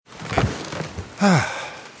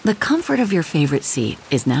The comfort of your favorite seat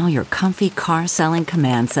is now your comfy car selling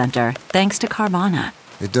command center, thanks to Carvana.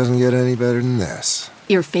 It doesn't get any better than this.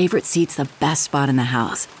 Your favorite seat's the best spot in the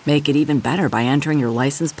house. Make it even better by entering your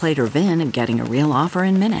license plate or VIN and getting a real offer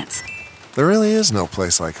in minutes. There really is no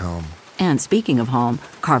place like home. And speaking of home,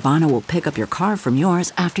 Carvana will pick up your car from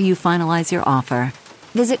yours after you finalize your offer.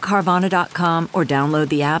 Visit Carvana.com or download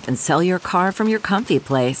the app and sell your car from your comfy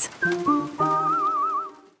place.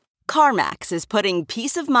 CarMax is putting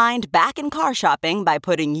peace of mind back in car shopping by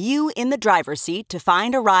putting you in the driver's seat to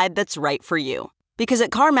find a ride that's right for you. Because at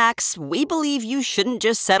CarMax, we believe you shouldn't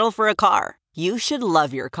just settle for a car. You should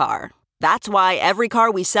love your car. That's why every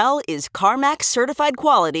car we sell is CarMax certified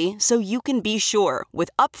quality, so you can be sure with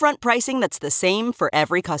upfront pricing that's the same for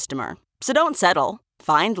every customer. So don't settle.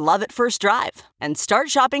 Find love at first drive and start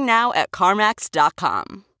shopping now at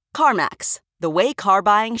CarMax.com. CarMax, the way car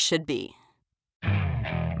buying should be.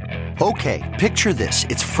 Okay, picture this.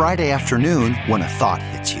 It's Friday afternoon when a thought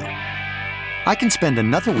hits you. I can spend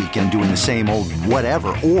another weekend doing the same old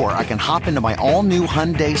whatever, or I can hop into my all-new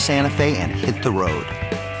Hyundai Santa Fe and hit the road.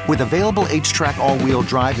 With available H-Track all-wheel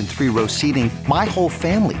drive and 3-row seating, my whole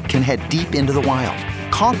family can head deep into the wild.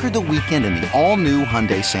 Conquer the weekend in the all-new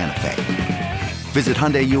Hyundai Santa Fe. Visit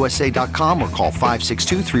HyundaiUSA.com or call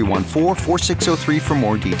 562-314-4603 for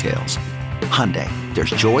more details. Hyundai, there's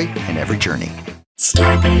joy in every journey.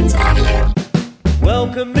 Scarpins Avenue.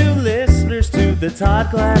 Welcome new listeners to the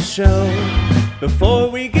Todd Glass Show. Before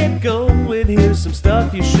we get going, here's some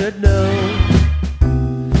stuff you should know.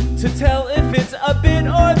 To tell if it's a bit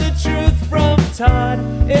or the truth from Todd.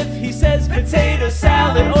 If he says potato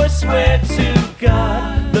salad or swear to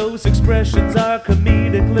God. Those expressions are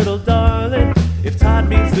comedic, little darling. If Todd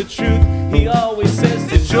means the truth, he always says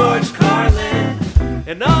to George Carlin.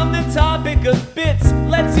 And on the topic of bits,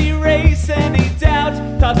 let's erase any doubt.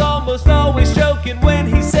 Todd's almost always joking when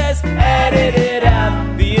he says, edit it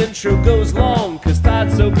out. The intro goes long, cause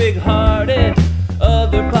Todd's so big-hearted.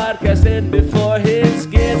 Other podcasts end before his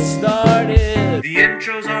gets started. The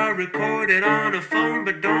intros are recorded on a phone,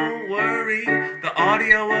 but don't worry. The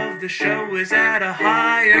audio of the show is at a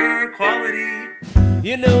higher quality.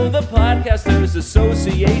 You know the Podcasters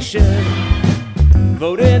Association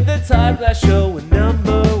voted the Todd Glass Show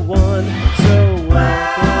number 1. So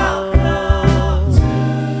welcome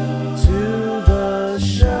to the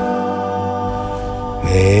show.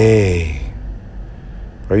 Hey,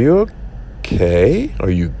 are you okay? Are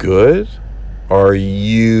you good? Are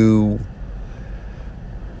you...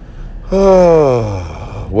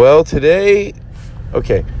 well, today...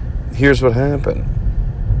 Okay, here's what happened.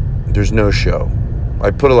 There's no show. I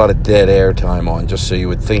put a lot of dead air time on just so you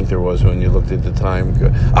would think there was when you looked at the time.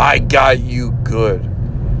 Good. I got you good.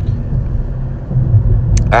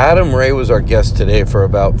 Adam Ray was our guest today for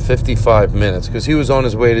about 55 minutes because he was on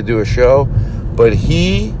his way to do a show, but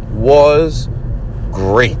he was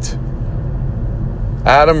great.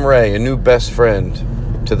 Adam Ray, a new best friend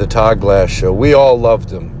to the Todd Glass Show. We all loved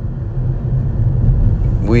him.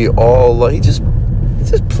 He just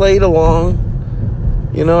played along.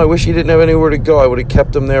 You know, I wish he didn't have anywhere to go. I would have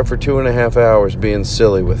kept him there for 2.5 hours being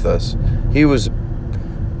silly with us. He was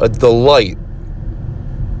a delight.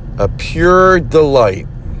 A pure delight.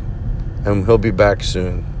 And he'll be back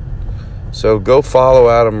soon. So go follow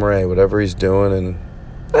Adam Ray, whatever he's doing. And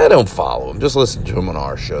don't follow him. Just listen to him on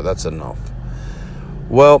our show. That's enough.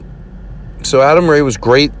 Well, so Adam Ray was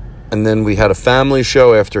great. And then we had a family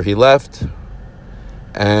show after he left.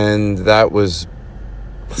 And that was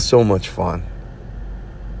so much fun.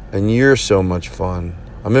 And you're so much fun.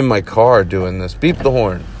 I'm in my car doing this. Beep the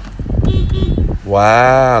horn.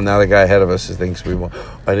 Wow. Now the guy ahead of us thinks we won.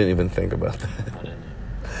 I didn't even think about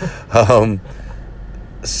that.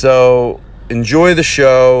 So enjoy the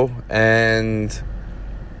show. And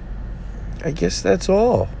I guess that's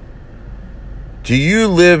all. Do you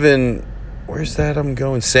live in... Where's that I'm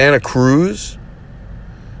going? Santa Cruz?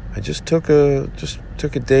 I just took a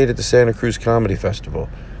date at the Santa Cruz Comedy Festival.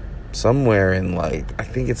 Somewhere in I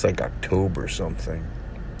think it's October something.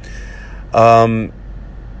 Well,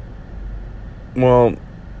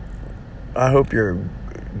 I hope you're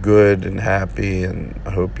good and happy, and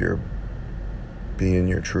I hope you're being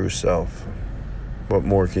your true self. What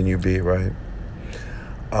more can you be, right?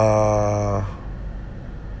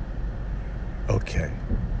 Okay.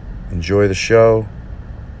 Enjoy the show.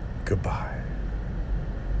 Goodbye.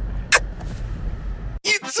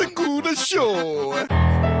 It's a good show.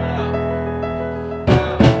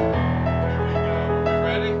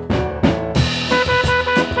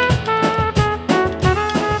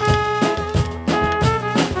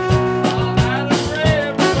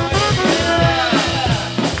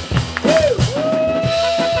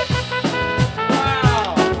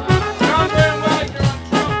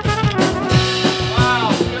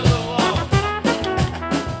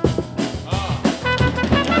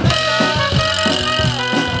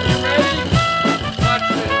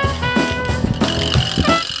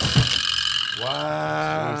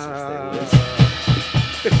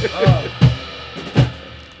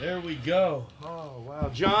 go. Oh, wow.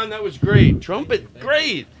 John, that was great. Trumpet,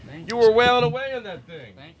 great. You were wailing away on that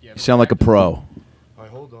thing. Thank you. You sound like a pro. All right,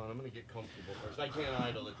 hold on. I'm going to get comfortable first. I can't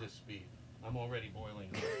idle at this speed. I'm already boiling.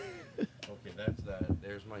 Okay, that's that.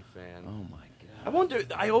 There's my fan. Oh, my God. I wonder,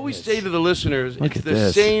 I always say to the listeners, Look it's at the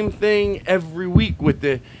this. same thing every week with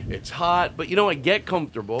it's hot, but you know what, get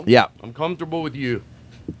comfortable. Yeah. I'm comfortable with you.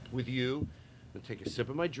 I'm going to take a sip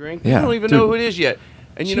of my drink. Yeah, I don't even dude. know who it is yet.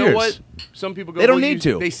 And you know Cheers. what? Some people go, They don't well, need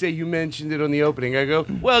to. They say you mentioned it on the opening. I go,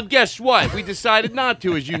 well, guess what? We decided not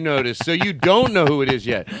to, as you noticed. So you don't know who it is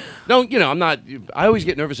yet. I always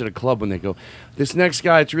get nervous at a club when they go, this next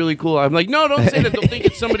guy, it's really cool. I'm like, no, don't say that. They'll think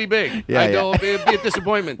it's somebody big. Yeah, I go, it'd be a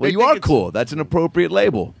disappointment. Well, They you think are it's- cool. That's an appropriate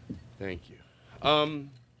label. Thank you.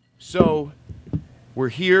 So we're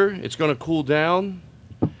here. It's going to cool down.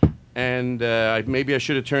 And maybe I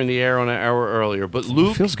should have turned the air on an hour earlier. But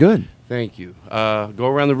Luke, Feels good. thank you. Go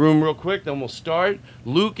around the room real quick, then we'll start.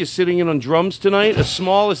 Luke is sitting in on drums tonight, the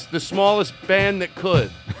smallest band that could.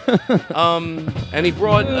 And he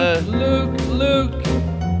brought Luke.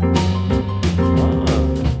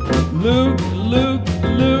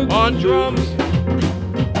 on drums.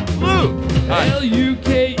 Luke. Hi.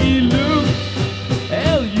 L-U-K-E, Luke.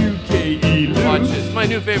 L-U-K-E, Luke. Watch this. It's my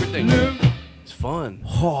new favorite thing. It's fun.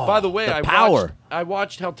 By the way, the power. I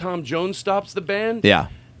watched how Tom Jones stops the band. Yeah.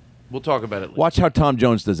 We'll talk about it later. Watch how Tom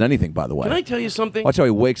Jones does anything, by the way. Can I tell you something? Watch how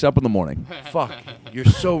he wakes up in the morning. Fuck. You're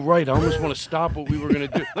so right. I almost want to stop what we were going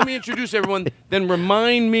to do. Let me introduce everyone, then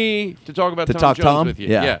remind me to talk about To Tom talk Jones Tom? with you.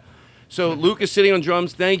 Yeah. So Luke is sitting on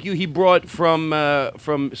drums. Thank you. He brought from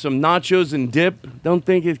some nachos and dip. Don't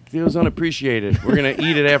think it was unappreciated. We're going to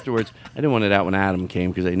eat it afterwards. I didn't want it out when Adam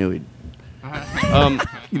came because I knew he'd...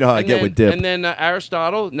 You know how I get with dip. And then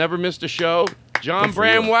Aristotle, never missed a show. John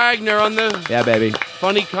Bram Wagner on the Yeah, baby.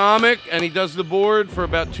 funny comic, and he does the board for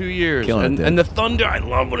about 2 years. Killing it, and, dude. and the thunder, I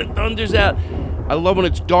love when it thunders out. I love when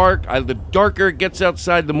it's dark. The darker it gets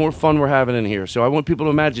outside, the more fun we're having in here. So I want people to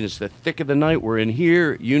imagine it's the thick of the night. We're in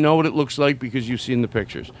here. You know what it looks like because you've seen the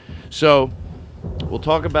pictures. So we'll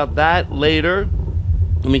talk about that later.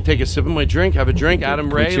 Let me take a sip of my drink. Have a drink. Adam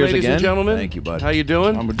Can we Ray, cheers ladies again? and gentlemen. Thank you, bud. How you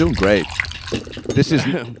doing? I'm doing great. This is,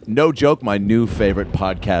 no joke, my new favorite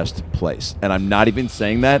podcast place. And I'm not even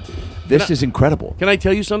saying that. This is incredible. Can I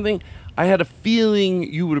tell you something? I had a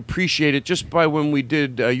feeling you would appreciate it just by when we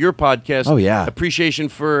did your podcast. Oh, yeah. Appreciation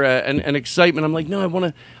for and excitement. I'm like, no, I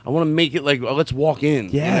want to make it like, let's walk in.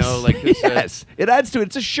 Yes. You know, like this, yes. It adds to it.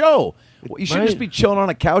 It's a show. You shouldn't Right. just be chilling on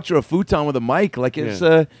a couch or a futon with a mic. Like it's,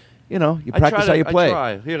 you know, you practice how you play. I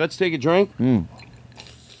try. Here, let's take a drink.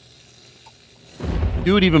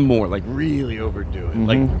 Do it even more, like really overdo it.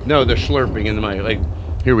 Like, no, they're slurping in the mic. Like,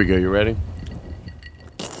 here we go. You ready?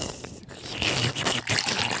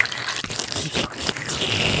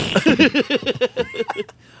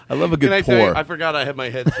 I love a good Can I pour. tell you, I forgot I had my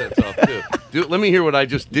headsets off, too. Let me hear what I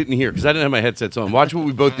just didn't hear, because I didn't have my headsets on. Watch what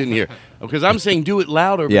we both didn't hear. Because I'm saying do it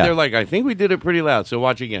louder, but Yeah. they're like, I think we did it pretty loud. So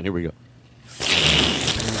watch again. Here we go.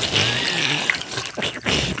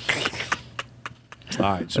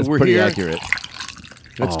 All right, so That's we're pretty here. accurate.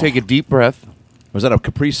 Let's take a deep breath. Was that a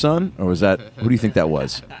Capri Sun, or was that? Who do you think that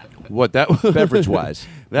was? What that was? Beverage-wise.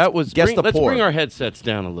 That was. Guess the let's pour. bring our headsets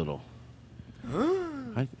down a little.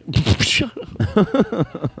 Shut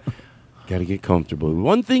up. Got to get comfortable.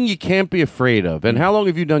 One thing you can't be afraid of. And how long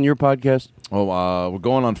have you done your podcast? Oh, we're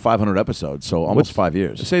going on 500 episodes, so almost 5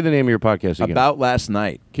 years. Say the name of your podcast again. About last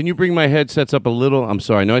night. Can you bring my headsets up a little? I'm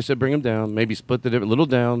sorry. I know I said bring them down. Maybe split the different little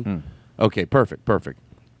down. Okay, perfect.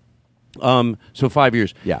 So 5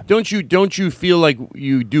 years. Yeah. Don't you feel like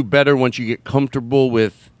you do better once you get comfortable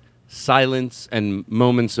with silence and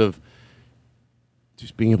moments of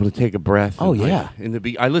just being able to take a breath? Oh, and, yeah.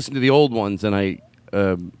 I listen to the old ones and I.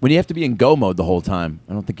 When you have to be in go mode the whole time,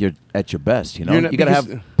 I don't think you're at your best. You know, You're not- you got to because-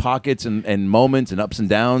 have pockets and moments and ups and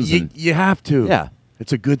downs. You have to. Yeah.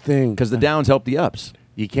 It's a good thing. Because the downs help the ups.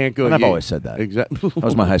 You can't go. And I've always said that. Exactly. That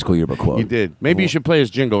was my high school yearbook quote. You did. Maybe you should play his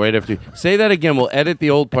jingle right after. Say that again. We'll edit the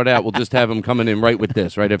old part out. We'll just have him coming in right with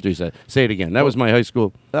this right after you said. Say it again. That was my high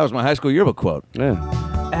school. That was my high school yearbook quote. Yeah.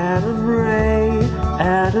 Adam Ray,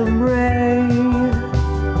 Adam Ray,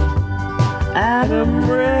 Adam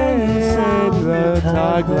Ray on the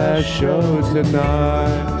Todd Glass Show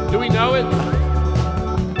tonight. Do we know it?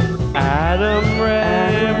 Adam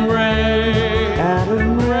Ray,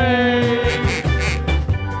 Adam Ray,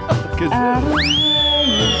 Adam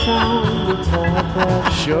Ray is on the Todd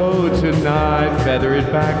Glass Show tonight. Feather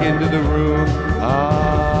it back into the room.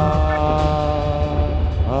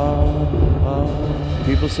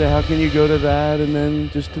 People say, how can you go to that and then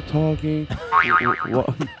just to talking?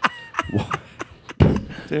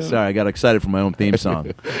 Sorry, I got excited for my own theme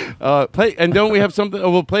song. Play, and don't we have something?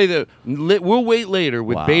 We'll play we'll wait later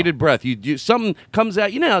with Wow. bated breath. You something comes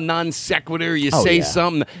out. You know how non sequitur. You say yeah.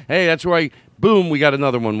 something. Hey, that's right. Boom, we got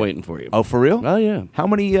another one waiting for you. Oh, for real? Oh, yeah. How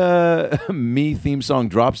many me theme song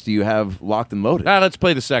drops do you have locked and loaded? Let's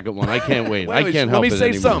play the second one. I can't wait. Wait, I wait, can't help let it me say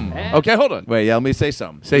anymore. something. Okay, hold on. Wait, yeah, let me say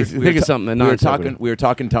something. Think of something. We were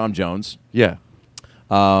talking Tom Jones. Yeah.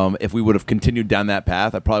 If we would have continued down that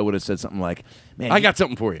path, I probably would have said something like, "Man, I got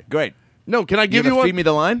something for you. great. No, can I give you gonna one? feed me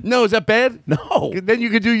the line? No, is that bad? No. Then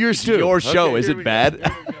you could do yours too. Your show. Okay, Is here it we bad?" go.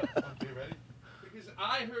 Because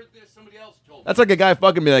I heard this, somebody else told me. That's like a guy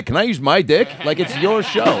fucking me like, "Can I use my dick?" Like it's your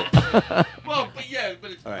show. Well, but yeah,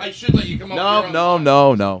 but I should let you come up with your own.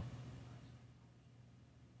 No.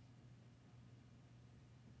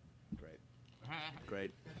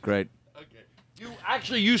 Great.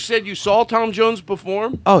 You said you saw Tom Jones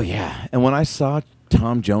perform? Oh yeah, and when I saw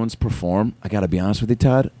Tom Jones perform, I got to be honest with you,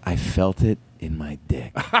 Todd, I felt it in my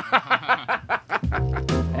dick.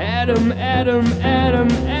 Adam. Ray. Adam.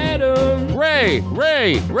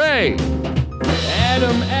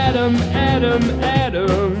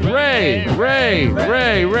 Ray.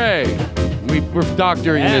 We're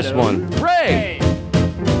doctoring this Adam. one. Ray.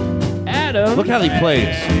 Adam. Look how he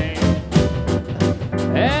plays.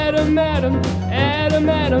 Adam.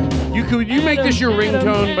 You make this your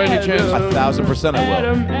ringtone by any chance? 1,000% I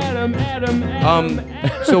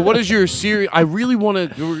will. So what is your serious? I really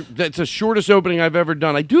want to. That's the shortest opening I've ever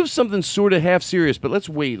done. I do have something sort of half serious, but let's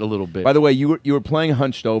wait a little bit. By the way, you were playing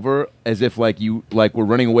hunched over as if you were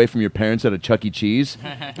running away from your parents at a Chuck E. Cheese,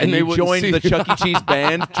 and they you wouldn't joined see the you. Chuck E. Cheese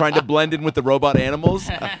band, trying to blend in with the robot animals.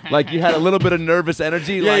 Like you had a little bit of nervous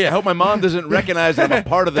energy. Yeah, like yeah. I hope my mom doesn't recognize I'm a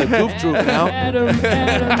part of the goof troop now. Adam.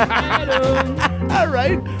 All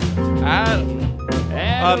right.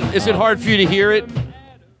 Is it hard for you to hear it?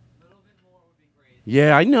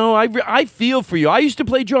 Yeah, I know. I feel for you. I used to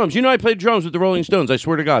play drums. You know, I played drums with the Rolling Stones. I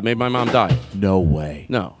swear to God, made my mom die. No way.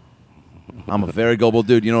 No. I'm a very gullible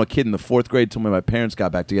dude. You know, a kid in the 4th grade told me my parents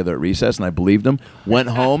got back together at recess, and I believed him. Went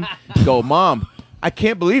home, go, "Mom, I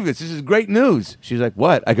can't believe this. This is great news." She's like,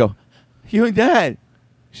 "What?" I go, "You and Dad."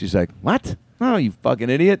 She's like, "What? Oh, you fucking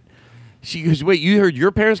idiot." She goes, "Wait, you heard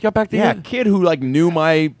your parents got back Yeah, together?" a kid who knew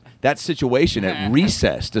that situation at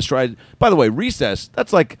recess. Destroyed. By the way, recess,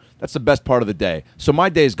 that's the best part of the day. So my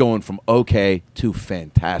day is going from okay to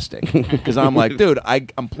fantastic because I'm like, dude,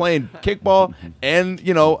 I'm playing kickball and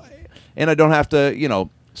I don't have to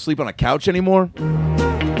sleep on a couch anymore.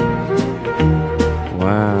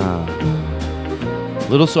 Wow.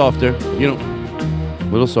 Little softer.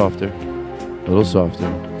 Little softer. Little softer.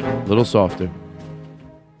 Little softer.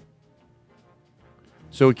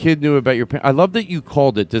 So a kid knew about your parents. I love that you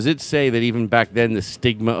called it. Does it say that even back then the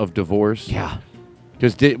stigma of divorce? Yeah.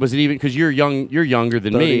 Was it even because you're younger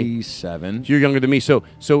than me. 37. You're younger than me. So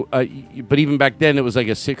but even back then it was like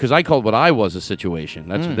because I called what I was a situation.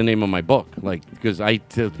 That's the name of my book. Like because I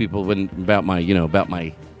tell people about my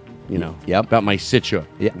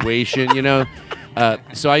situation.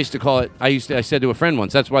 So I used to call it. I said to a friend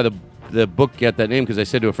once. That's why the book got that name because I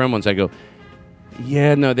said to a friend once. I go,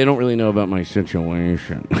 "Yeah, no, they don't really know about my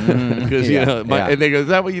situation." Because and they go, "Is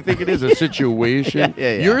that what you think it is? A situation?"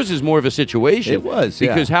 Yeah. Yours is more of a situation. It was,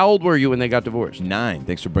 because how old were you when they got divorced? 9.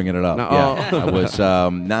 Thanks for bringing it up. No, Yeah, oh. I was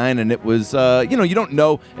 9, and it was you don't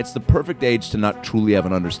know. It's the perfect age to not truly have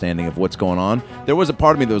an understanding of what's going on. There was a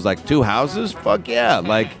part of me that was like, 2 houses? Fuck yeah!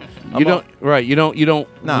 Like You don't.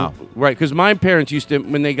 No. Right, because my parents used to,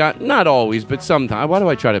 when they got, not always, but sometimes. Why do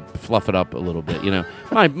I try to fluff it up a little bit?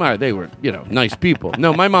 They were, nice people.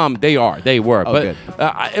 No, my mom, they were. Oh, but good.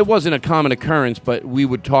 It wasn't a common occurrence. But we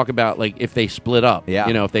would talk about like if they split up. Yeah.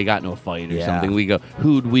 If they got into a fight or Yeah. something, we go,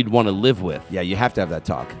 who'd we'd want to live with? Yeah, you have to have that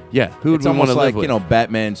talk. Yeah, who'd It's we want almost to like live with?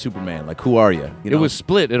 Batman, Superman. Like, who are you? It was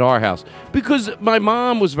split at our house because my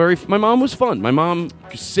mom was fun. My mom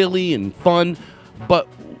silly and fun, but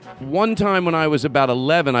one time when I was about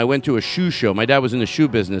 11, I went to a shoe show. My dad was in the shoe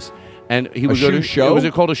business, and he would go to show? It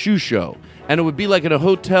was called a shoe show, and it would be like in a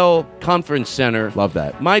hotel conference center. Love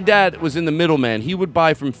that. My dad was in the middleman. He would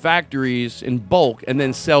buy from factories in bulk and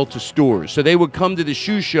then sell to stores. So they would come to the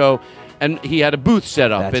shoe show. And he had a booth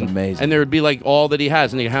set up. That's amazing. And there would be like all that he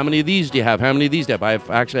has. And they go, how many of these do you have? How many of these do you have? I have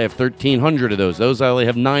 1,300 of those. Those I only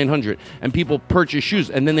have 900. And people purchase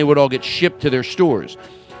shoes. And then they would all get shipped to their stores.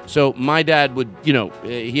 So my dad would,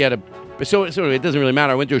 he had a... So it doesn't really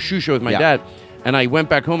matter. I went to a shoe show with my dad. And I went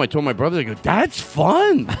back home. I told my brother, I go, that's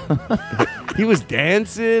fun. He was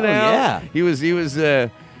dancing out. Yeah. He was...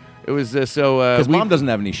 It was so... Because Mom doesn't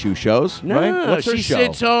have any shoe shows, No, right? What's her she show?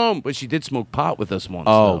 sits home. But she did smoke pot with us once.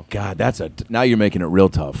 Oh, though. God, now you're making it real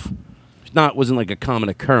tough. wasn't like a common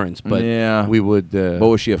occurrence, but Yeah. we would. But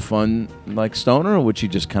was she a fun like stoner, or would she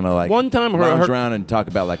just kind of like One time lounge around and talk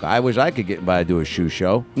about like, I wish I could get by to do a shoe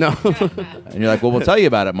show? No. And you're like, well, we'll tell you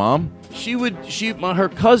about it, Mom.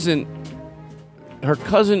 Her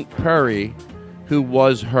cousin Perry, who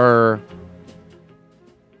was her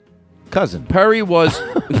cousin. Perry was.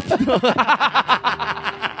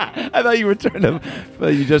 I thought you were trying to.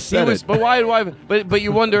 But you just said it. But why? But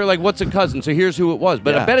you wonder like, what's a cousin? So here's who it was.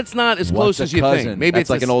 But I Yeah. bet it's not as close What's a as you cousin? think. Maybe That's it's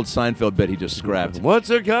like an old Seinfeld bit he just scrapped. What's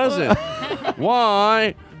a cousin?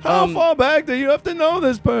 Why? How far back do you have to know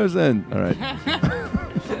this person? All right.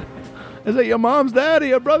 Is it your mom's daddy,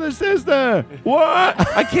 your brother's sister?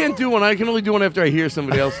 What? I can't do one. I can only do one after I hear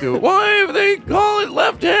somebody else do it. Why if they call it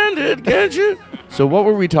left-handed? Can't you? So what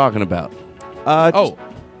were we talking about?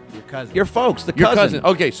 Your folks, the Your cousin. cousin.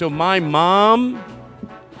 Okay, so my mom,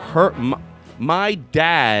 my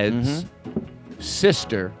dad's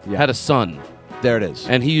sister had a son. There it is.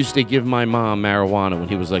 And he used to give my mom marijuana when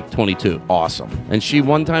he was like 22. Awesome. And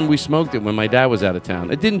one time we smoked it when my dad was out of town.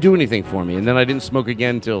 It didn't do anything for me. And then I didn't smoke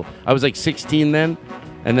again until I was like 16 then.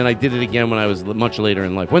 And then I did it again when I was much later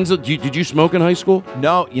in life. Did you smoke in high school?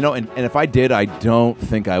 No, and if I did, I don't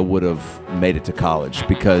think I would have made it to college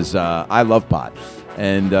because I love pot.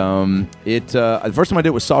 And the first time I did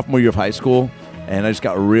it was sophomore year of high school, and I just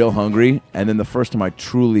got real hungry. And then the first time I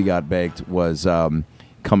truly got baked was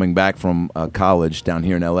coming back from college down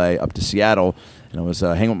here in L.A. up to Seattle. And I was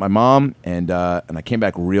hanging with my mom, and I came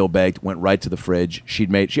back real baked, went right to the fridge.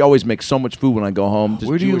 She always makes so much food when I go home.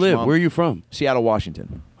 Where do you live? Where are you from? Seattle,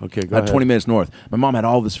 Washington. Okay, go About ahead. 20 minutes north. My mom had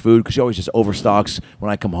all this food because she always just overstocks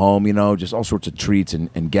when I come home, just all sorts of treats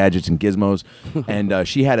and gadgets and gizmos. And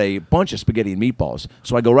she had a bunch of spaghetti and meatballs.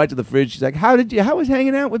 So I go right to the fridge. She's like, how was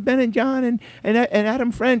hanging out with Ben and John and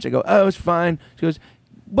Adam French? I go, oh, it was fine. She goes,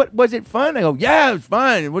 but was it fun? I go, yeah, it was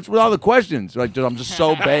fun. What's with all the questions? Like, I'm just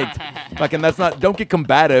so baked. Like, and don't get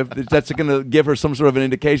combative. That's going to give her some sort of an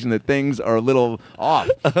indication that things are a little off.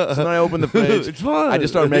 So then I open the fridge. It's fun. I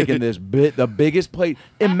just start making the biggest plate.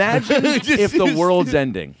 Imagine if the world's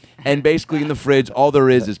ending. And basically in the fridge, all there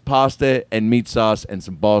is pasta and meat sauce and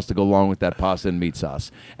some balls to go along with that pasta and meat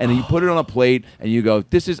sauce. And then you put it on a plate and you go,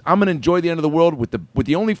 I'm going to enjoy the end of the world with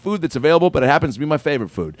the only food that's available, but it happens to be my favorite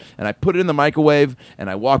food. And I put it in the microwave and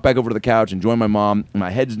I walk back over to the couch and join my mom. And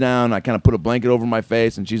my head's down. I kind of put a blanket over my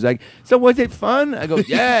face and she's like, so was it fun? I go,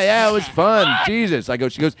 yeah, it was fun. Jesus.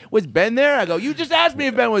 She goes, was Ben there? I go, you just asked me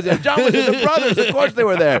if Ben was there. John was there. The brothers. Of course they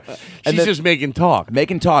were there. And She's just making talk.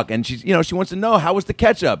 And she's, she wants to know, how was the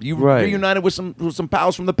ketchup? You reunited with some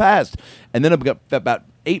pals from the past. And then about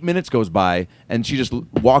 8 minutes goes by, and she just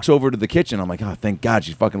walks over to the kitchen. I'm like, oh, thank God,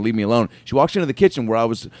 she fucking leave me alone. She walks into the kitchen where I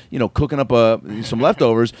was, cooking up some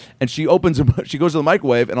leftovers, and she goes to the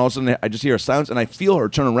microwave, and all of a sudden I just hear a silence, and I feel her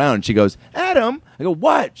turn around, and she goes, Adam. I go,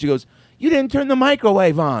 what? She goes, you didn't turn the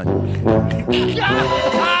microwave on.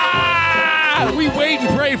 We wait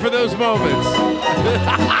and pray for those moments.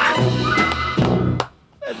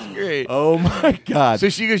 That's great. Oh my God. So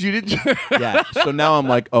she goes, you didn't. Yeah. So now I'm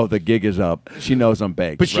like, oh, the gig is up. She knows I'm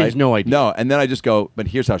baked. But she has no idea. No. And then I just go, but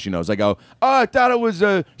here's how she knows. I go, oh, I thought it was.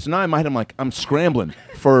 So now in my head, I'm like, I'm scrambling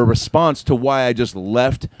for a response to why I just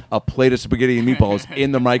left a plate of spaghetti and meatballs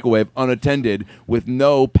in the microwave unattended with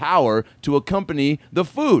no power to accompany the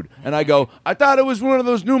food. And I go, I thought it was one of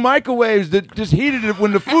those new microwaves that just heated it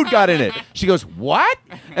when the food got in it. She goes, what?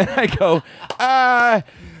 And I go,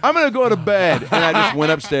 I'm going to go to bed. And I just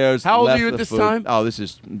went upstairs. How old are left you at the this food. time? Oh, this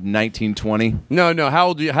is 1920. No. How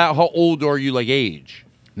old are you? How old are you, like age?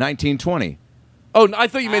 1920. Oh, I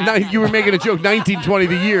thought you meant you were making a joke. 1920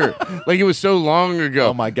 the year, like it was so long ago.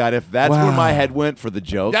 Oh my God! If that's where my head went for the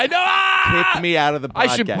joke, I know. Kick me out of the podcast. I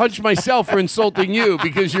should punch myself for insulting you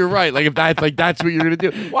because you're right. Like if that's what you're gonna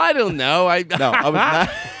do. Well, I don't know. I was not.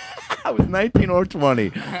 I was 19 or 20.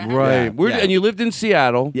 Right. Yeah. And you lived in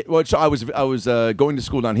Seattle. Yeah, well, so I was going to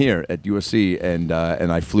school down here at USC, and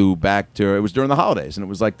I flew back to. It was during the holidays, and it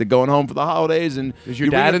was like the going home for the holidays. And is your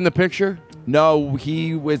dad in the picture? No,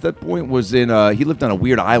 he was. That point was in. He lived on a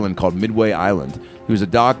weird island called Midway Island. He was a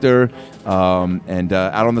doctor, and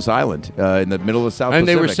out on this island in the middle of the South Pacific. And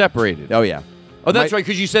they were separated. Oh yeah. Oh, that's right,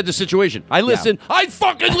 because you said the situation. I listen. Yeah. I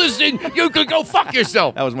fucking listen. You could go fuck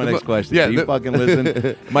yourself. That was my next question. Yeah, you fucking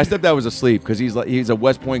listen. My stepdad was asleep because he's a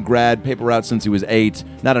West Point grad, paper route since he was 8.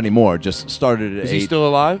 Not anymore. Just started at 8. Is he still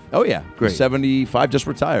alive? Oh yeah, great. 75, just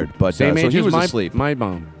retired. But same age so he as was asleep. My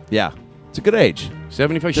mom. Yeah, it's a good age.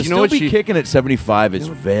 75. To still be kicking at 75 is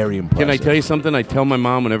very impressive. Can I tell you something? I tell my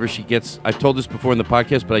mom whenever she gets. I've told this before in the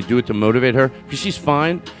podcast, but I do it to motivate her because she's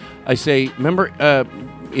fine. I say, remember,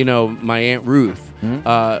 my Aunt Ruth.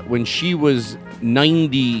 When she was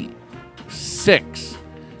 96, 6.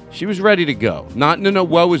 She was ready to go. Not in a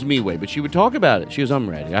woe is me way, but she would talk about it. She goes, I'm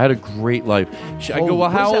ready. I had a great life. I go, well,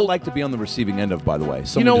 what how is that old? like to be on the receiving end of, by the way?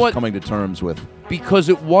 Someone know just what? coming to terms with. Because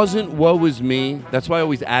it wasn't woe is me. That's why I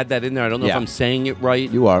always add that in there. I don't know if Yeah. I'm saying it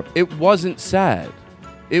right. You are. It wasn't sad.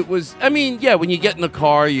 It was, I mean, yeah, when you get in the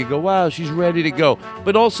car, you go, wow, she's ready to go.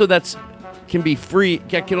 But also can be free.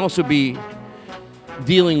 That can also be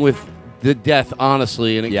dealing with the death,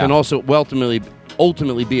 honestly. And it Yeah. can also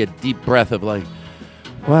ultimately be a deep breath of like,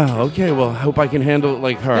 wow, okay, well, I hope I can handle it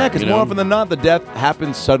like her. Yeah, because you more know? often than not, the death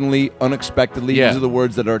happens suddenly, unexpectedly. Yeah. These are the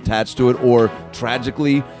words that are attached to it, or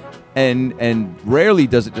tragically, and rarely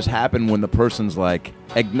does it just happen when the person's like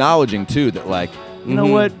acknowledging too that like, you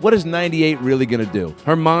know what is 98 really gonna do?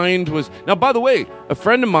 Her mind was... Now, by the way, a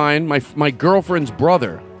friend of mine, my girlfriend's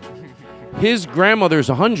brother, his grandmother's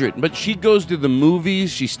 100, but she goes to the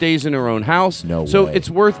movies. She stays in her own house. No So way.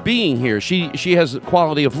 it's worth being here. She has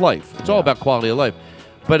quality of life. It's all about quality of life.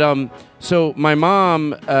 But so my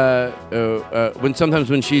mom,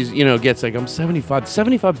 when she's gets like, I'm 75.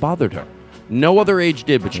 75 bothered her. No other age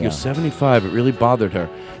did, but she goes 75. It really bothered her.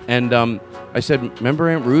 And I said, remember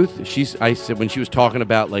Aunt Ruth? I said when she was talking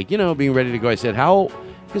about like being ready to go. I said how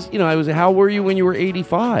were you when you were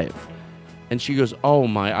 85? And she goes, oh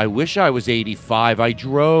my, I wish I was 85. I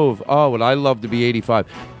drove. Oh, would I love to be 85?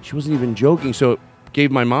 She wasn't even joking. So it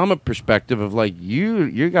gave my mom a perspective of like,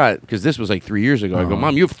 you got, because this was like 3 years ago. I go,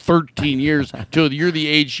 Mom, you have 13 years till you're the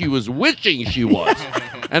age she was wishing she was.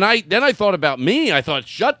 And then I thought about me. I thought,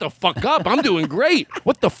 shut the fuck up. I'm doing great.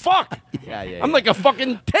 What the fuck? I'm like a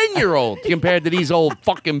fucking 10-year-old compared to these old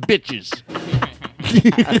fucking bitches.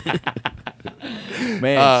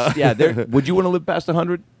 Man, would you want to live past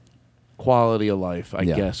 100? Quality of life, I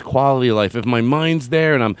guess. Quality of life. If my mind's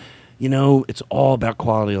there and I'm, it's all about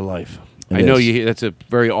quality of life. I know that's a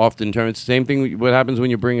very often term. It's the same thing what happens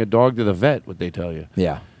when you bring a dog to the vet, what they tell you.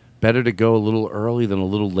 Yeah. Better to go a little early than a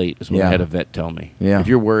little late is what I had a vet tell me. Yeah. If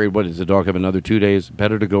you're worried, what does the dog have another 2 days?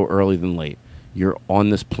 Better to go early than late. You're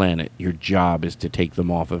on this planet. Your job is to take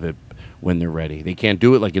them off of it when they're ready. They can't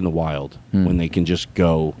do it like in the wild when they can just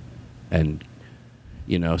go and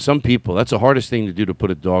some people, that's the hardest thing to do, to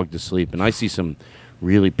put a dog to sleep. And I see some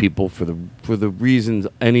really people for the reasons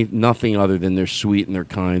nothing other than they're sweet and they're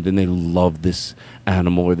kind and they love this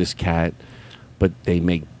animal or this cat, but they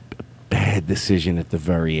make a bad decision at the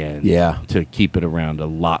very end. Yeah. To keep it around a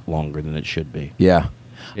lot longer than it should be. Yeah.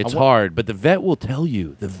 It's hard, but the vet will tell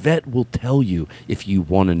you. The vet will tell you if you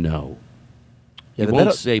want to know. Yeah, He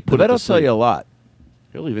won't say put the it vet to will tell sleep. you a lot.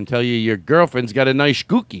 He'll even tell you your girlfriend's got a nice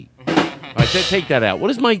skookie. I said, take that out. What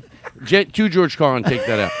is my Jet to George Carlin? Take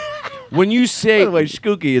that out. When you say, By the way,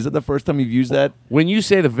 Skookie, is it the first time you've used that? when you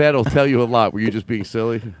say the vet will tell you a lot, were you just being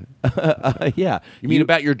silly? Yeah. You mean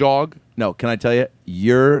about your dog? No, can I tell you?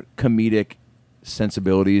 Your comedic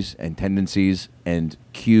sensibilities and tendencies and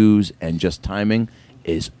cues and just timing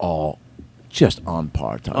is all just on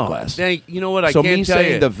par, Todd Glass. You know what? I so can't me tell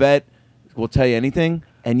saying you. the vet will tell you anything,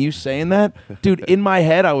 and you saying that, dude, in my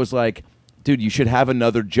head I was like, dude, you should have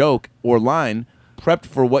another joke or line prepped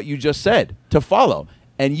for what you just said to follow.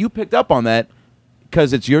 And you picked up on that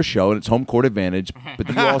because it's your show and it's home court advantage, but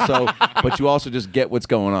you also just get what's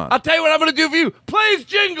going on. I'll tell you what I'm going to do for you. Play his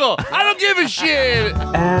jingle. I don't give a shit.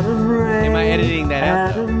 Am I editing that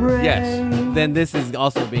out? Yes. Then this is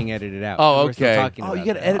also being edited out. Oh, We're still okay. talking Oh, about you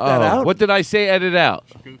got to that. edit that out? What did I say? Edit out.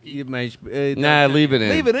 Nah, leave it in.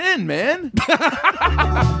 Leave it in, man.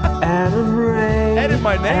 Edit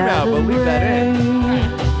my name out, but leave that in.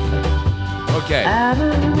 Okay.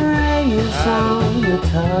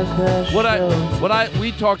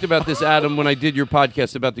 We talked about this, Adam, when I did your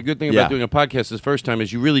podcast. About the good thing about doing a podcast this first time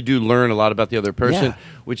is you really do learn a lot about the other person,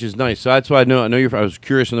 which is nice. So that's why I know you're. I was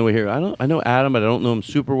curious on the way here. I know Adam, but I don't know him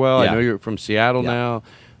super well. Yeah. I know you're from Seattle now.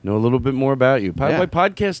 Know a little bit more about you. My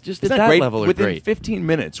podcast just at Isn't that great? level are Within great. 15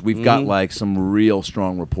 minutes, we've got like some real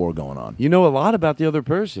strong rapport going on. You know a lot about the other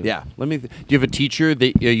person. Yeah. Do you have a teacher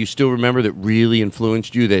that you still remember that really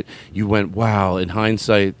influenced you? That you went, wow, in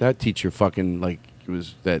hindsight, that teacher fucking like it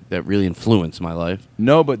was that really influenced my life.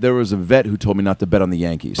 No, but there was a vet who told me not to bet on the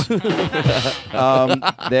Yankees. Do it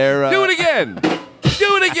again.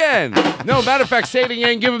 Do it again. No, matter of fact, say it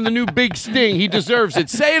again. Give him the new big sting. He deserves it.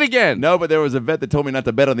 Say it again. No, but there was a vet that told me not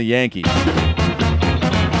to bet on the Yankees.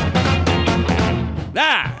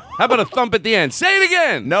 How about a thump at the end? Say it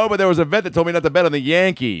again. No, but there was a vet that told me not to bet on the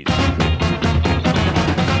Yankees.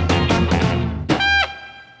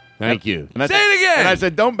 Thank you. And I Say said- it again. And I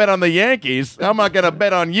said, don't bet on the Yankees. I'm not going to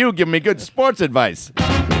bet on you giving me good sports advice.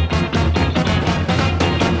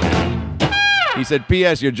 He said,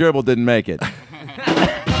 P.S. Your gerbil didn't make it.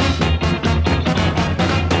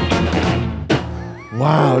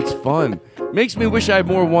 Wow, it's fun. Makes me wish I had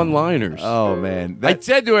more one-liners. Oh man, I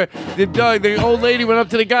said to her, the old lady went up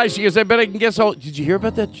to the guy. She goes, "I bet I can guess how." Did you hear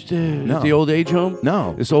about that? No. The old age home?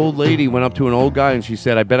 No. This old lady went up to an old guy and she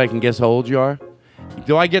said, "I bet I can guess how old you are."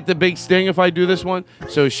 Do I get the big sting if I do this one?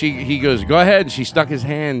 So he goes, "Go ahead." And she stuck his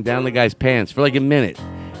hand down the guy's pants for like a minute,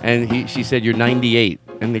 and she said, "You're 98."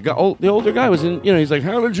 And the older guy was in. He's like,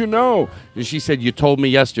 "How did you know?" And she said, "You told me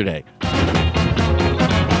yesterday."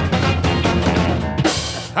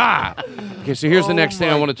 Ha! Okay, so here's the next thing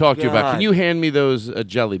I want to talk to you about. Can you hand me those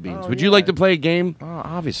jelly beans? Would you like to play a game?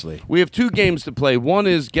 Obviously. We have 2 games to play. One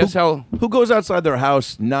is guess how. Who goes outside their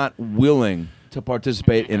house not willing to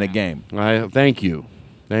participate in a game? Thank you.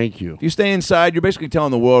 If you stay inside, you're basically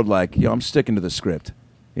telling the world, like, I'm sticking to the script.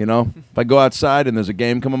 If I go outside and there's a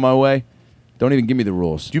game coming my way, don't even give me the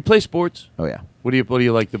rules. Do you play sports? Oh, yeah. What do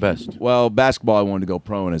you like the best? Well, basketball, I wanted to go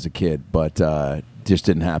pro in as a kid, but just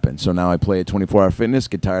didn't happen. So now I play at 24-hour fitness,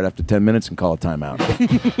 get tired after 10 minutes, and call a timeout.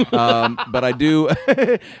 But I do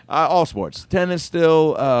all sports. Tennis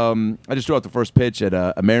still. I just threw out the first pitch at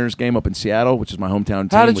a Mariners game up in Seattle, which is my hometown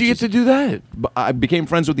team. How did you get to do that? I became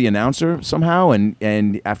friends with the announcer somehow, and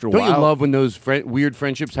after a while... Don't you love when those weird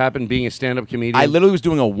friendships happen, being a stand-up comedian? I literally was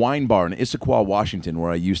doing a wine bar in Issaquah, Washington,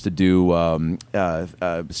 where I used to do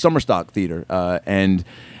summer stock theater,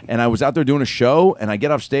 and I was out there doing a show, and I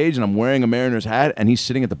get off stage, and I'm wearing a Mariners hat, and he's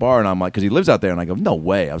sitting at the bar, and I'm like, because he lives out there, and I go, no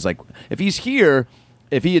way. I was like, if he's here,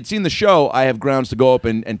 if he had seen the show, I have grounds to go up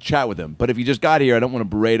and chat with him. But if he just got here, I don't want to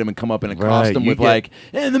berate him and come up in a costume with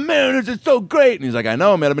the Mariners are so great. And he's like, I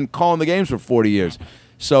know, man, I've been calling the games for 40 years.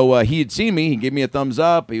 So he had seen me. He gave me a thumbs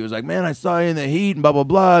up. He was like, man, I saw you in the heat and blah, blah,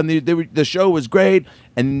 blah. And the show was great.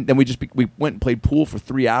 And then we went and played pool for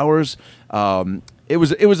 3 hours. It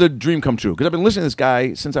was a dream come true because I've been listening to this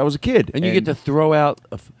guy since I was a kid. And you get to throw out.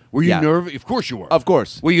 Were you nervous? Of course you were. Of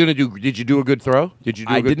course. What were you going to do? Did you do a good throw? Did you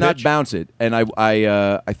do a good pitch? I did not bounce it, and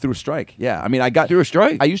I threw a strike. Yeah, I mean, threw a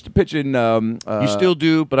strike. I used to pitch in. You still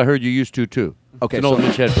do, but I heard you used to too. Okay, it's an old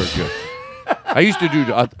Mitch Hedberg joke. I used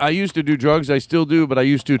to do drugs. I still do, but I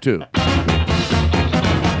used to too.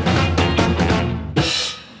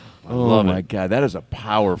 Oh my God, that is a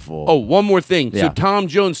powerful. Oh, one more thing. Yeah. So Tom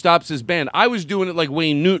Jones stops his band. I was doing it like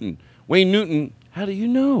Wayne Newton. Wayne Newton. How do you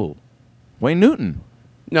know? Wayne Newton.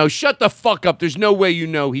 No, shut the fuck up. There's no way you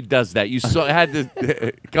know he does that. You had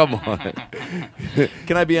to. Come on.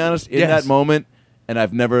 Can I be honest? In that moment, and I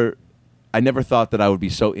never thought that I would be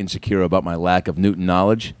so insecure about my lack of Newton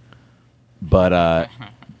knowledge, but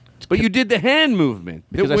you did the hand movement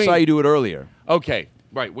because I saw you do it earlier. Okay,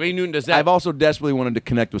 right. Wayne Newton does that. I've also desperately wanted to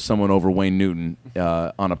connect with someone over Wayne Newton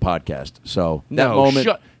on a podcast. So that moment.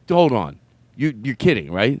 Hold on. You're kidding,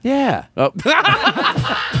 right? Yeah. Oh.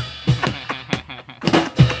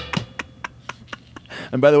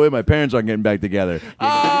 And by the way, my parents aren't getting back together. You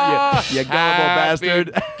gullible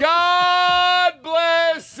bastard. God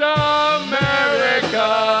bless America.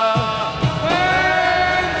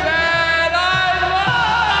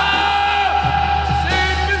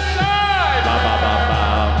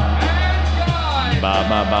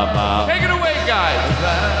 That I love. Take it away, guys.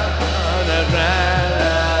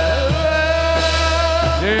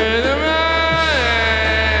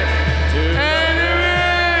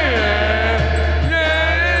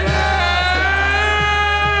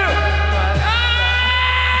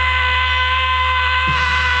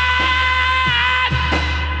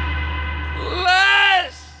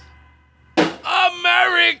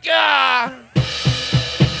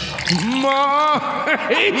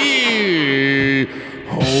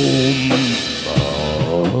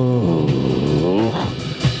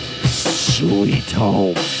 Sweet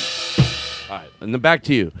home. All right, and then back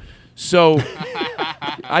to you. So,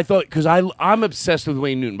 I thought because I'm obsessed with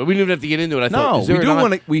Wayne Newton, but we didn't even have to get into it.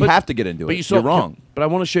 We have to get into it. You're wrong. But I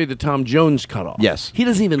want to show you the Tom Jones cutoff. Yes, he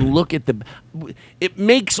doesn't even look at the. It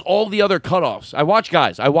makes all the other cutoffs. I watch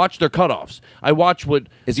their cutoffs. I watch what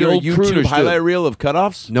is the there old a YouTube highlight do. reel of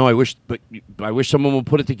cutoffs? No, I wish someone would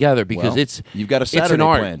put it together because you've got a Saturday it's an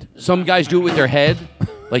art. planned. Some guys do it with their head.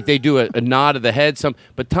 Like they do a nod of the head.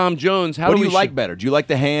 But Tom Jones, what do you like better? Do you like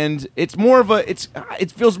the hand? It's more of it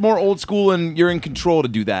feels more old school, and you're in control to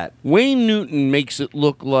do that. Wayne Newton makes it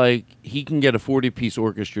look like he can get a 40-piece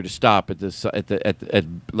orchestra to stop at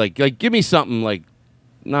give me something like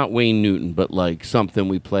not Wayne Newton, but like something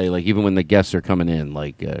we play like even when the guests are coming in.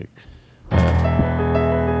 Like imagine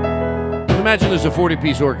there's a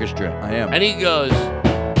 40-piece orchestra. I am, and he goes.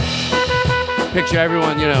 Picture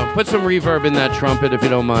everyone, put some reverb in that trumpet if you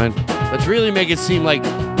don't mind. Let's really make it seem like,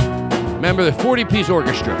 remember the 40-piece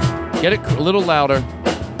orchestra. Get it a little louder.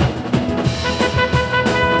 Yeah,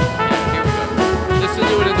 here we go. Listen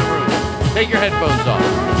to it in the room. Take your headphones off.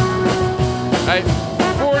 Right?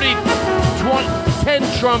 40, 20, 10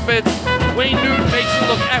 trumpets. Wayne Newton makes it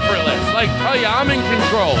look effortless. Like, oh yeah, I'm in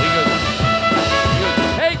control. He goes,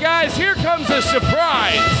 hey guys, here comes a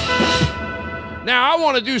surprise. Now, I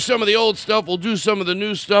want to do some of the old stuff. We'll do some of the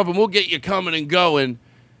new stuff, and we'll get you coming and going.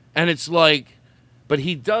 And it's like, but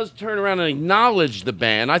he does turn around and acknowledge the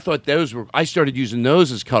band. I thought I started using those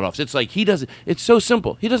as cutoffs. It's like he doesn't, it's so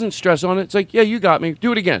simple. He doesn't stress on it. It's like, yeah, you got me.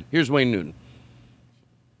 Do it again. Here's Wayne Newton.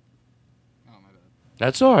 Oh, my bad.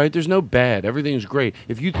 That's all right. There's no bad. Everything's great.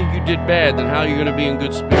 If you think you did bad, then how are you going to be in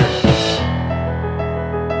good spirits?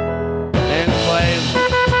 Band's playing.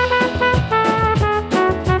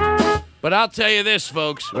 But I'll tell you this,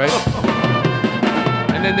 folks, right?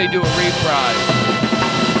 And then they do a reprise.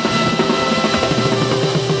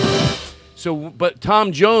 So, but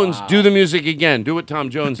Tom Jones, do the music again. Do what Tom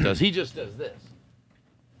Jones does. He just does this.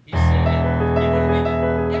 He's singing.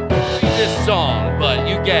 He wouldn't be this song, but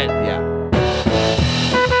you get, yeah.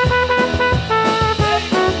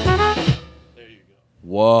 There you go.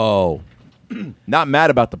 Whoa. Not mad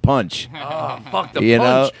about the punch. Oh, fuck the punch.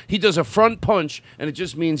 Know? He does a front punch, and it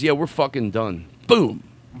just means, yeah, we're fucking done. Boom.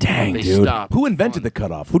 Dang, dude. Stop. Who invented the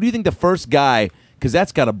cutoff? Who do you think the first guy... Because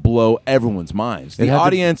that's got to blow everyone's minds. The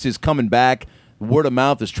audience is coming back. Word of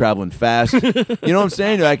mouth is traveling fast. You know what I'm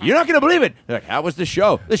saying? They're like, you're not going to believe it. They're like, how was the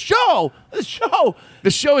show? The show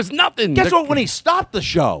is nothing. Guess what? When he stopped the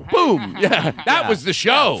show, boom. Yeah, that was the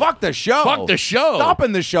show. Yeah, fuck the show. Fuck the show.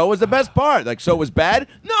 Stopping the show was the best part. Like, so it was bad?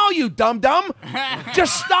 No, you dum-dum.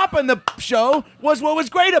 Just stopping the show was what was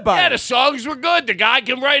great about it. Yeah, the songs were good. The guy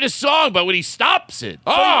can write a song, but when he stops it,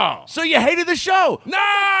 so you hated the show? No,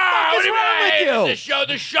 what is wrong with you?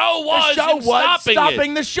 The show was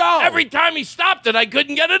stopping the show. Every time he stopped it, I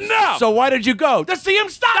couldn't get enough. So why did you go? To see him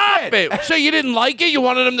stop it. So you didn't like it? You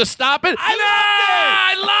wanted him to stop it?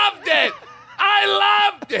 I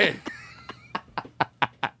loved it.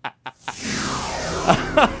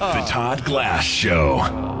 The Todd Glass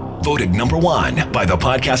Show. Voted '1 by the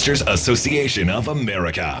Podcasters Association of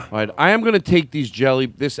America. All right, I am going to take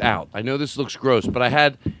this out. I know this looks gross, but I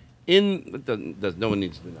had no one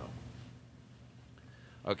needs to know.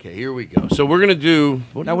 Okay, here we go. So we're going to do...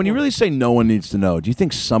 Now, when you really say no one needs to know, do you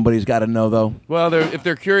think somebody's got to know, though? Well, if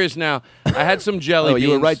they're curious now, I had some jelly beans.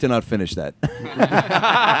 You were right to not finish that.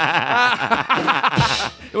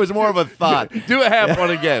 It was more of a thought. Do a half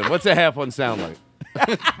one again. What's a half one sound like?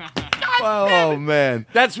 Oh, man.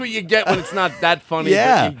 That's what you get when it's not that funny.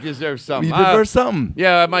 Yeah. But you deserve something. You deserve something.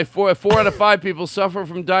 Yeah, my four out of 5 people suffer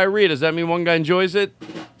from diarrhea. Does that mean one guy enjoys it?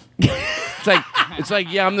 It's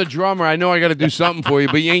like, yeah, I'm the drummer. I know I got to do something for you,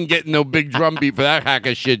 but you ain't getting no big drum beat for that hack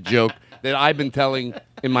of shit joke that I've been telling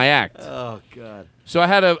in my act. Oh, God. So I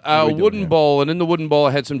had a wooden bowl, and in the wooden bowl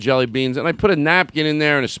I had some jelly beans, and I put a napkin in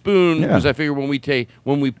there and a spoon because I figured when we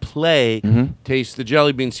play, taste the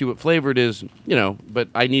jelly beans, see what flavor it is, but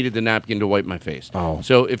I needed the napkin to wipe my face. Oh.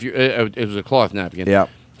 So if you, it was a cloth napkin. Yeah.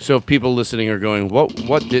 So if people listening are going,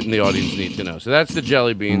 what didn't the audience need to know? So that's the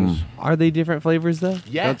jelly beans. Are they different flavors, though?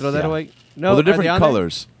 Yes. Don't throw that away. No, they're different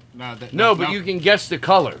colors. No, but you can guess the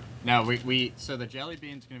color. No, so the jelly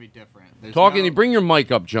bean's going to be different. You bring your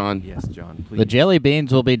mic up, John. Yes, John, please. The jelly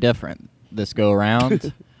beans will be different this go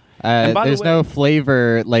around. There's no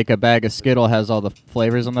flavor like a bag of Skittle has all the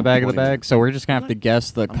flavors on the back of the bag, so we're just going to have to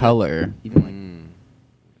guess the color.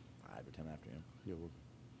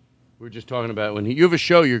 We were just talking about when you have a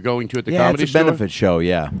show you're going to at the comedy it's a benefit show,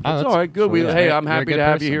 yeah. That's all right, good. Hey, I'm happy to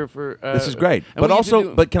have you here for... this is great.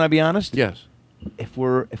 But can I be honest? Yes. If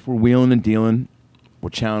we're wheeling and dealing, we're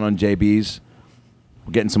chowing on JBs,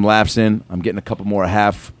 we're getting some laughs in, I'm getting a couple more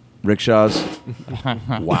half rickshaws.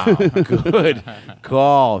 Wow, good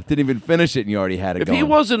call. Didn't even finish it and you already had it going. If he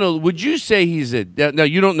wasn't would you say he's a... Now,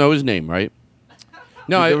 you don't know his name, right?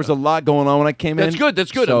 No, there was a lot going on when I came in.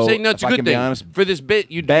 That's good. So I'm saying that's a good thing. Be honest, for this bit,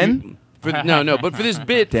 Ben? But for this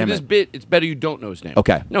bit, it's better you don't know his name.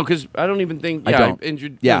 Okay. No, because I don't even think. I don't.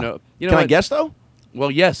 Injured. Yeah. Can I guess though?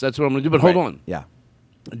 Well, yes, that's what I'm going to do. But hold on. Yeah.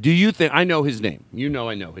 Do you think I know his name?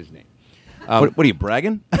 I know his name. What are you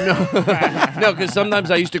bragging? No, because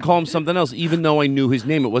sometimes I used to call him something else, even though I knew his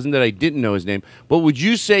name. It wasn't that I didn't know his name. But would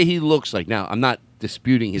you say he looks like? Now, I'm not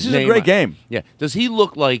disputing his name. This is a great game. Yeah. Does he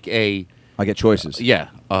look like a? I get choices.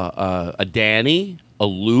 A Danny, a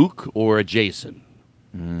Luke, or a Jason.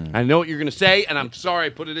 I know what you're going to say, and I'm sorry I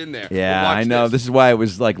put it in there. Yeah, I know. This is why it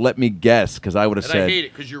was like, let me guess, because I would have said... I hate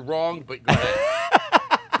it, because you're wrong, but go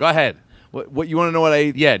ahead. Go ahead. What you want to know what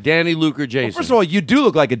I... Yeah, Danny, Luke, or Jason. Well, first of all, you do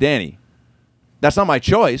look like a Danny. That's not my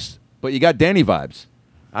choice, but you got Danny vibes.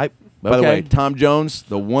 By the way, Tom Jones,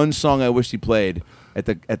 the one song I wish he played at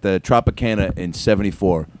the Tropicana in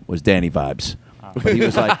 '74 was Danny Vibes. But he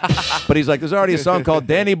was like, there's already a song called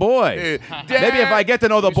Danny Boy. Maybe if I get to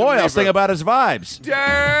know the boy, I'll sing about his vibes.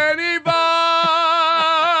 Danny Vibes.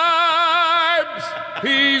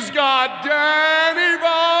 He's got Danny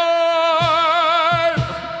Vibes.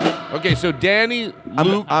 Okay, so Danny,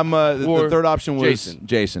 Luke, the third option was Jason.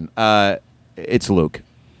 Jason. It's Luke.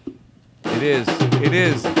 It is.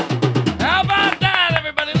 How about that,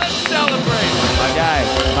 everybody? Let's celebrate.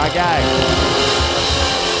 My guy.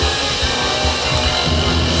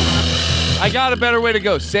 I got a better way to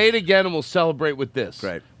go. Say it again, and we'll celebrate with this.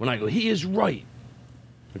 Right. When I go, he is right.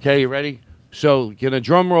 Okay, you ready? So, get a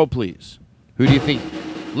drum roll, please. Who do you think?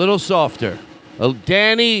 Little softer.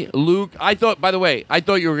 Danny, Luke. By the way, I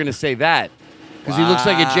thought you were going to say that. Because he looks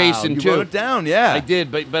like a Jason, too. You wrote it down, yeah. I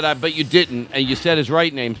did, but you didn't, and you said his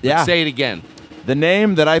right name. Yeah. Say it again. The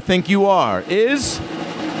name that I think you are is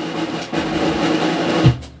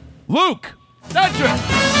Luke. That's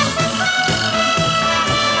right.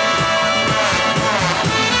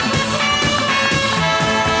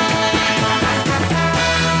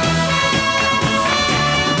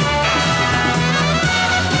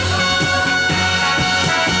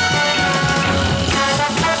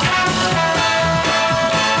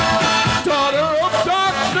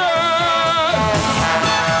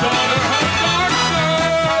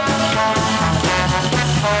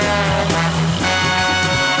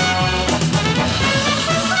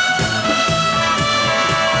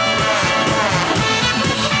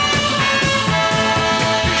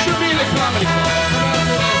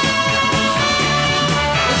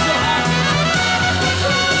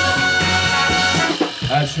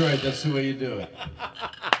 That's right. That's the way you do it.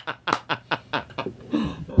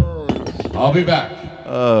 I'll be back.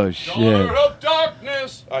 Oh, shit. Daughter of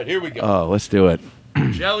darkness. All right, here we go. Oh, let's do it.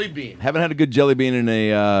 Jelly bean. Haven't had a good jelly bean in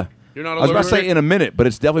a... You're not I was about to say in a minute, but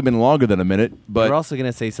it's definitely been longer than a minute. But we're also going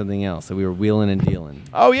to say something else. So we were wheeling and dealing.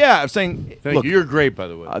 Oh, yeah. I'm saying... Thank you. You're great, by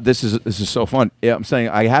the way. This is so fun. Yeah, I'm saying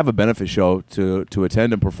I have a benefit show to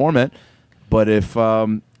attend and perform at, but if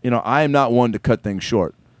I am not one to cut things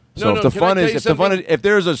short. So if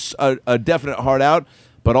there's a definite hard out,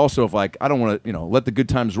 but also if I don't want to let the good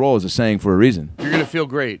times roll is a saying for a reason. You're gonna feel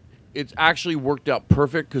great. It's actually worked out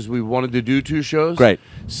perfect because we wanted to do 2 shows. Great.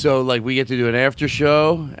 So we get to do an after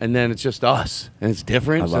show, and then it's just us, and it's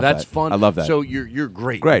different. So that's fun. I love that. So you're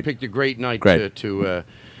great. Great. You picked a great night Great. to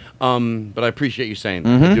but I appreciate you saying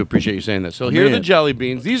that. I do appreciate you saying that. So here are the jelly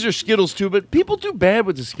beans. These are Skittles too, but people do bad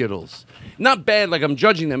with the Skittles. Not bad like I'm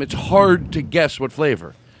judging them. It's hard to guess what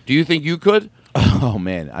flavor. Do you think you could? Oh,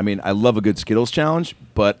 man. I mean, I love a good Skittles challenge,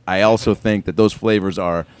 but I also think that those flavors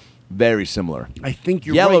are very similar. I think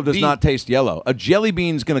you're yellow right. does not taste yellow. A jelly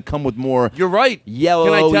bean's going to come with more. You're right. Yellow.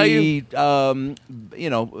 Can I tell you? You mind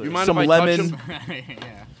if some I lemon. touch them?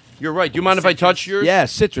 You're right. Do you mind if I touch yours? Yeah,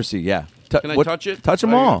 citrusy. Yeah. Can I touch it? Touch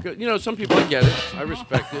them all. Some people I get it. I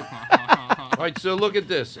respect it. All right. So look at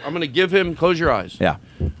this. I'm going to give him. Close your eyes. Yeah.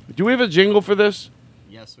 Do we have a jingle for this?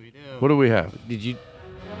 Yes, we do. What do we have? Did you?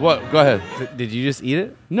 What? Go ahead. Did you just eat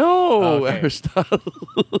it? No, Oh, okay. Aristotle.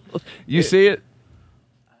 You see it?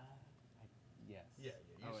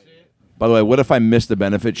 By the way, what if I miss the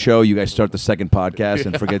benefit show? You guys start the second podcast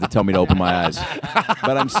and forget to tell me to open my eyes.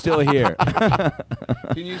 But I'm still here.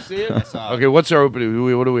 Can you see it? Okay, what's our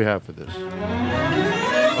opening? What do we have for this? Oh, you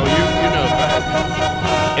know. Go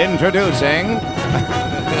ahead. Introducing.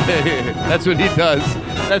 That's what he does.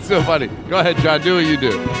 That's so funny. Go ahead, John. Do what you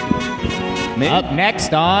do. Me? Up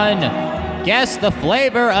next on Guess the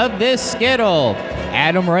Flavor of This Skittle,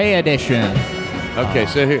 Adam Ray edition. Okay,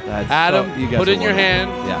 so here, Adam, put it in your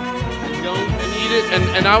hand. Yeah. Go and eat it,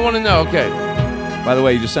 and I want to know. Okay. By the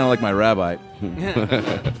way, you just sounded like my rabbi.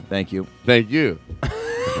 Thank you. Thank you.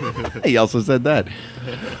 He also said that.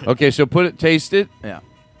 Okay, so taste it. Yeah.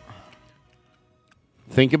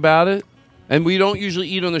 Think about it. And we don't usually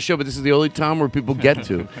eat on the show, but this is the only time where people get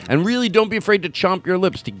to. And really, don't be afraid to chomp your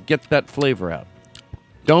lips to get that flavor out.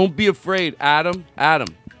 Don't be afraid, Adam.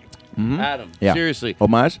 Adam. Yeah. Seriously.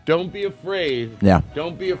 Homage? Don't be afraid. Yeah.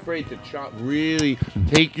 Don't be afraid to chomp. Really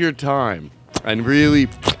take your time and really.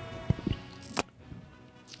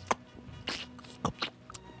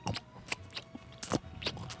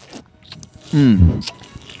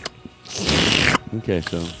 Okay,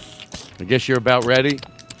 so I guess you're about ready.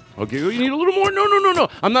 Okay, you need a little more. No.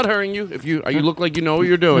 I'm not hurrying you. If you look like you know what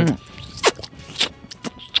you're doing.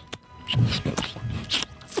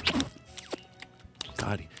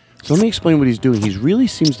 God. So let me explain what he's doing. He really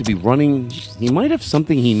seems to be running. He might have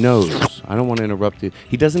something he knows. I don't want to interrupt you.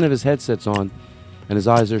 He doesn't have his headsets on, and his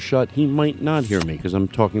eyes are shut. He might not hear me because I'm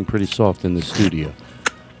talking pretty soft in the studio.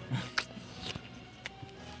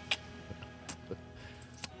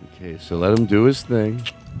 Okay, so let him do his thing.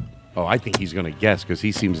 Oh, I think he's going to guess because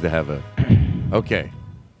he seems to have a... Okay,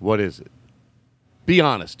 what is it? Be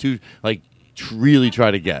honest. Really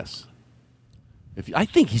try to guess. I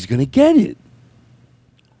think he's going to get it.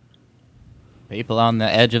 People on the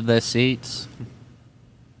edge of their seats.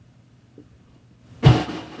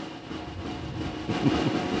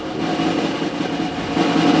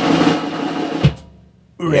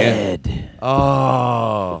 Red.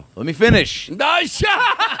 Oh. Let me finish. Nice.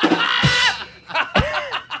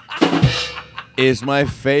 Is my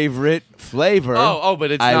favorite flavor. Oh,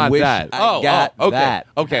 but it's I not wish that. I got okay. that.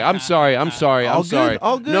 Okay, I'm sorry. I'm sorry. All good,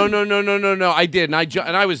 all good. No. I did,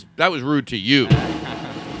 and that was rude to you.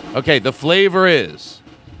 Okay, the flavor is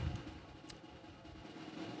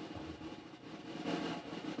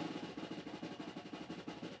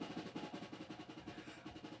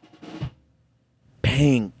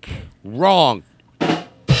pink. Wrong.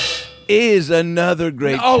 Is another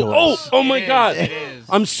great choice. Oh my God.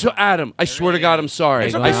 I'm so Adam. I swear to God, I'm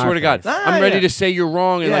sorry. I swear to God, I'm ready to say you're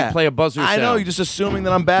wrong and play a buzzer sound. I know you're just assuming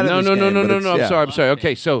that I'm bad at this No. game, but I'm sorry.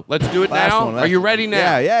 Okay, so let's do it now. Are you ready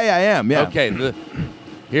now? Yeah, I am. Yeah. Okay.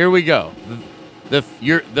 Here we go.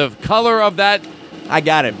 The color of that. I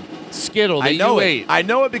got it. Skittle that I know you it. ate. I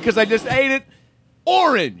know it because I just ate it.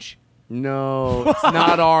 Orange. No, it's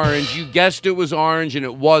not orange. You guessed it was orange, and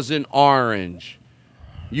it wasn't orange.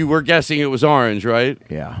 You were guessing it was orange, right?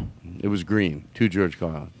 Yeah. It was green. To George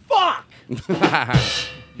Carlin. Fuck!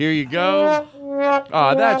 Here you go.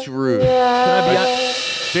 Oh, that's rude.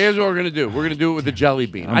 So here's what we're going to do. We're going to do it with the jelly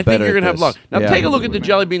bean. I think you're going to have luck. Now, take a look at the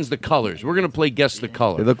jelly beans, the colors. We're going to play Guess the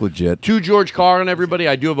Color. They look legit. To George Carlin, everybody,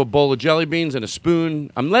 I do have a bowl of jelly beans and a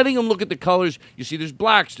spoon. I'm letting them look at the colors. You see, there's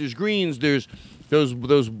blacks, there's greens, there's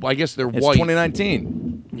those I guess they're It's white.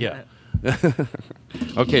 2019. Yeah.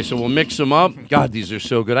 Okay, so we'll mix them up. God, these are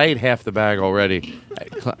so good. I ate half the bag already.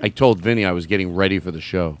 I told Vinny I was getting ready for the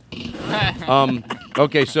show.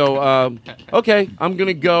 Okay, so I'm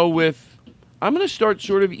gonna go with. I'm gonna start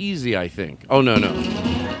sort of easy, I think. Oh no.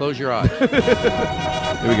 Close your eyes.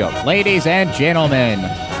 Here we go. Ladies and gentlemen,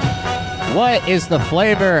 what is the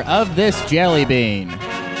flavor of this jelly bean?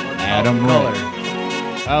 Adam Roller.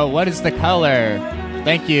 Oh, what is the color?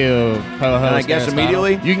 Thank you, co-host. Can I guess Aristotle.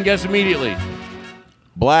 immediately? You can guess immediately.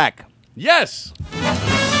 Black. Yes.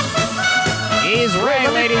 He's right,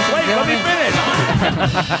 ladies and gentlemen.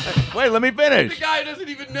 Wait, let me finish. The guy doesn't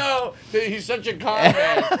even know that he's such a con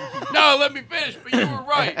man. No, let me finish, but you were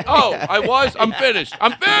right. Oh, I was? I'm finished. I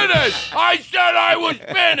said I was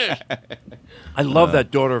finished. I love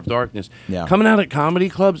that Daughter of Darkness. Yeah. Coming out at comedy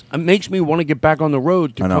clubs, it makes me want to get back on the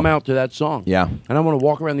road to come out to that song. Yeah. And I want to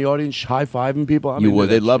walk around the audience high-fiving people. You would.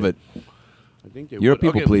 They'd love it. I think they You're would.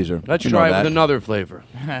 a people pleaser. Let's You know try it that. with another flavor.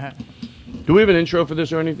 Do we have an intro for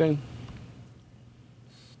this or anything?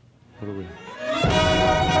 What do we...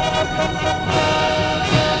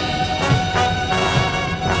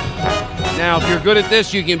 Now, if you're good at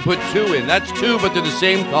this, you can put 2 in. That's 2, but they're the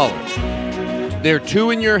same color. They're 2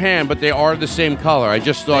 in your hand, but they are the same color. I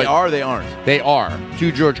just thought... They are, they aren't. They are.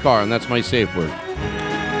 To George Carlin. That's my safe word.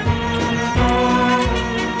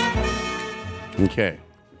 Okay.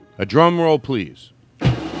 A drum roll, please.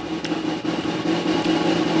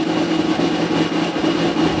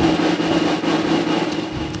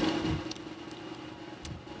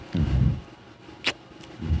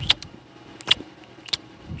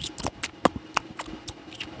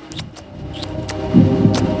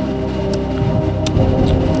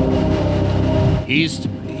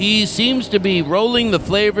 He seems to be rolling the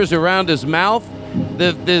flavors around his mouth.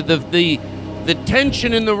 The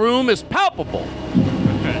tension in the room is palpable.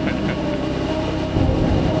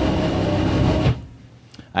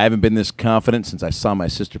 I haven't been this confident since I saw my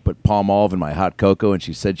sister put palm olive in my hot cocoa, and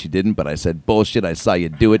she said she didn't, but I said, bullshit, I saw you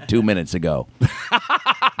do it 2 minutes ago.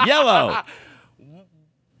 Yellow.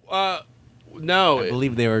 No. I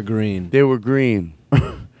believe they were green. They were green.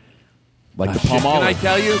 Like the palm olive. Can I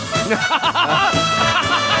tell you?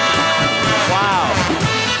 Wow.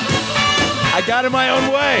 I got in my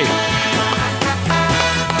own way.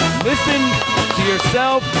 Listen to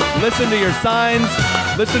yourself. Listen to your signs.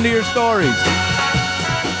 Listen to your stories.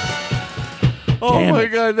 Oh Damn my it.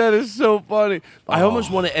 God, that is so funny. I almost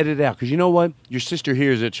want to edit it out because you know what? Your sister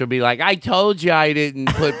hears it. She'll be like, I told you I didn't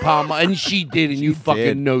put palm and she did, and you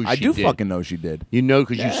fucking know she did. I do fucking know she did. You know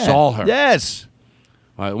because you saw her. Yes.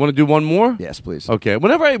 All right, want to do one more? Yes, please. Okay.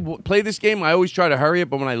 Whenever I play this game, I always try to hurry it,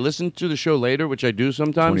 but when I listen to the show later, which I do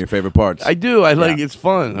sometimes. One of your favorite parts. I do. I like it's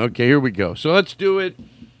fun. Okay, here we go. So let's do it.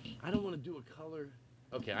 I don't want to do a color.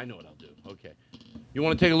 Okay, I know what I'll do. Okay. You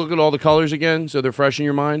want to take a look at all the colors again so they're fresh in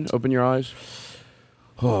your mind? Open your eyes.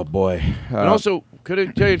 Oh, boy. And also, Could I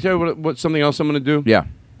tell you what something else I'm going to do? Yeah.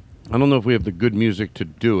 I don't know if we have the good music to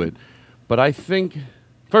do it, but I think,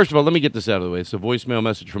 first of all, let me get this out of the way. It's a voicemail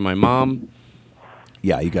message from my mom.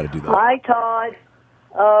 Yeah, you got to do that. Hi, Todd.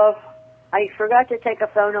 I forgot to take a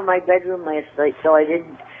phone in my bedroom last night, so I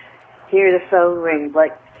didn't hear the phone ring.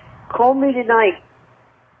 But call me tonight.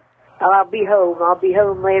 I'll be home. I'll be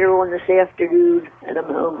home later on this afternoon, and I'm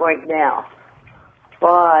home right now.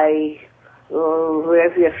 Bye.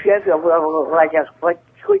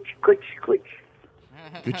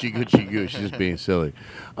 Gucci goose. She's just being silly.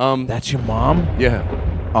 That's your mom? Yeah.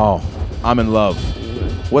 Oh, I'm in love.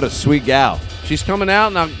 What a sweet gal. She's coming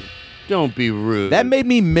out now. Don't be rude. That made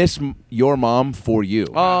me miss your mom for you.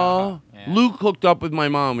 Luke hooked up with my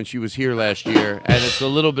mom when she was here last year, and it's a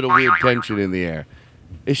little bit of weird tension in the air.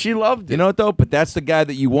 She loved it. You know what though? But that's the guy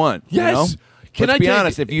that you want. Yes. You know? Can Let's I be take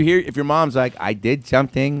honest? If your mom's like, I did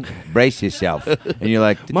something, brace yourself, and you're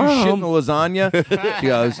like, did you shit in the lasagna? She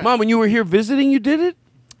goes, Mom, when you were here visiting, you did it?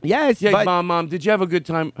 Yes. Yeah, but Mom, did you have a good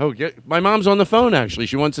time? Oh, yeah. My mom's on the phone, actually.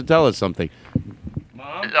 She wants to tell us something.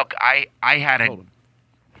 Look, I had a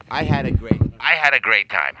great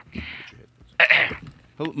time.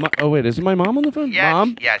 Oh, wait, is it my mom on the phone? Yes,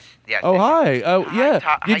 Mom? yes. Oh, hi. Oh,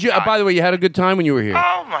 yeah. Did you? By the way, you had a good time when you were here.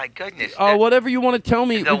 Oh my goodness. Oh, whatever you want to tell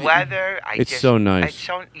me. The weather. It's so nice.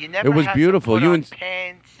 You never it was have beautiful. To put You on and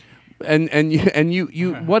pants. and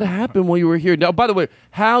you. What happened while you were here? Now, by the way,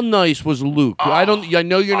 how nice was Luke? I know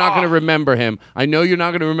you're not going to remember him. I know you're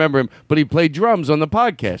not going to remember him, but he played drums on the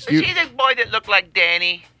podcast. Is he the boy that looked like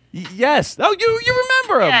Danny? Yes. Oh, you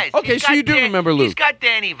remember him? Yes, Okay, so you do remember Luke. He's got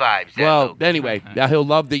Danny vibes. Well, anyway, he'll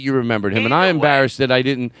love that you remembered him, and I'm embarrassed that I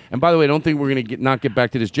didn't. And by the way, I don't think we're going to not get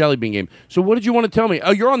back to this Jelly Bean game. So, what did you want to tell me?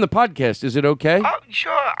 Oh, you're on the podcast. Is it okay? Oh,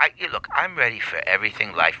 sure. Look, I'm ready for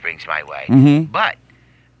everything life brings my way. Mhm. But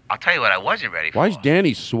I'll tell you what I wasn't ready for. Why is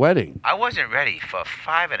Danny sweating? I wasn't ready for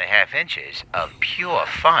 5.5 inches of pure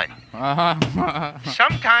fun.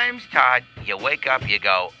 Sometimes, Todd, you wake up, you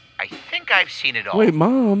go, I think I've seen it all. Wait,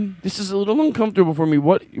 Mom, this is a little uncomfortable for me.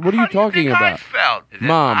 What are you talking about? I felt that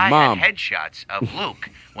Mom. I had headshots of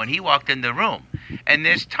Luke when he walked in the room. And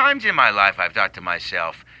there's times in my life I've thought to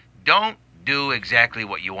myself, don't do exactly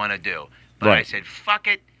what you want to do. But I Right. said, fuck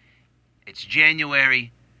it. It's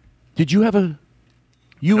January. Did you have An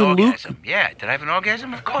and Luke? orgasm. Yeah. Did I have an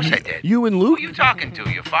orgasm? Of course I did. You and Luke? Who are you talking to?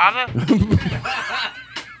 Your father?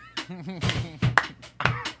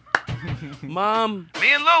 Mom.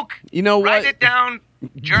 Me and Luke. You know Write what? it down.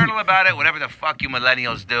 Journal about it. Whatever the fuck you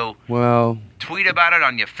millennials do. Well, Tweet about it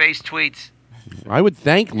on your face tweets. I would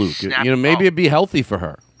thank Luke. Snap- Maybe it'd be healthy for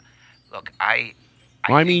her. Look, I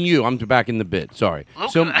mean you. I'm back in the bit. Sorry.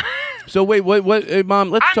 Luke- So wait. What? Hey, Mom,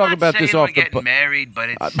 let's I'm talk not about saying this we're off the. getting married, but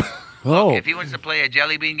it's. Oh. Look, if he wants to play a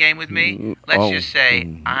jelly bean game with me, let's Oh. just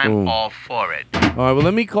say I'm all for it. All right. Well,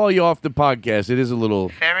 let me call you off the podcast. It is a little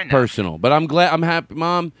Fair enough. personal, but I'm glad. I'm happy,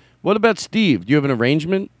 Mom. What about Steve? Do you have an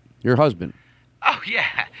arrangement? Your husband. Oh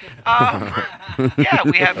yeah, yeah.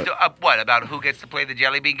 We have to, what about who gets to play the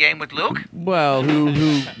jelly bean game with Luke? Well, who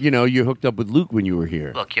you hooked up with Luke when you were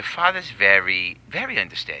here. Look, your father's very, very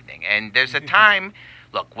understanding, and there's a time.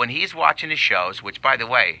 Look, when he's watching his shows, which, by the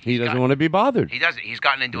way, He doesn't want to be bothered. he doesn't. He's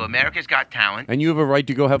gotten into America's Got Talent. And you have a right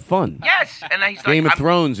to go have fun. Yes, and he's Game like, of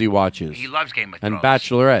Thrones he watches. He loves Game of Thrones. And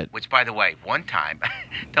Bachelorette. Which, by the way, one time,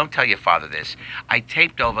 don't tell your father this, I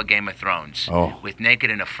taped over Game of Thrones with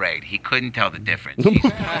Naked and Afraid. He couldn't tell the difference.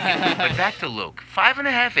 But back to Luke.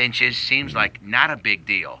 5.5 inches seems like not a big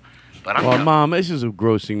deal. But I'm Well, telling- Mom, this is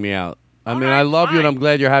grossing me out. I mean, I love you and I'm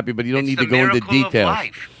glad you're happy, but you don't need the to go into miracle of details.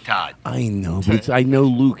 life, Todd. I know, but I know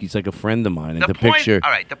Luke. He's like a friend of mine. And the point, picture.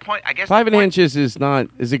 all right, the point, I guess. 5 inches is not.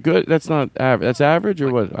 Is it good? That's not average. That's average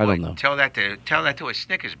or what? I don't know. Tell that to a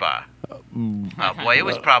Snickers bar. Oh boy, it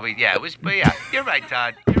was probably But yeah, you're right,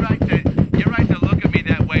 Todd. You're right to look at me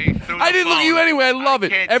that way. I didn't look at you anyway. I love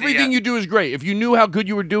it. Everything you do is great. If you knew how good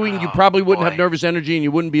you were doing, you probably wouldn't have nervous energy and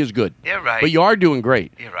you wouldn't be as good. You're right. But you are doing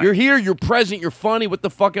great. You're right. You're here. You're present. You're funny. What the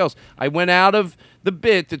fuck else? I went out of the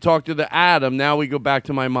bit to talk to the Adam. Now we go back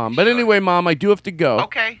to my mom. But anyway, Mom, I do have to go.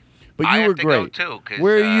 Okay. But I you have were to great. go too, 'cause,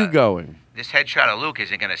 Where are you going? This headshot of Luke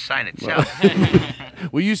isn't going to sign itself.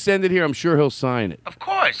 Will you send it here? I'm sure he'll sign it. Of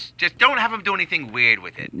course. Just don't have him do anything weird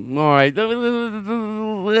with it. All right.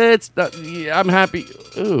 Let's. I'm happy.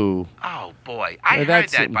 Ooh. Oh boy, I heard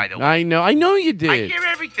That's that it. by the way. I know. I know you did. I hear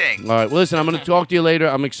everything. All right. Well, listen, I'm going to talk to you later.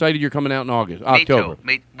 I'm excited you're coming out in October.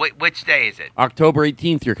 Me too. Which day is it? October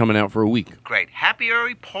 18th, you're coming out for a week. Great. Happy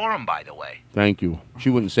Uri Purim, by the way. Thank you. She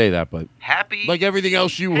wouldn't say that, but Happy. like everything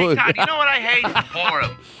else, you Hey, would. Todd, you know what I hate?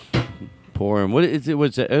 Purim. Purim. What is it?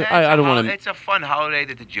 What's it? I don't want to. It's a fun holiday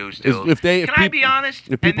that the Jews do. Can I be honest?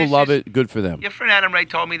 If people love it, good for them. Your friend Adam Ray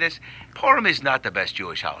told me this. Purim is not the best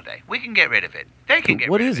Jewish holiday. We can get rid of it. They can get rid of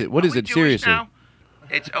it. What is it? What is it? Jewish Seriously? now?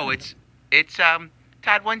 It's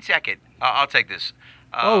Todd, 1 second. I'll take this.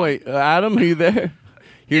 Oh wait, Adam, are you there?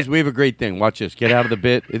 We have a great thing. Watch this. Get out of the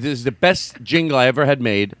bit. This is the best jingle I ever had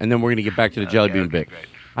made, and then we're gonna get back to the jelly bean bit. Great.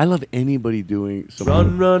 I love anybody doing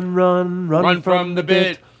something. Run from the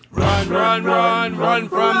bit. Run from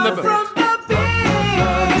the bit.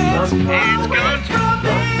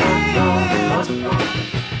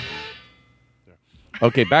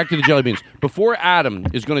 Okay, back to the jelly beans. Before Adam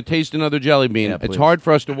is going to taste another jelly bean, it's hard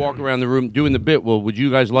for us to walk around the room doing the bit. Well, would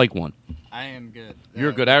you guys like one? I am good.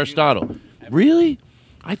 You're good. Aristotle. Really?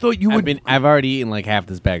 I thought you would. I've already eaten like half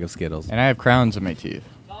this bag of Skittles. And I have crowns in my teeth.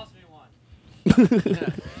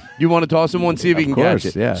 You want to toss him one? See if he can catch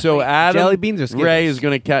it. Yeah. So Adam, Jelly beans or Skittles? Ray is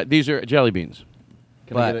going to catch. These are jelly beans.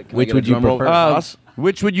 Which would you prefer?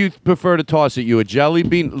 Which would you prefer to toss at you? A jelly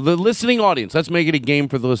bean? The listening audience. Let's make it a game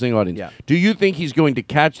for the listening audience. Yeah. Do you think he's going to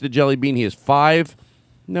catch the jelly bean? He is 5.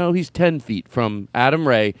 No, he's 10 feet from Adam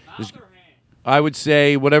Ray. I would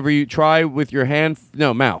say whatever you try with your hand.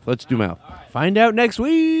 No, mouth. Let's do mouth. Find out next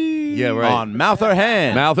week. Yeah, right. On mouth or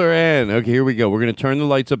hand. Mouth or hand. Okay, here we go. We're going to turn the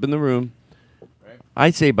lights up in the room.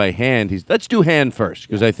 I'd say by hand. Let's do hand first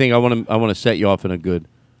because I think I want to set you off in a good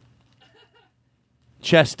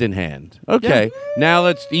chest in hand. Okay, Now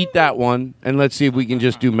let's eat that one and let's see if we can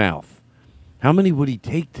just do mouth. How many would he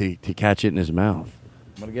take to catch it in his mouth?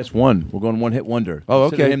 I'm gonna guess 1. We're going one hit wonder. Oh,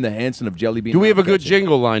 Consider okay. him the Hanson of jelly bean. Do we have a good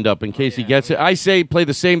jingle lined up in case he gets it? I say play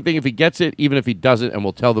the same thing if he gets it, even if he doesn't, and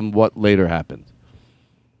we'll tell them what later happened.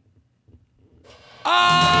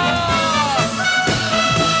 Wow!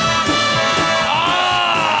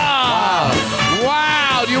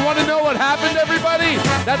 Do you want to know what happened, everybody?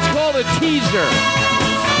 That's called a teaser.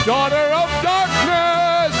 Daughter of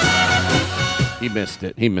Darkness. He missed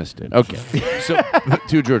it. Okay. So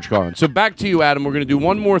to George Carlin. So back to you, Adam. We're going to do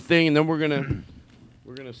one more thing, and then we're going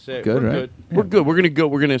to say Good, we're right? good. We're good.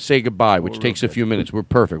 We're going to say goodbye, which takes a few minutes. We're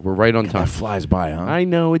perfect. We're right on time. That flies by, huh? I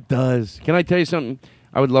know it does. Can I tell you something?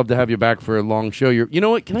 I would love to have you back for a long show. You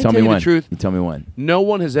know what? Can I tell you the truth? You tell me when. No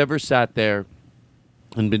one has ever sat there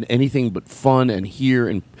and been anything but fun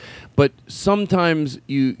and but sometimes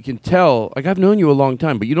you can tell, like I've known you a long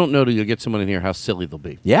time, but you don't know till you get someone in here how silly they'll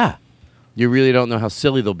be. Yeah. You really don't know how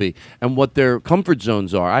silly they'll be and what their comfort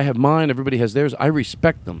zones are. I have mine. Everybody has theirs. I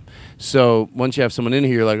respect them. So once you have someone in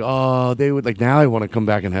here, you're like, oh, they would like. Now I want to come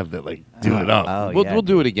back and have that, like, do it up. We'll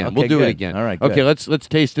do it again. Okay, we'll do good. it again. All right. Good. Okay. Let's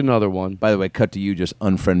taste another one. By the way, cut to you. Just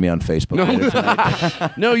unfriend me on Facebook.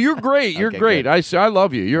 No, you're great. You're Okay, great. good. I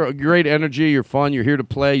love you. You're a great energy. You're fun. You're here to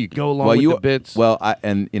play. You go along with the bits. Well,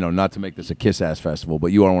 not to make this a kiss-ass festival,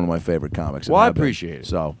 but you are one of my favorite comics. Well, I appreciate it.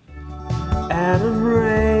 So. Adam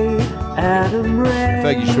Ray. I feel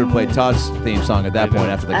like you should have played Todd's theme song at that point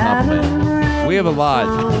after the compliment. We have a lot.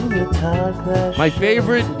 My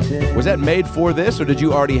favorite. Was that made for this, or did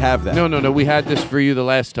you already have that? No. We had this for you the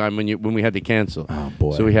last time when we had to cancel. Oh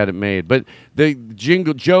boy! So we had it made. But the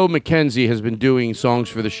jingle, Joe McKenzie has been doing songs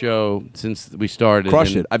for the show since we started.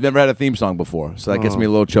 Crush it! I've never had a theme song before, so that gets me a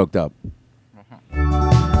little choked up.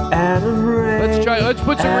 Adam Ray. Let's try. Let's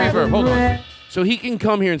put some reverb. Hold on. So he can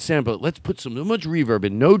come here and sample it. Let's put so much reverb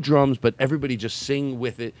and no drums, but everybody just sing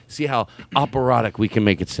with it. See how operatic we can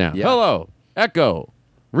make it sound. Yeah. Hello, echo,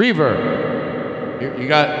 reverb. You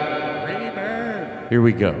got reverb. Here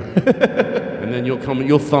we go. And then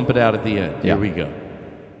you'll thump it out at the end. Yeah. Here we go.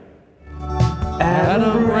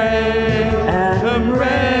 Adam Ray, Adam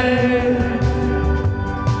Ray,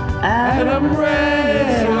 Adam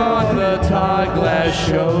Ray on the Todd Glass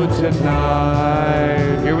Show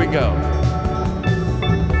tonight. Here we go.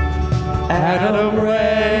 Adam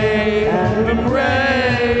Ray, Adam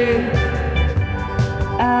Ray,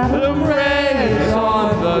 Adam Ray is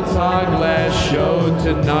on the Todd Glass Show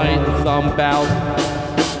tonight. Thump out.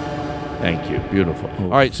 Thank you. Beautiful.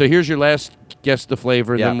 All right, so here's your last guess the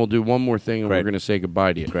flavor, and then we'll do one more thing, and we're going to say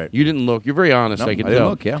goodbye to you. Great. You didn't look. You're very honest, No, I can I didn't tell.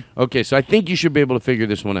 look, yeah. Okay, so I think you should be able to figure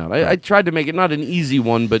this one out. I tried to make it not an easy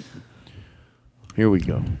one, but here we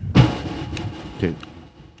go. Okay.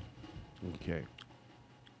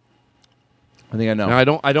 I think I know.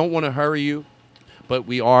 Now, I don't want to hurry you, but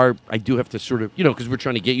I do have to sort of, because we're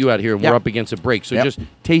trying to get you out here and we're up against a break. So just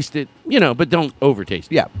taste it, but don't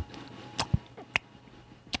over-taste it. Yeah.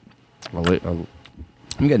 I'm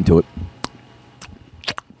getting to it.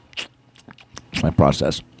 It's my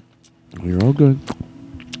process. You're all good.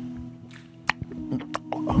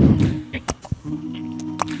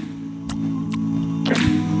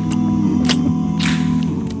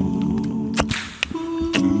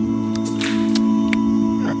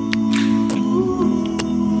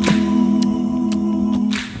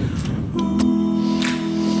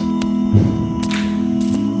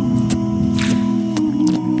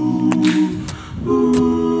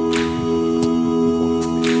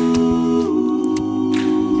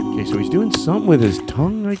 doing something with his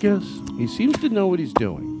tongue, I guess. He seems to know what he's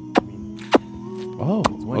doing. Oh,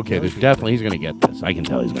 okay. There's definitely, he's going to get this. I can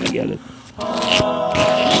tell he's going to get it.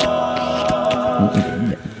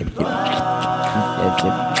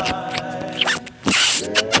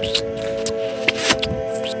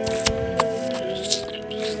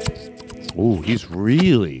 Oh, he's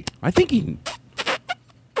really, I think he's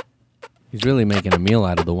really making a meal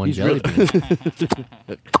out of the one jelly bean.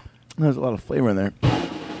 There's a lot of flavor in there.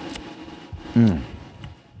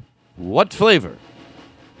 What flavor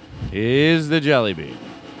is the jelly bean?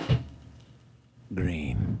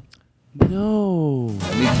 Green. No.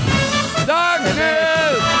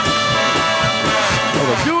 Darkness!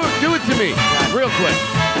 Do it to me, real quick.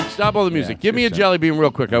 Stop all the music. Give me a jelly bean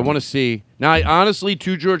real quick. I want to see. Now, I honestly,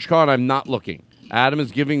 to George Carlin, I'm not looking. Adam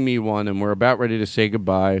is giving me one, and we're about ready to say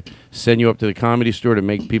goodbye. Send you up to the Comedy Store to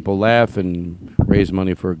make people laugh and raise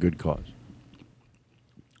money for a good cause.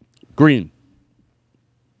 Green.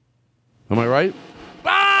 Am I right?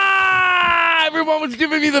 Ah! Everyone was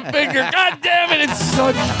giving me the finger. God damn it! It's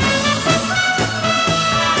such.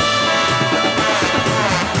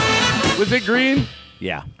 Was it green?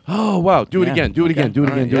 Yeah. Oh wow! Do it again. Do it again. Do it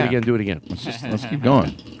again. Do it again. Do it again. Let's keep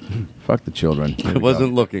going. Fuck the children. I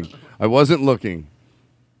wasn't looking. I wasn't looking.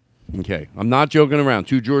 Okay, I'm not joking around.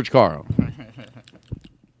 To George Carl.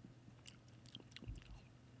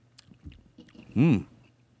 Pink?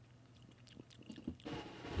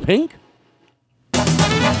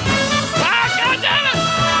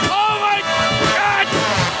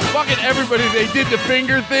 Fucking everybody, they did the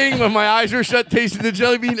finger thing when my eyes were shut, tasting the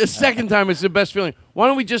jelly bean. The second time, it's the best feeling. Why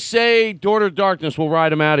don't we just say Daughter of Darkness? We'll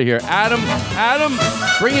ride him out of here. Adam,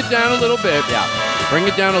 bring it down a little bit. Yeah. Bring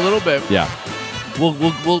it down a little bit. Yeah.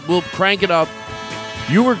 We'll crank it up.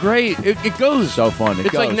 You were great. It goes. So fun.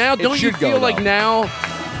 It's like now, don't you feel like now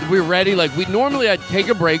we're ready? Like we normally, I'd take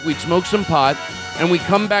a break, we'd smoke some pot, and we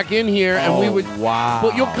come back in here, and we would. Wow.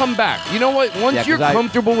 But you'll come back. You know what? Once you're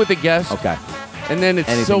comfortable with a guest. Okay. And then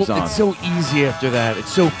it's so easy after that.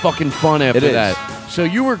 It's so fucking fun after that. So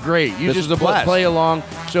you were great. You just play along.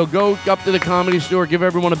 So go up to the Comedy Store, give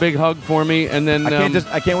everyone a big hug for me, and then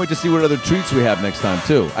I can't wait to see what other treats we have next time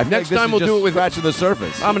too. Next time we'll do it with scratching the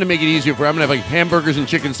surface. I'm going to make it easier for. I'm going to have like hamburgers and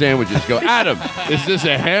chicken sandwiches. Go, Adam. Is this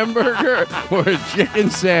a hamburger or a chicken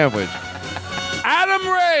sandwich? Adam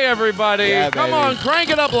Ray, everybody. Yeah, come on, crank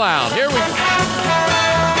it up loud. Here we go.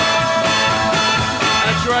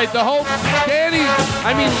 That's right. The whole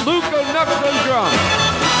Luke O'Nuts on drums.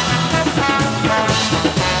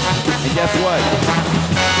 And guess what?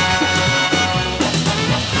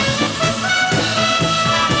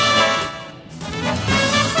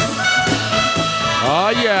 Oh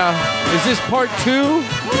yeah. Is this part 2?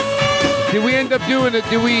 Did we end up doing it?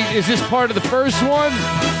 Is this part of the first one?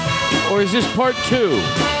 Or is this part 2?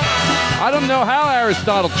 I don't know how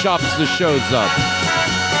Aristotle chops the shows up.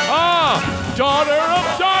 Daughter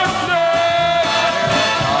of Darkness!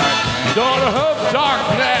 Daughter of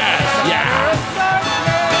Darkness! Yeah!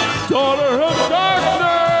 Daughter of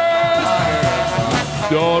Darkness!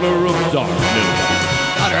 Daughter of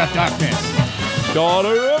Darkness! Daughter of Darkness!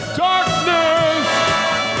 Daughter of Darkness!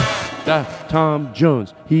 Tom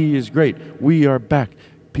Jones, he is great. We are back.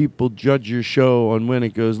 People judge your show on when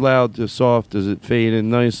it goes loud to soft. Does it fade in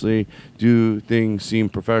nicely? Do things seem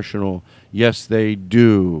professional? Yes, they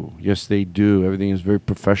do. Yes, they do. Everything is very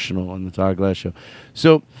professional on the Todd Glass Show.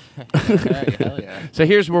 So, so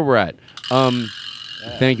here's where we're at.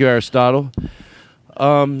 Thank you, Aristotle.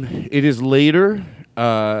 It is later.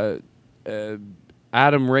 Adam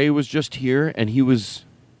Ray was just here, and he was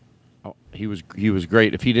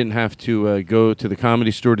great. If he didn't have to go to the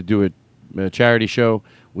Comedy Store to do a charity show,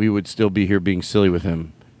 we would still be here being silly with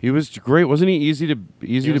him. He was great, wasn't he? Easy to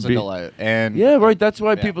be. A delight. And yeah, right. That's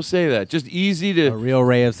why people say that. Just easy to. A real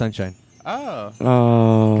ray of sunshine.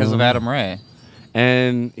 Oh. Because of Adam Ray.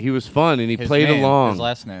 And he was fun, and he played along. His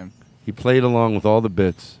last name. He played along with all the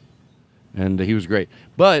bits, and he was great.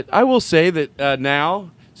 But I will say that now,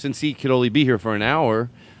 since he could only be here for an hour,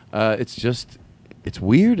 it's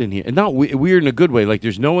weird in here, and not weird in a good way. Like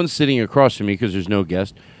there's no one sitting across from me because there's no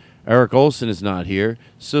guest. Eric Olson is not here,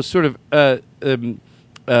 so sort of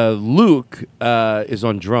Luke is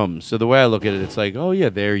on drums. So the way I look at it, it's like, oh yeah,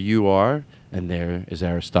 there you are, and there is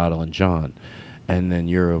Aristotle and John, and then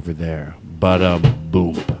you're over there.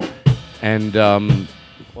 Boom, and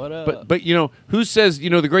what up? But you know, who says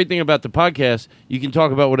the great thing about the podcast? You can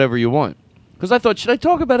talk about whatever you want. Because I thought, should I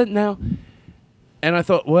talk about it now? And I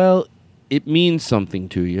thought, well, it means something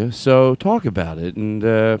to you, so talk about it. And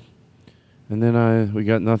then we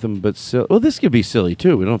got nothing but silly. Well, this could be silly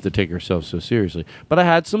too. We don't have to take ourselves so seriously. But I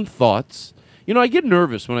had some thoughts, I get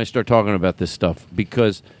nervous when I start talking about this stuff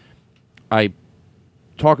because I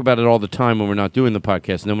talk about it all the time when we're not doing the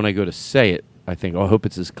podcast, and then when I go to say it, I think, I hope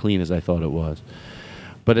it's as clean as I thought it was.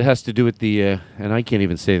 But it has to do with the, and I can't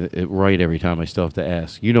even say it right every time. I still have to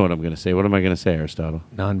ask. You know what I'm going to say. What am I going to say, Aristotle?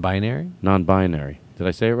 Non-binary? Non-binary. Did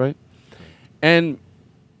I say it right? And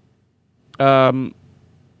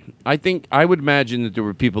I think, I would imagine that there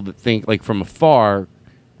were people that think, like, from afar,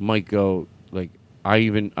 might go, like,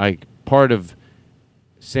 part of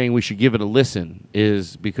saying we should give it a listen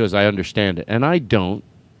is because I understand it. And I don't.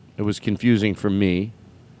 It was confusing for me.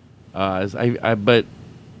 But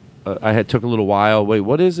I had took a little while. Wait,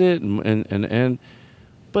 what is it?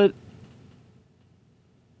 But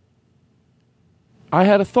I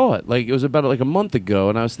had a thought. Like, it was about like a month ago,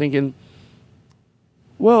 and I was thinking,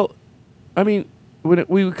 well, I mean, when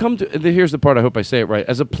we would come to, here's the part, I hope I say it right.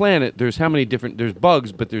 As a planet, there's how many different, there's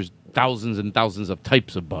bugs, but there's thousands and thousands of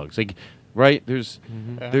types of bugs. Like, right? There's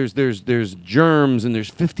germs, and there's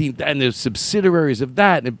 15, and there's subsidiaries of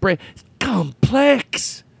that, and it's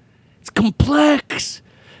complex. It's complex.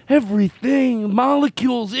 Everything,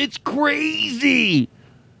 molecules, it's crazy.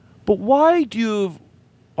 But why do you have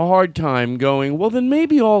a hard time going, well, then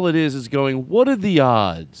maybe all it is going, what are the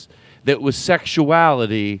odds that with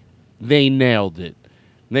sexuality, they nailed it?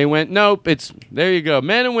 And they went, nope, there you go.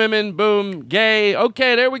 Men and women, boom, gay.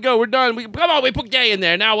 Okay, there we go. We're done. Come on, we put gay in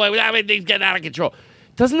there. Now everything's getting out of control.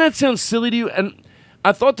 Doesn't that sound silly to you? And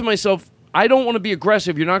I thought to myself, I don't want to be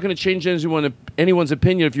aggressive. You're not going to change anyone's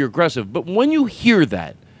opinion if you're aggressive. But when you hear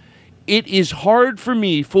that, it is hard for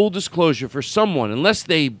me, full disclosure, for someone, unless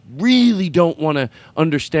they really don't want to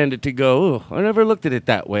understand it, to go, oh, I never looked at it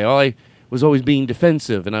that way. I was always being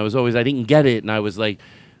defensive, and I didn't get it, and I was like,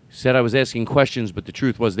 said I was asking questions, but the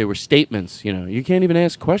truth was they were statements. You can't even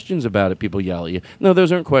ask questions about it. People yell at you. No,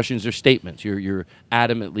 those aren't questions. They're statements. You're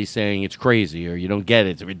adamantly saying it's crazy, or you don't get it.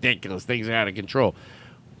 It's ridiculous. Things are out of control.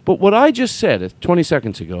 But what I just said 20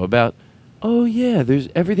 seconds ago about, oh yeah,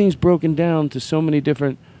 everything's broken down to so many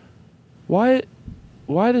different. Why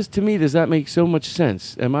does that make so much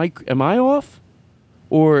sense? Am I off,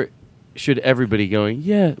 or should everybody going?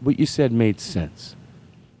 Yeah, what you said made sense.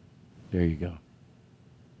 There you go.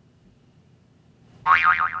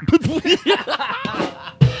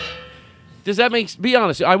 Does that make? Be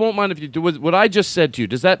honest. I won't mind if you do what I just said to you.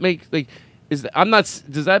 Does that make Does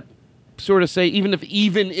that sort of say even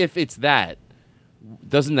if it's that?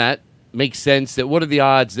 Doesn't that make sense? That what are the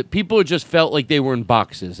odds that people just felt like they were in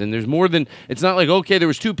boxes, and there's more than, it's not like, okay, there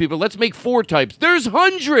was 2 people, let's make 4 types. There's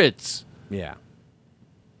hundreds. Yeah.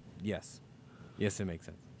 Yes, it makes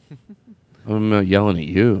sense. I'm yelling at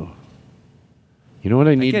you. You know what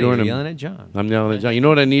I need during? You're yelling at John. I'm yelling at John. You know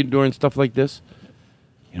what I need during stuff like this?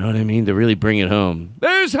 You know what I mean? To really bring it home.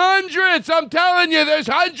 There's hundreds. I'm telling you, there's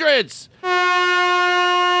hundreds.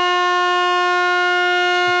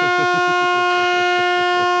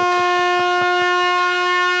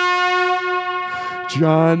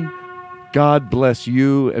 John, God bless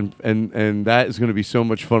you, and that is going to be so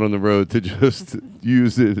much fun on the road to just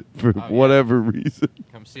use it for whatever reason.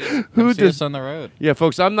 Come see us on the road. Yeah,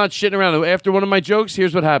 folks, I'm not shitting around. After one of my jokes,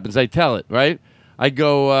 here's what happens. I tell it, right? I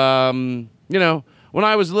go, when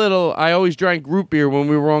I was little, I always drank root beer when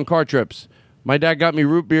we were on car trips. My dad got me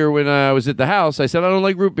root beer when I was at the house. I said, I don't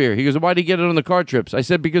like root beer. He goes, why do you get it on the car trips? I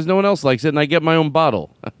said, because no one else likes it, and I get my own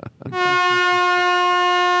bottle.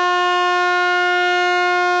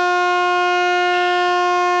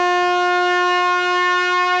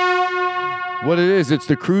 What it is, it's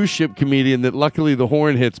the cruise ship comedian that luckily the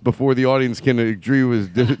horn hits before the audience can agree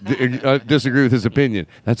with disagree with his opinion.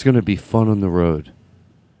 That's going to be fun on the road.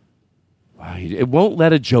 Wow, it won't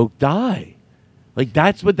let a joke die. Like,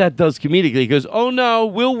 that's what that does comedically. He goes, oh no,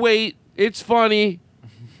 we'll wait. It's funny.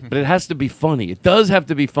 But it has to be funny. It does have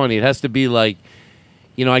to be funny. It has to be like,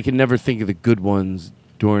 I can never think of the good ones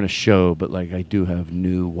during a show, but like I do have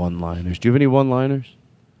new one-liners. Do you have any one-liners?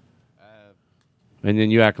 And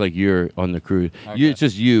then you act like you're on the cruise. Okay. It's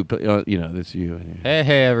just you, but that's you.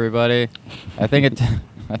 Hey, everybody! I think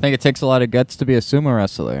it takes a lot of guts to be a sumo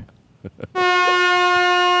wrestler.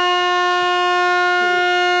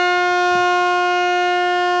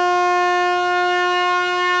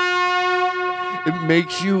 It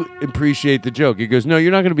makes you appreciate the joke. He goes, no,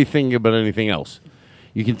 you're not going to be thinking about anything else.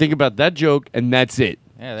 You can think about that joke, and that's it.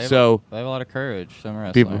 Yeah, they have a lot of courage. Sumo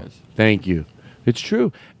wrestlers. People, thank you. It's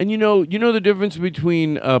true. And you know the difference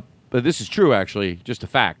between, this is true actually, just a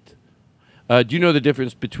fact. Do you know the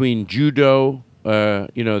difference between judo,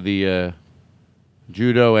 judo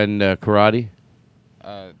and karate?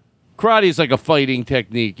 Karate is like a fighting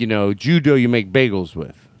technique, Judo you make bagels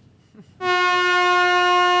with.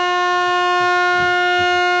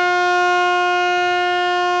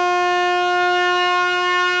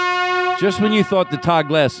 Just when you thought the Todd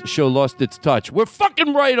Glass show lost its touch, we're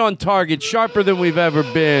fucking right on target, sharper than we've ever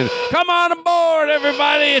been. Come on aboard,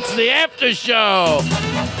 everybody. It's the after show.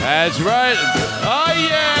 That's right. Oh,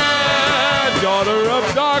 yeah. Daughter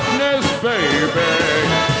of darkness, baby.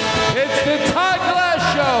 It's the Todd Glass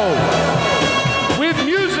Show with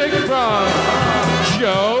music from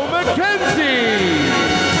Joe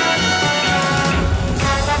McKenzie.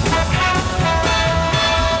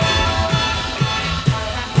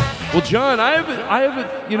 Well, John, I have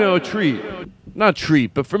a treat. Not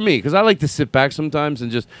treat, but for me, because I like to sit back sometimes and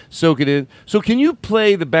just soak it in. So can you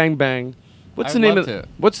play the Bang Bang? What's the name of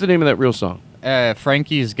that real song?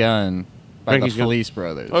 Frankie's Gun by the Felice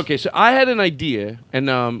Brothers. Okay, so I had an idea,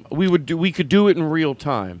 and we could do it in real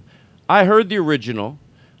time. I heard the original.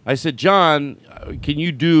 I said, John, can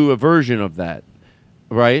you do a version of that?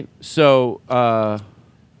 Right? So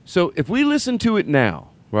if we listen to it now,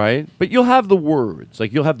 right? But you'll have the words.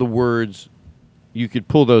 Like, you'll have the words. You could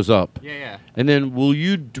pull those up. Yeah. And then will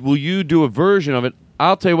you do a version of it?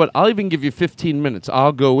 I'll tell you what. I'll even give you 15 minutes.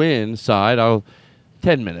 I'll go inside.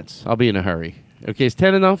 10 minutes. I'll be in a hurry. Okay, is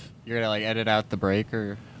 10 enough? You're going to, like, edit out the break,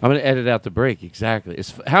 or? I'm going to edit out the break, exactly.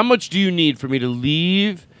 How much do you need for me to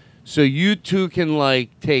leave so you two can,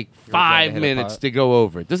 like, take 5 minutes to go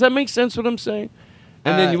over it? Does that make sense what I'm saying?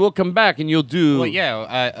 And then you will come back and you'll do... Well,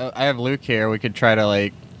 yeah, I have Luke here. We could try to,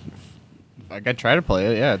 like... I could try to play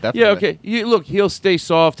it, yeah, definitely. Yeah, okay. Look, he'll stay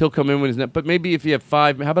soft. He'll come in when he's not... But maybe if you have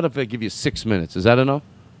 5... How about if I give you 6 minutes? Is that enough?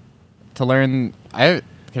 To learn... Can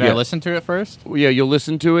I listen to it first? Yeah, you'll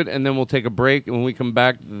listen to it, and then we'll take a break. And when we come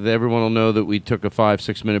back, everyone will know that we took a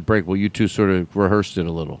 5-6 minute break. Well, you two sort of rehearsed it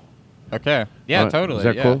a little. Okay. Yeah, totally. Is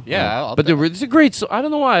that cool? Yeah. But it's a great song. I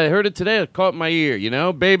don't know why. I heard it today. It caught my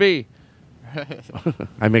ear, baby.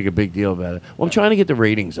 I make a big deal about it. Well, I'm trying to get the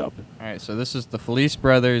ratings up. All right, so this is the Felice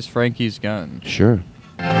Brothers, Frankie's Gun. Sure.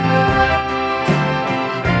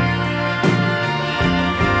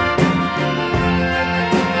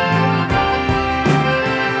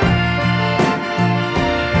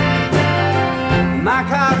 My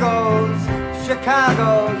cargoes,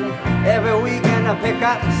 Chicago's, every weekend I pick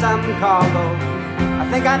up some cargo. I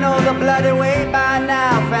think I know the bloody way by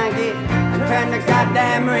now, Frankie. And turn the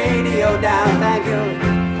goddamn radio down, thank you.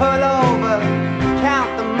 Pull over,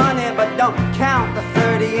 count the money, but don't count the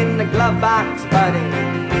 30 in the glove box, buddy.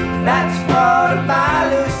 That's for to buy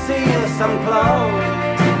Lucille some clothes.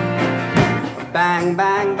 Bang,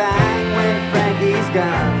 bang, bang, went Frankie's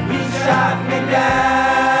gun. He shot me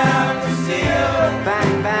down, Lucille.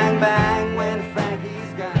 Bang, bang, bang, went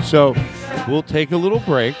Frankie's gun. So we'll take a little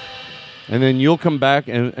break, and then you'll come back,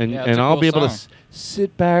 and I'll be able to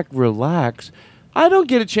sit back, relax. I don't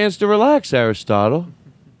get a chance to relax, Aristotle.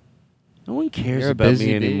 No one cares about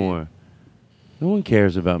me anymore. No one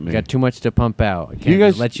cares about me. You got too much to pump out. I can't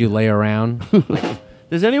just let you lay around.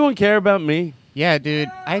 Does anyone care about me? Yeah, dude,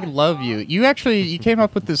 I love you. You came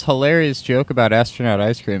up with this hilarious joke about astronaut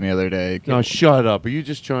ice cream the other day. No, shut up. Are you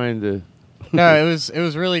just trying to... No, it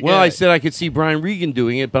was really good. Well, I said I could see Brian Regan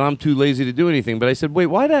doing it, but I'm too lazy to do anything. But I said, wait,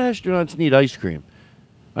 why do astronauts need ice cream?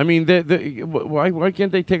 I mean, why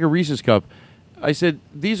can't they take a Reese's cup? I said,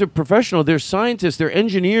 these are professional. They're scientists. They're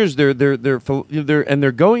engineers. They're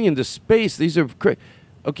going into space. These are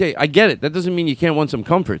okay. I get it. That doesn't mean you can't want some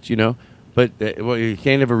comforts, But you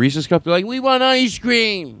can't have a Reese's cup. They're like, we want ice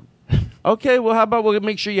cream. Okay, well, how about we'll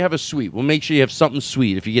make sure you have a sweet. We'll make sure you have something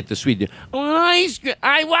sweet if you get the sweet. I want ice cream.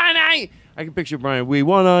 I want ice. I can picture Brian. We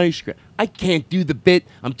want ice cream. I can't do the bit.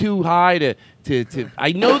 I'm too high to.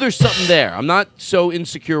 I know there's something there. I'm not so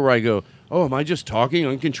insecure where I go, oh, am I just talking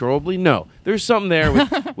uncontrollably? No. There's something there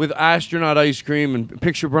with astronaut ice cream, and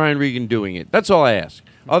picture Brian Regan doing it. That's all I ask.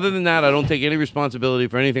 Other than that, I don't take any responsibility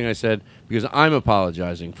for anything I said because I'm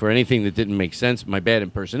apologizing for anything that didn't make sense, my bad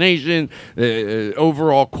impersonation,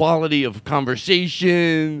 overall quality of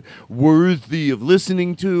conversation, worthy of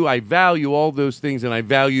listening to. I value all those things, and I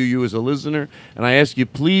value you as a listener. And I ask you,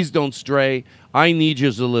 please don't stray. I need you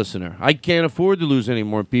as a listener. I can't afford to lose any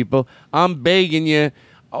more people. I'm begging you.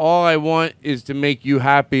 All I want is to make you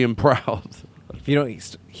happy and proud. If you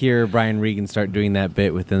don't hear Brian Regan start doing that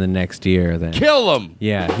bit within the next year, then kill him.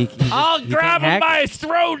 Yeah, I'll grab him by his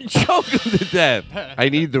throat and choke him to death. I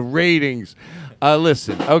need the ratings.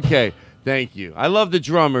 Listen, okay, thank you. I love the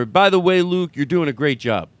drummer. By the way, Luke, you're doing a great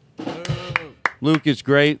job. Luke is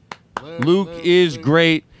great. Luke is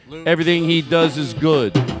great. Everything he does is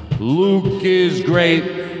good. Luke is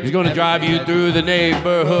great. He's going to drive you through the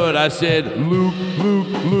neighborhood. I said, Luke, Luke,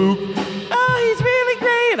 Luke. Oh, he's really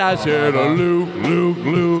great. I said, Luke, Luke,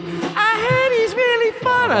 Luke. I heard he's really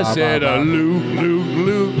fun. I said, Luke, Luke,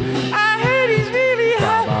 Luke. I heard he's really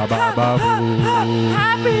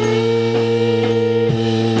happy.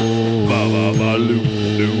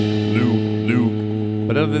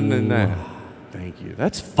 nothing than that. Thank you.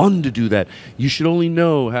 That's fun to do that. You should only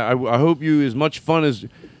know. I hope you as much fun as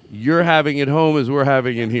you're having at home as we're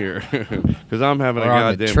having in here. Because I'm having or a on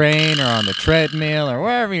goddamn... the train or on the treadmill or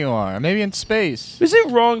wherever you are. Maybe in space. Is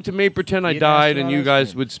it wrong to make pretend I died and you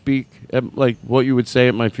guys would speak like what you would say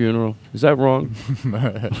at my funeral? Is that wrong?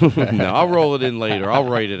 No, I'll roll it in later. I'll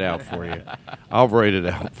write it out for you.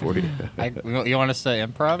 You want us to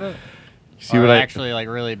improv it? See or what actually like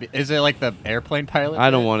really be, is it like the airplane pilot? I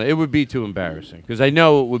don't want it. It would be too embarrassing because I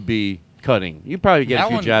know it would be cutting. You probably get that a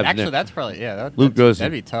few one, jabs. Actually, in there. that's probably Luke goes.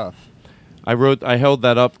 That'd be tough. I held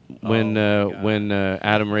that up when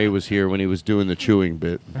Adam Ray was here when he was doing the chewing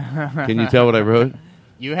bit. Can you tell what I wrote?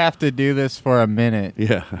 You have to do this for a minute.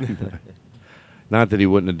 Yeah. Not that he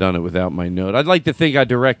wouldn't have done it without my note. I'd like to think I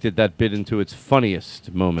directed that bit into its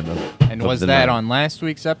funniest moment And was that on last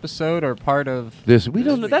week's episode or part of this? We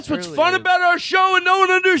don't know. That's what's fun about our show, and no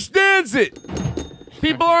one understands it.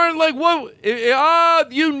 People aren't like,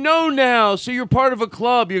 what? You know now, so you're part of a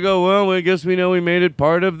club. You go, well, I guess we know we made it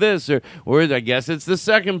part of this, or I guess it's the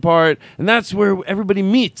second part, and that's where everybody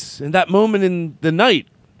meets in that moment in the night.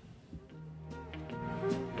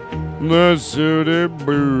 Oh,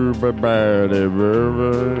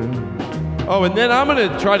 and then I'm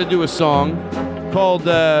gonna try to do a song called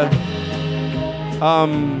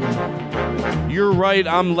 "You're Right,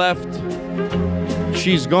 I'm Left,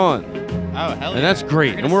 She's Gone." Oh, hell yeah. And that's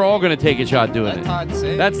great. And we're all going to take a shot doing it.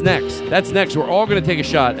 That's next. We're all going to take a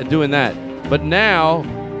shot at doing that. But now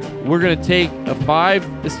we're going to take a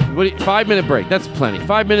 5-minute break. That's plenty.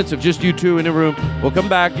 5 minutes of just you two in a room. We'll come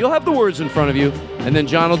back. You'll have the words in front of you. And then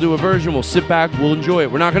John will do a version. We'll sit back. We'll enjoy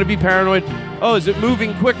it. We're not going to be paranoid. Oh, is it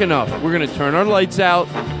moving quick enough? We're going to turn our lights out.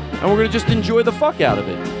 And we're going to just enjoy the fuck out of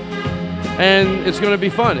it. And it's going to be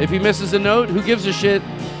fun. If he misses a note, who gives a shit?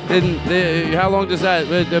 And how long does that?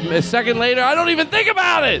 A second later, I don't even think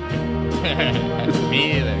about it.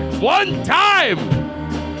 Me either. One time.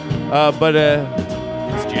 But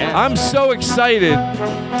I'm so excited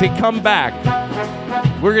to come back.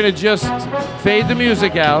 We're gonna just fade the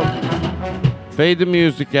music out,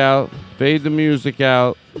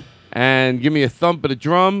 and give me a thump of the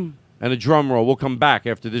drum and a drum roll. We'll come back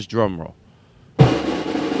after this drum roll.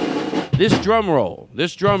 This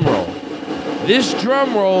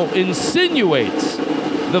drum roll insinuates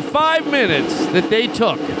the 5 minutes that they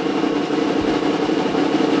took.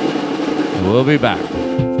 We'll be back.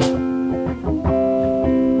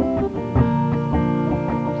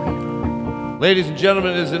 Ladies and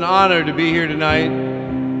gentlemen, it is an honor to be here tonight,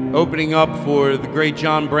 opening up for the great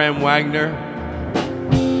John Bram Wagner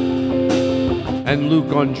and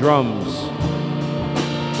Luke on drums.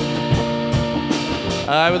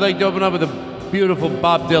 I would like to open up with a beautiful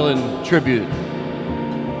Bob Dylan tribute.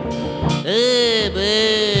 Hey,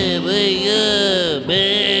 babe, wake up,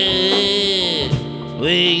 babe.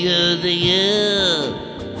 Wake up the girl.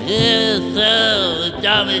 Yeah, so,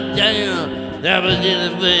 drop it down. Drop it in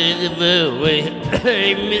the way.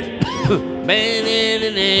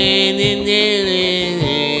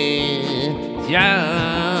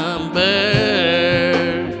 John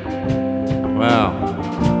Bird. Wow.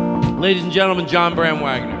 Ladies and gentlemen, John Bram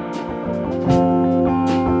Wagner.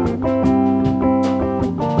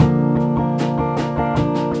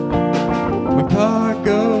 Car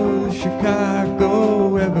goes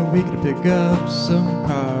Chicago every week to pick up some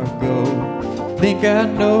cargo. Think I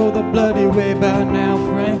know the bloody way by now,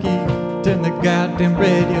 Frankie. Turn the goddamn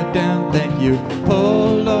radio down, thank you.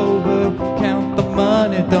 Pull over, count the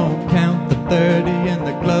money, don't count the 30 in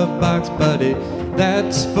the glove box, buddy.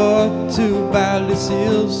 That's for to buy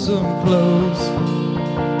Lucille some clothes.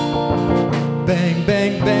 Bang,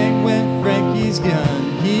 bang, bang went Frankie's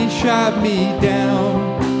gun. He shot me down.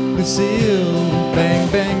 Lucille, bang,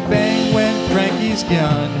 bang, bang went Frankie's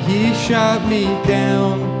gun. He shot me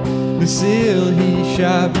down. Lucille, he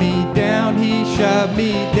shot me down. He shot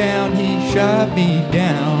me down. He shot me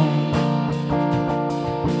down.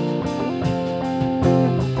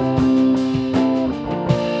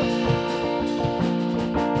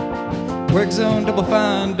 Work zone, double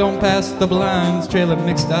fine, don't pass the blinds. Trailer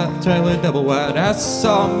mixed up, trailer double wide. I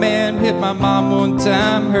saw a man hit my mom one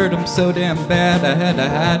time. Hurt him so damn bad I had to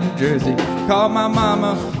hide in Jersey. Called my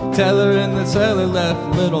mama, tell her in the cellar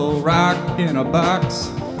left little rock in a box.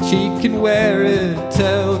 She can wear it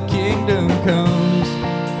till kingdom comes.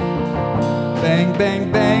 Bang, bang,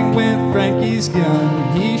 bang went Frankie's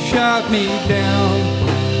gun. He shot me down.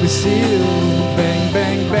 Lucille, bang,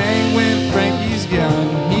 bang, bang went Frankie's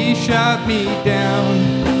gun. He shot me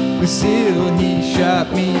down. Lucille, he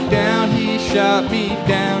shot me down. He shot me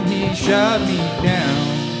down. He shot me down.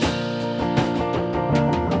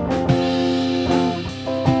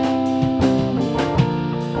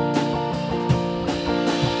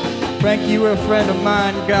 Frank, you were a friend of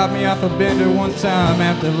mine. You got me off a bender one time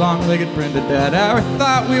after long-legged Brenda died. I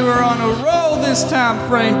thought we were on a roll this time,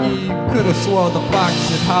 Frankie. You could have swore the box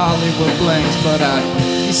at Hollywood blanks, but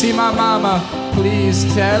you see my mama,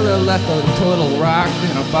 please tell her let the turtle rock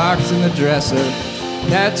in a box in the dresser.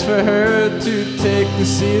 That's for her to take the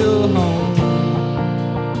seal home.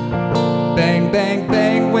 Bang, bang,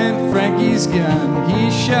 bang went Frankie's gun. He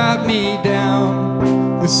shot me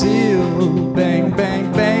down the seal. Bang,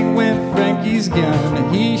 bang, bang went Frankie's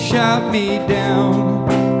gun. He shot me down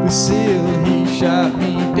the seal. He shot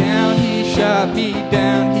me down. He shot me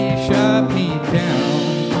down. He shot me down.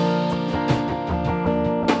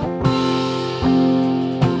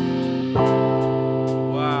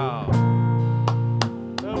 Wow.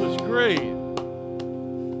 That was great.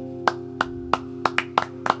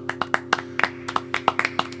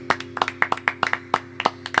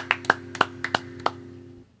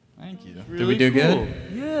 Thank you. Really Did we do cool. good?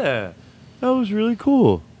 Yeah. That was really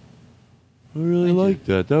cool. I really liked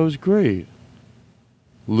that. That was great.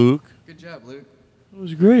 Luke. Good job, Luke. That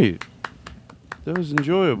was great. That was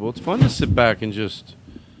enjoyable. It's fun to sit back and just.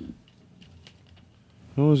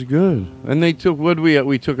 That was good. And they took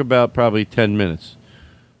we took about probably 10 minutes.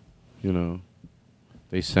 You know,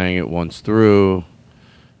 they sang it once through,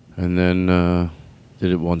 and then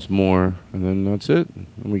did it once more, and then that's it.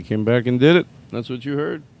 And we came back and did it. That's what you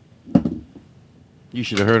heard. You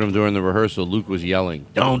should have heard him during the rehearsal. Luke was yelling,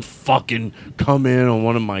 "Don't fucking come in on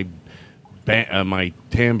one of my my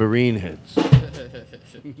tambourine hits."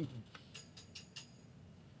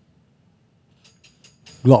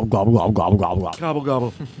 Gobble, gobble, gobble, gobble, gobble, gobble. Gobble,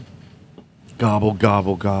 gobble. Gobble,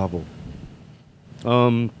 gobble,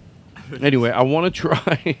 gobble. Anyway, I want to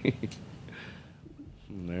try.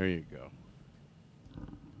 There you go.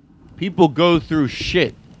 People go through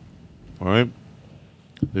shit. All right?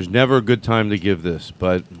 There's never a good time to give this,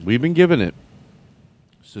 but we've been giving it.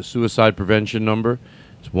 It's a suicide prevention number.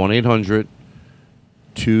 It's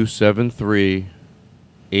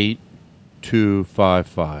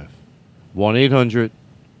 1-800-273-8255.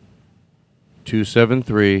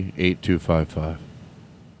 1-800-273-8255.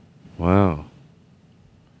 Wow.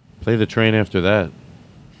 Play the train after that.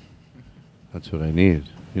 That's what I need.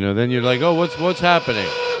 You know, then you're like, oh, what's happening?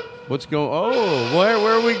 What's going? Oh, where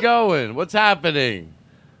are we going? What's happening?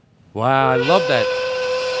 Wow, I love that.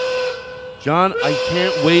 John, I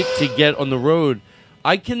can't wait to get on the road.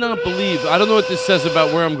 I cannot believe, I don't know what this says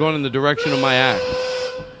about where I'm going in the direction of my act,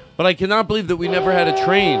 but I cannot believe that we never had a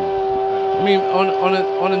train. I mean,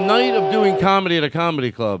 on a night of doing comedy at a comedy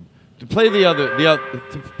club, to play the other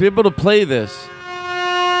to be able to play this.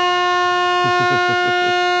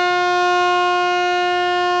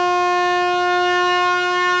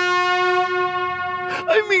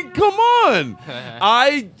 I mean, come on!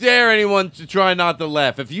 I dare anyone to try not to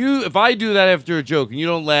laugh. If I do that after a joke and you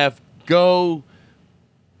don't laugh, go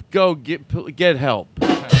get help.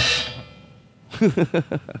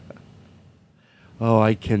 Oh,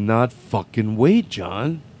 I cannot fucking wait,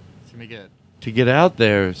 John. It's gonna be good. To get out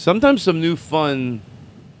there. Sometimes some new fun,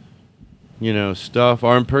 stuff.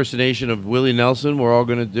 Our impersonation of Willie Nelson, we're all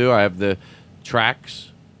gonna do. I have the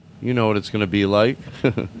tracks. You know what it's gonna be like.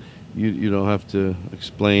 You don't have to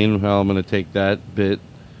explain how I'm going to take that bit.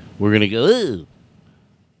 We're going to go, ooh.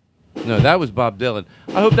 No, that was Bob Dylan.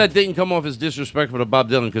 I hope that didn't come off as disrespectful to Bob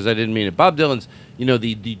Dylan because I didn't mean it. Bob Dylan's,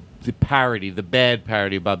 the parody, the bad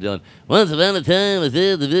parody of Bob Dylan. Once upon a time, I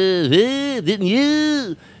said, didn't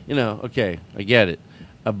you? Okay, I get it.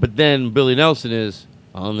 But then Billy Nelson is,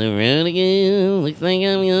 on the road again, looks like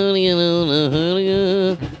I'm gonna get on the hood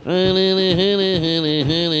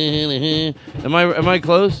again. Am I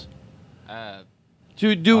close?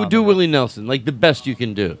 Do Willie Nelson, like the best you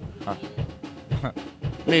can do.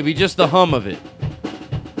 Maybe just the hum of it.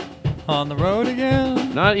 On the road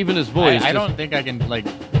again? Not even his voice. I don't think I can,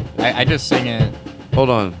 I just sing it. Hold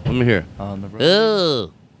on, let me hear. On the road.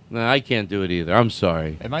 Oh. No, I can't do it either. I'm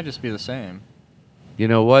sorry. It might just be the same. You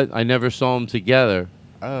know what? I never saw them together.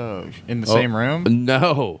 Oh, in the same room?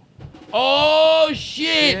 No. Oh,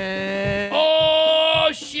 shit! Yeah. Oh,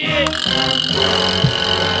 shit!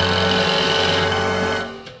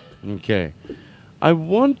 Okay. I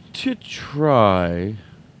want to try...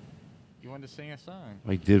 You wanted to sing a song?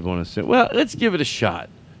 I did want to sing. Well, let's give it a shot.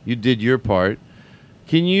 You did your part.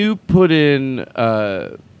 Can you put in...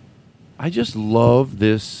 I just love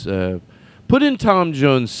this... put in Tom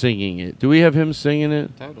Jones singing it. Do we have him singing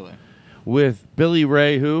it? Totally. With Billy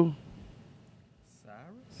Ray who?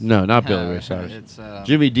 Cyrus? No, not Billy Ray Cyrus. It's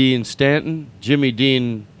Jimmy Dean Stanton? Jimmy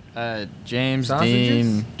Dean... James sausages?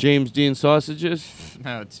 Dean. James Dean sausages?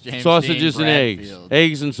 No, it's James sausages Dean and eggs. Bradfield.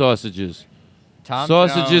 Eggs and sausages. Tom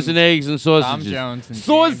sausages Jones, and eggs and sausages. Tom Jones and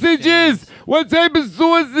sausages. What type of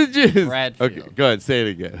sausages? Bradfield. Okay, go ahead. Say it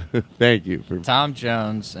again. Thank you for Tom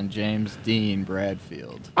Jones and James Dean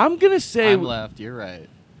Bradfield. I'm gonna say. I'm left. You're right.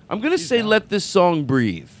 I'm gonna say let this song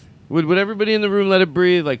breathe. Would everybody in the room let it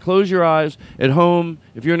breathe? Like close your eyes at home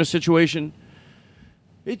if you're in a situation.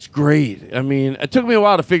 It's great. I mean, it took me a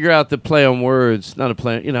while to figure out the play on words. Not a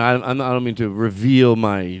play. You know, I don't mean to reveal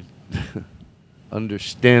my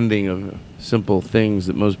understanding of simple things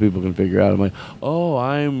that most people can figure out. I'm like, oh,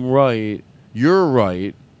 I'm right. You're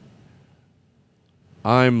right.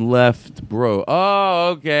 I'm left, bro. Oh,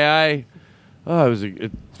 okay.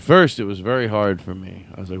 At first, it was very hard for me.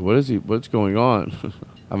 I was like, what's going on?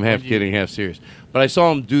 I'm half kidding, half serious. But I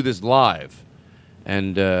saw him do this live.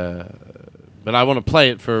 And, but I want to play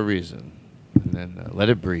it for a reason. And then let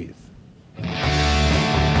it breathe.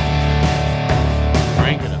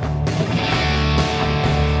 Crank it up.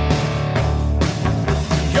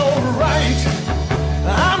 You're right,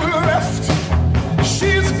 I'm left,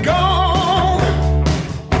 she's gone.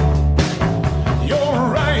 You're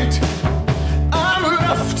right, I'm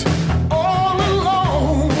left all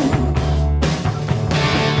alone.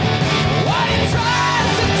 Why you tried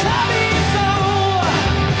to tell me so?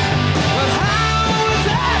 But how was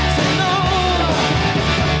I to know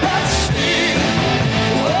that she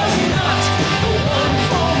was not the one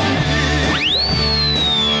for me?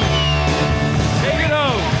 Take it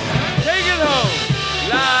home. Take it home.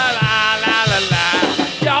 La, la, la, la, la.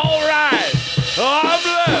 Y'all right. I'm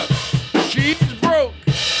left. She's broke.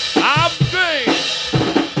 I'm big.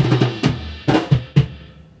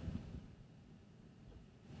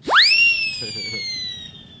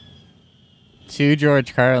 To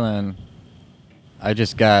George Carlin. I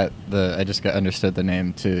just understood the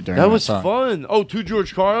name too during That my was song. fun. Oh, to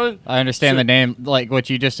George Carlin? I understand So- the name, like what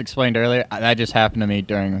you just explained earlier. That just happened to me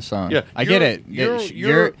during the song. Yeah, I get it.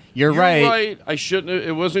 You're right. I shouldn't.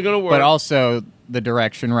 It wasn't going to work. But also the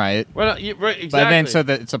direction right. Well, right, exactly. But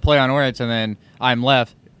then it's a play on words, and then I'm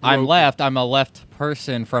left. I'm left. I'm a left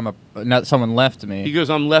person from not someone left me. He goes,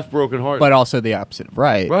 I'm left broken hearted. But also the opposite of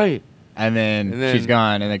right. Right. And then, And then- she's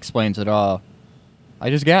gone and explains it all. I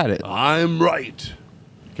just got it. I'm right.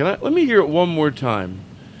 Let me hear it one more time.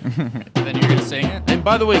 Then you're going to sing it? And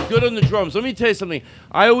by the way, good on the drums. Let me tell you something.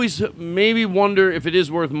 I always maybe wonder if it is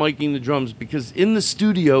worth miking the drums because in the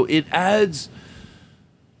studio, it adds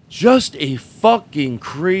just a fucking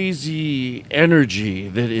crazy energy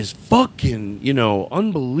that is fucking,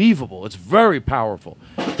 unbelievable. It's very powerful.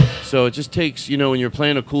 So it just takes, when you're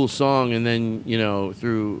playing a cool song and then,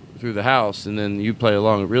 through the house and then you play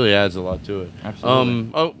along, it really adds a lot to it.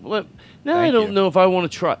 Absolutely. I don't know if I want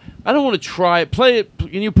to try. I don't want to try it. Play it.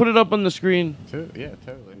 Can you put it up on the screen? Yeah,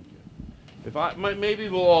 totally. Maybe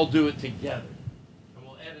we'll all do it together. And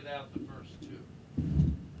we'll edit out the first two.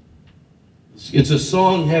 It's a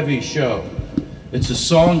song-heavy show. It's a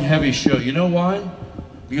song-heavy show. You know why?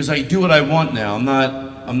 Because I do what I want now.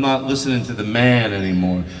 I'm not listening to the man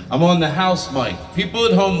anymore. I'm on the house mic. People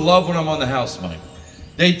at home love when I'm on the house mic.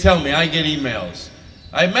 They tell me, I get emails.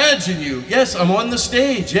 I imagine you. Yes, I'm on the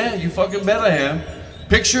stage. Yeah, you fucking bet I am.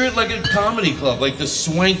 Picture it like a comedy club, like the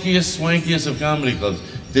swankiest of comedy clubs.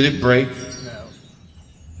 Did it break? No.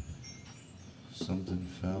 Something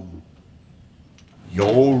fell.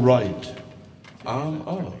 You're right.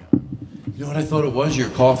 Oh. You know what I thought it was? Your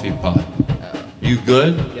coffee pot. You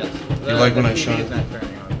good? Yes. You like when I TV shine? is not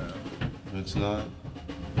turning on, though. It's not.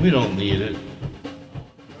 We don't need it.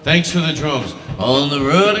 Thanks for the drums. On the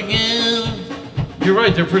road again. You're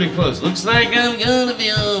right, they're pretty close. Looks like I'm gonna be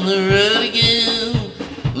on the road again.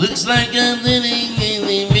 Looks like I'm winning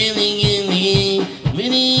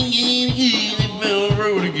on the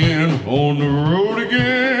road again. On the road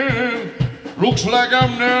again. Looks like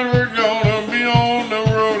I'm never gonna be on the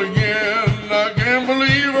road again. I can't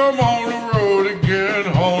believe I'm on the road again.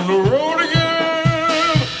 On the road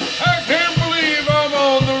again. I can't believe I'm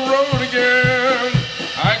on the road again.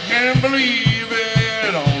 I can't believe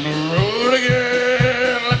it. On the road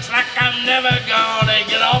again. Looks like I'm never gonna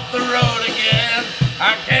get off the road again.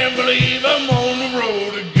 I can't believe I'm on the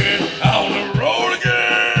road again. On the road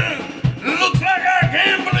again. Looks like I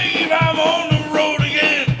can't believe I'm on the road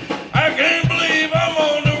again. I can't believe I'm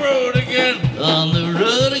on the road again. On the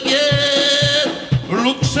road again.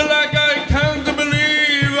 Looks like I can't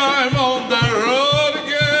believe I'm on the road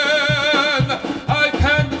again. I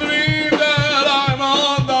can't believe that I'm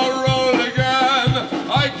on the road again.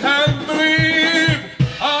 I can't believe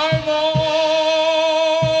I'm on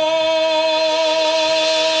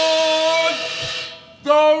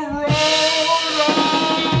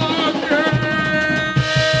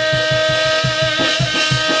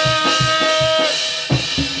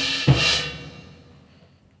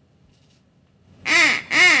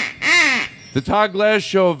The Todd Glass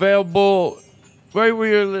Show available right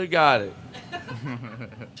where you got it.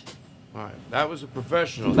 All right, that was a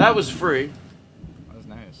professional. That was free. That was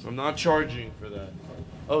nice. I'm not charging for that.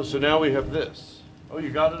 Oh, so now we have this. Oh, you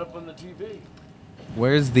got it up on the TV.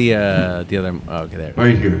 Where's the other? Oh, okay, there.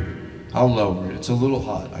 Right here. I'll lower it. It's a little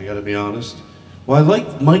hot, I gotta be honest. Well, I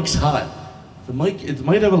like Mike's hot. The mic, it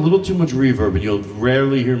might have a little too much reverb, and you'll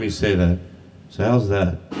rarely hear me say that. So how's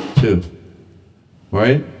that? 2.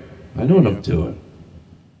 Right? I know what I'm doing.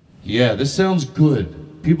 Yeah, this sounds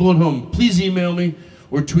good. People at home, please email me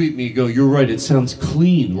or tweet me. Go, you're right, it sounds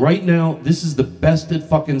clean. Right now, this is the best it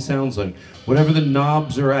fucking sounds like. Whatever the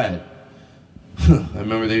knobs are at. I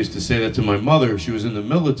remember they used to say that to my mother. She was in the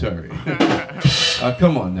military.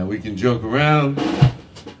 Come on now, we can joke around.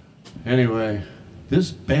 Anyway,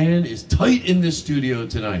 this band is tight in this studio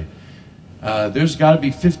tonight. There's got to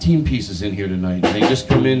be 15 pieces in here tonight. They just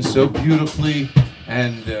come in so beautifully,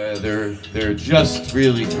 and they're just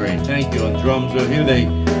really great. Thank you. On drums, here they.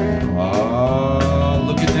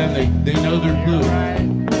 Look at them. They know their glue.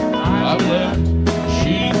 I left.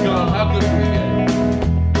 She's gone. How good we get?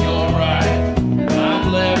 You're right.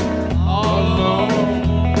 I'm left all alone.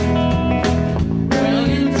 Well,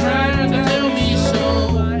 you tried to tell me so.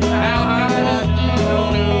 How I didn't know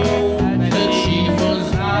that she was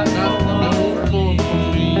not no more for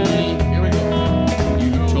me. Here we go.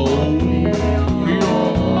 You told me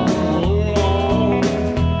all along.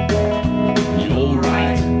 You're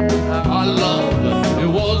right. Our love, it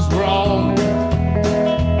was wrong.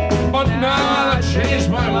 But now I changed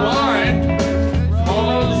my mind.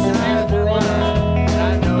 Cause you've grown.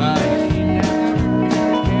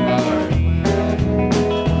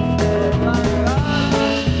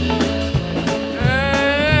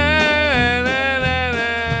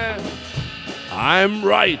 I'm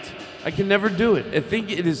right. I can never do it. I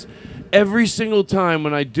think it is every single time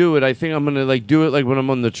when I do it. I think I'm gonna like do it like when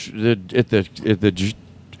I'm on the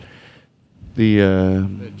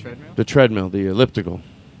treadmill, the elliptical,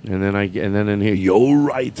 and then in here, you're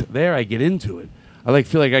right. There, I get into it. I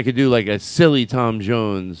feel like I could do like a silly Tom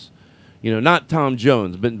Jones, not Tom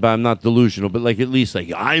Jones, but I'm not delusional, but like at least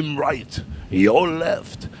like I'm right, you're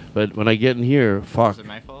left. But when I get in here, fuck. Is it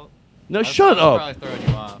my fault? No, shut up. I was probably throwing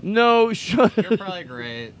you off. No, shut up. You're probably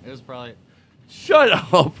great. It was probably. Shut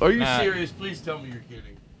up. Are you serious? Please tell me you're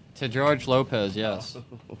kidding. To George Lopez, yes.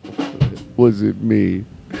 Was it me?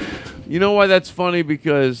 You know why that's funny?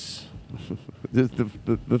 Because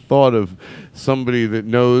the thought of somebody that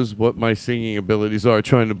knows what my singing abilities are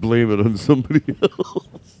trying to blame it on somebody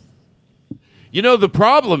else. The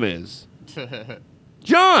problem is,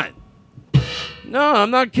 John. No, I'm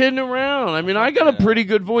not kidding around. I mean, I got a pretty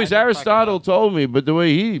good voice. Aristotle told me, but the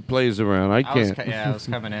way he plays around, I can't. I was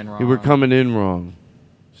coming in wrong. You were coming in wrong.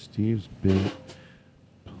 Steve's bit.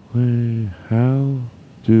 Play. How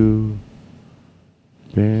do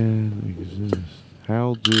band exist?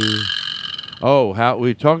 How do? Oh, how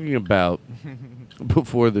we're talking about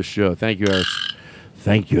before the show. Thank you,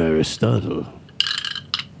 Aristotle.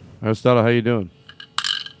 Aristotle, how you doing?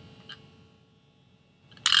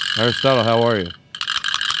 Aristotle, how are you?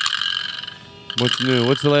 What's new?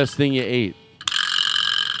 What's the last thing you ate?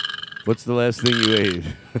 What's the last thing you ate?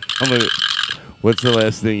 What's the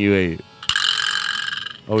last thing you ate?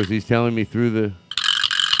 Oh, he's telling me through the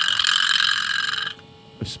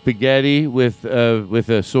spaghetti with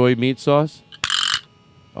a soy meat sauce.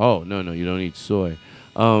 Oh no, you don't eat soy.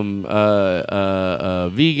 Vegan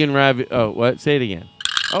ravi. Oh, what? Say it again.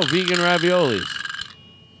 Oh, vegan raviolis.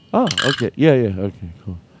 Oh, okay. Yeah. Okay,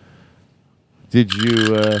 cool. Did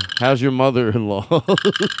you, how's your mother-in-law?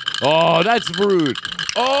 Oh, that's rude.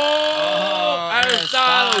 Oh,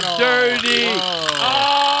 Aristotle's dirty.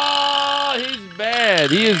 Oh, he's bad.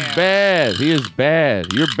 He is bad. You're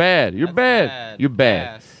bad. You're bad. You're bad. You're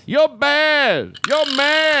bad. You're mad.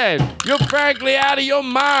 You're frankly out of your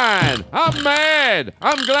mind. I'm mad.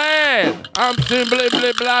 I'm glad. I'm simply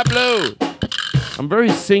blah, blah, blah. I'm very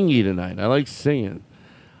singy tonight. I like singing.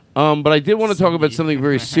 But I did want to talk about something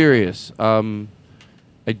very serious. I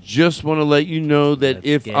just want to let you know that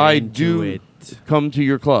if I do come to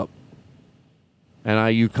your club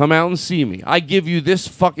and you come out and see me, I give you this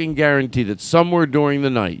fucking guarantee that somewhere during the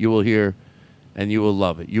night you will hear and you will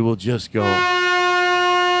love it. You will just go.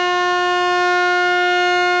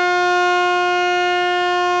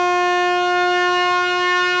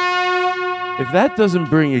 If that doesn't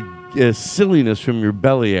bring a silliness from your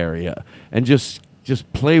belly area and just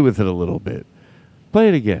play with it a little bit. Play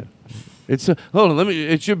it again. Hold on.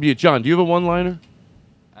 It should be John. Do you have a one-liner?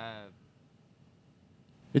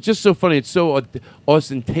 It's just so funny. It's so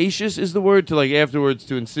ostentatious is the word to like afterwards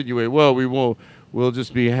to insinuate. Well, we we'll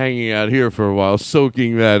just be hanging out here for a while,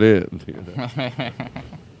 soaking that in. You know? That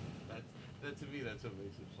to me, that's what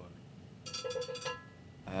makes it fun.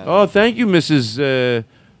 Oh, thank you, Mrs.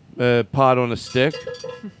 Pot on a Stick.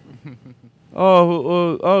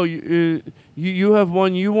 You have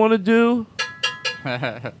one you want to do?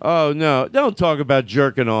 Oh, no. Don't talk about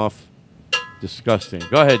jerking off. Disgusting.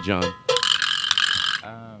 Go ahead, John.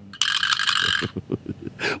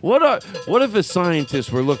 What if a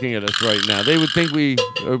scientist were looking at us right now? They would think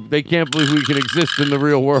they can't believe we can exist in the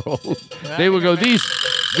real world. They would go, these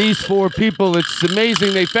four people, it's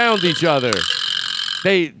amazing they found each other.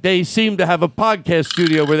 They seem to have a podcast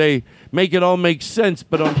studio where they make it all make sense,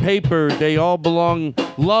 but on paper they all belong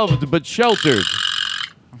loved but sheltered.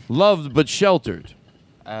 Loved but sheltered.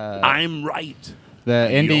 I'm right.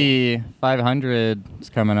 The Indy 500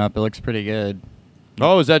 is coming up. It looks pretty good.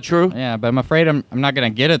 Oh, is that true? Yeah, but I'm afraid I'm not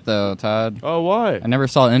going to get it, though, Todd. Oh, why? I never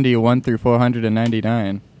saw Indy 1 through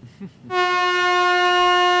 499.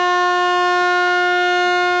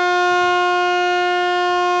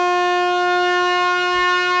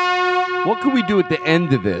 What could we do at the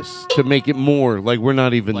end of this to make it more like we're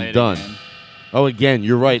not even done? Again. Oh, again,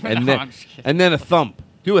 you're right. And then a thump.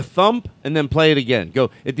 Do a thump and then play it again.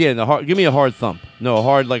 Go at the end. Give me a hard thump. No, a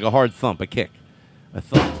hard thump, a kick. A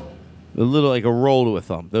thump. A little like a roll to a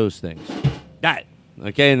thump. Those things. That.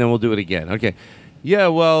 Okay, and then we'll do it again. Okay. Yeah,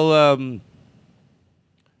 well,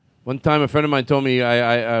 one time a friend of mine told me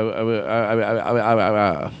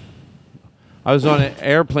I was on an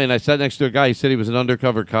airplane. I sat next to a guy. He said he was an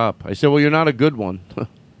undercover cop. I said, well, you're not a good one.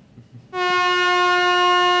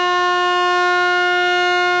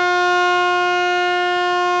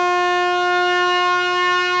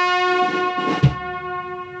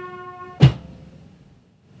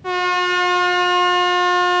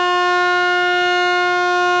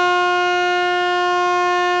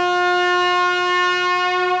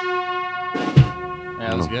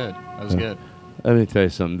 That was good. That was good. Let me tell you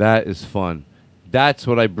something. That is fun. That's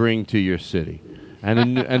what I bring to your city.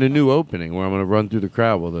 And a new opening where I'm going to run through the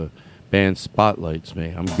crowd while the band spotlights me.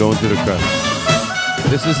 I'm going through the crowd.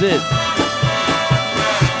 This is it.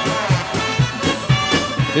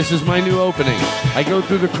 This is my new opening. I go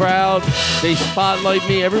through the crowd. They spotlight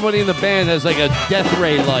me. Everybody in the band has like a death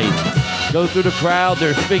ray light. Go through the crowd.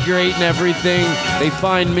 They're figure eight and everything. They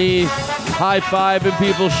find me. High-fiving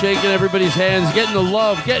people, shaking everybody's hands, getting the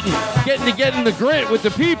love, getting the grit with the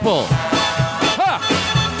people. Ha!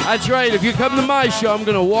 That's right. If you come to my show, I'm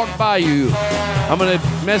going to walk by you. I'm going to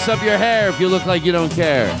mess up your hair if you look like you don't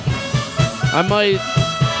care. I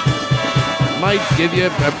might give you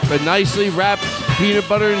a nicely wrapped peanut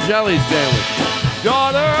butter and jelly sandwich.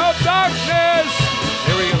 Daughter of darkness!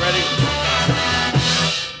 Here we go. Ready?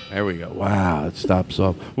 There we go. Wow, it stops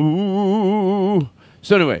off. Ooh.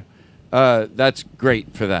 So anyway. That's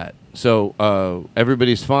great for that. So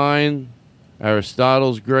everybody's fine.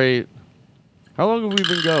 Aristotle's great. How long have we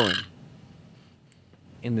been going?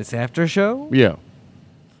 In this after show? Yeah.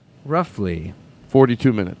 Roughly.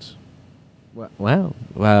 42 minutes. Wow.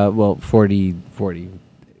 Well, 40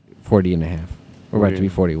 and a half. We're about to be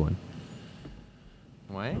 41.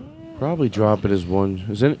 What? Probably drop it as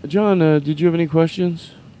one. John, did you have any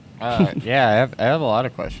questions? Yeah, I have a lot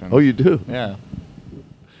of questions. Oh, you do? Yeah.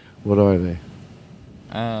 What are they?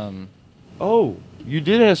 Oh, you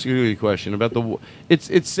did ask a question about the.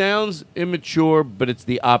 It sounds immature, but it's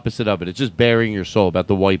the opposite of it. It's just burying your soul about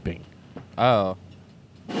the wiping. Oh.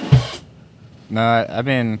 No, I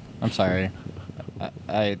mean, I'm sorry.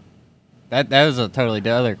 That was a totally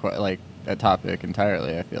other a topic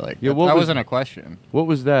entirely. I feel like that wasn't a question. What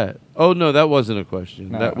was that? Oh no, that wasn't a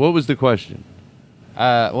question. No. What was the question?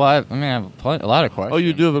 Well, I have a lot of questions. Oh,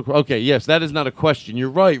 you do have okay. Yes, that is not a question. You're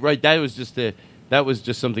right. Right. That was just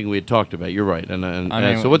something we had talked about. You're right.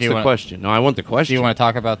 So what's the question? No, I want the question. Do you want to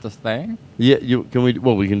talk about this thing? Yeah. Can we?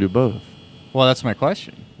 Well, we can do both. Well, that's my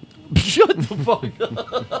question. Shut the fuck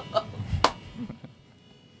up.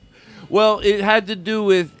 Well, it had to do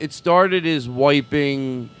with. It started as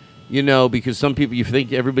wiping. Because some people, you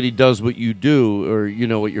think everybody does what you do, or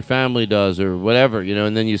what your family does, or whatever.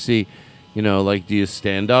 And then you see. Do you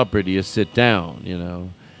stand up or do you sit down,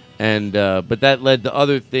 And, but that led to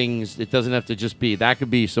other things. It doesn't have to just be, that could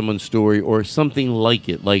be someone's story or something like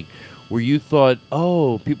it. Like, where you thought,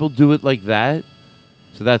 oh, people do it like that?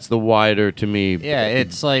 So that's the wider, to me. Yeah,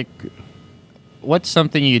 it's like, what's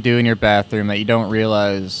something you do in your bathroom that you don't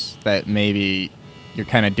realize that maybe you're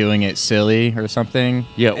kind of doing it silly or something?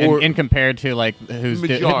 Yeah, or... in compared to, like, who's...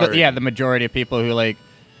 the majority of people who, like,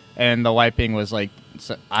 and the wiping was, like,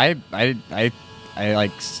 so I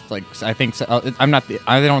think so, I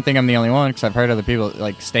don't think I'm the only one because I've heard other people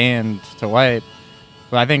like stand to wipe,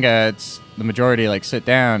 Well, I think it's the majority like sit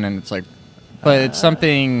down, and it's like, but it's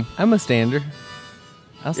something. I'm a stander.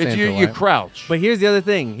 I'll stand for a you while. crouch. But here's the other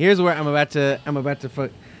thing. Here's where I'm about to I'm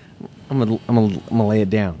gonna lay it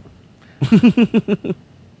down.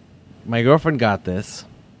 My girlfriend got this.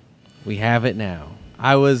 We have it now.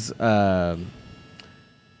 I was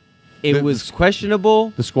it was questionable.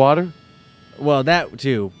 The squatter? Well, that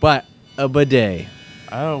too, but a bidet.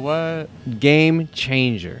 Oh, what? Game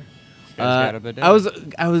changer. got a bidet. I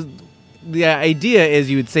was the idea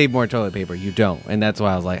is you would save more toilet paper. You don't. And that's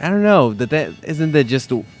why I was like, I don't know, that isn't that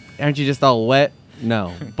just aren't you just all wet?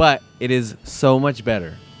 No. But it is so much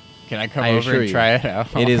better. Can I come over and try it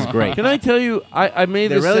out? It is great. Can I tell you, I made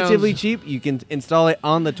They're this relatively sounds- cheap. You can install it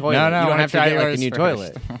on the toilet. No, you I don't have to try get like a yours new first.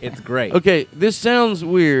 toilet. It's great. Okay, this sounds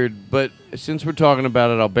weird, but since we're talking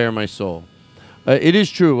about it, I'll bare my soul. It is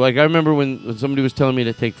true. Like, I remember when somebody was telling me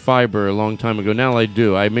to take fiber a long time ago. Now I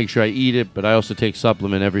do. I make sure I eat it, but I also take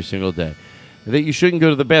supplement every single day. That you shouldn't go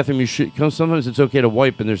to the bathroom. You should. Sometimes it's okay to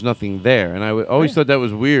wipe and there's nothing there. And I always thought that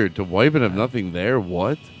was weird, to wipe and have nothing there.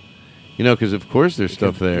 What? You know, because of course there's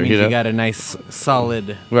stuff there. It means You know? you got a nice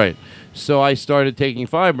solid. Right. So I started taking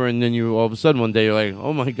fiber, and then all of a sudden one day you're like,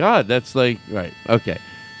 oh my God, that's like, right. Okay.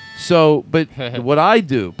 So, but what I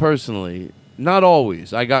do personally, not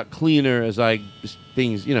always. I got cleaner as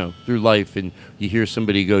things, through life, and you hear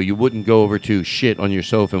somebody go, you wouldn't go over to shit on your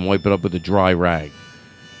sofa and wipe it up with a dry rag.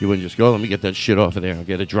 You wouldn't just go, let me get that shit off of there. I'll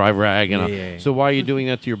get a dry rag. And So why are you doing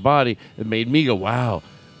that to your body? It made me go, wow.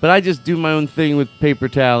 But I just do my own thing with paper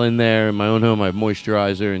towel in there in my own home. I have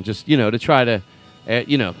moisturizer and just, to try to,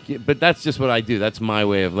 but that's just what I do. That's my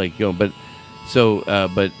way of like going. But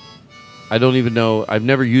I don't even know. I've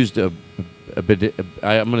never used a bidet.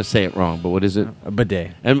 I'm going to say it wrong, but what is it? A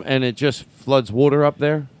bidet. And it just floods water up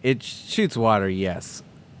there? It shoots water, yes.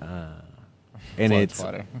 And Floods it's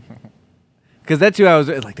water. because that's who I was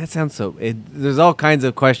like. That sounds so. There's all kinds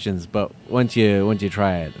of questions, but once you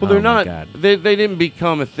try it, Well, they're oh my not. God. They didn't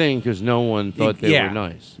become a thing because no one thought they Yeah. were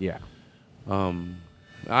nice. Yeah.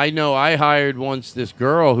 I know. I hired once this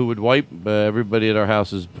girl who would wipe everybody at our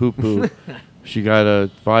house's poo poo. She got a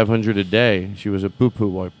 $500 a day. She was a poo poo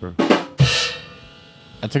wiper.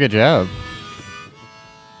 That's a good job.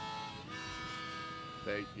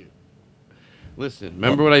 Thank you. Listen,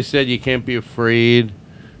 remember what I said? You can't be afraid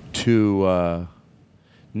to.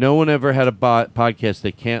 No one ever had a podcast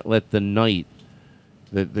that can't let the night.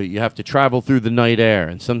 That you have to travel through the night air,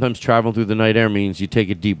 and sometimes traveling through the night air means you take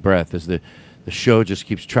a deep breath as the show just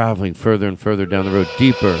keeps traveling further and further down the road,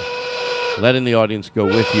 deeper, letting the audience go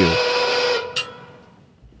with you.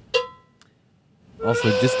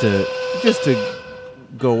 Also, just to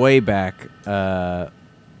go way back,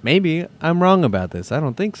 maybe I'm wrong about this. I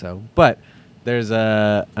don't think so, but there's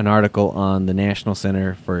an article on the National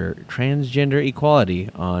Center for Transgender Equality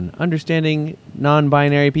on understanding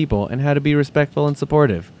non-binary people and how to be respectful and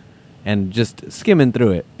supportive. And just skimming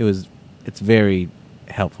through it, it's very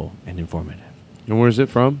helpful and informative. And where is it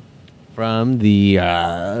from? From the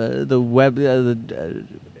web,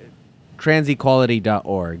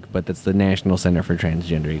 transequality.org, but that's the National Center for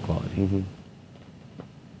Transgender Equality. Mm-hmm.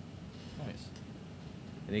 Nice.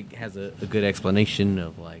 And it has a good explanation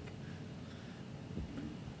of like.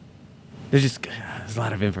 There's a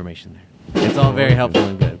lot of information there. It's all very helpful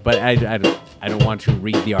and good, but I don't want to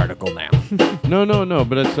read the article now. No.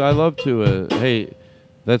 But I love to. Hey,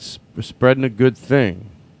 that's spreading a good thing.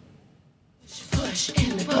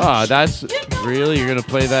 Ah, that's really, you're gonna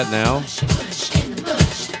play that now?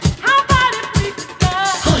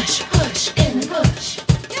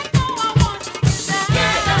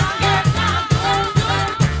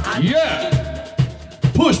 Yeah!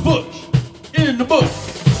 Push in the bush.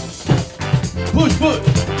 Push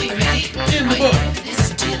in the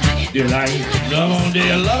bush. Do you like it? No, do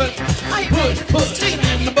you love it? Push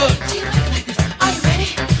in the bush. Are you ready?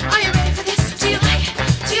 Are you ready for this? Do you like it?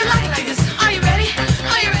 Do you like it like this? Are you ready?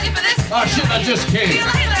 Are you ready for this? Oh shit, I just Do you came.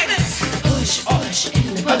 like it like this? Push in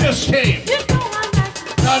the I just came.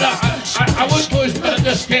 No, I wouldn't push, but I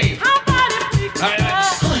just came.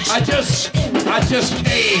 I just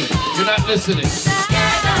came. You're not listening.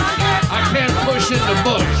 I can't push in the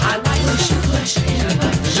bush. I like push in the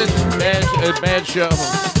bush. This is a bad show.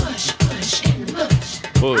 Push in the bush.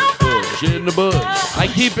 Push in the bush. I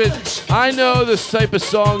keep it. I know this type of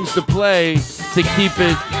songs to play to keep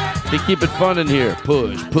it fun in here.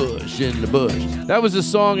 Push in the bush. That was a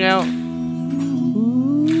song out.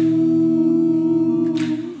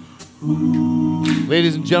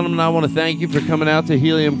 Ladies and gentlemen, I want to thank you for coming out to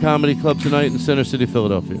Helium Comedy Club tonight in Center City,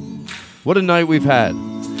 Philadelphia. What a night we've had.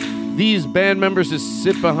 these band members that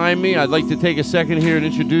sit behind me, I'd like to take a second here and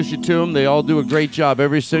introduce you to them. They all do a great job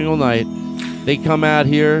every single night. They come out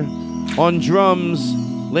here on drums.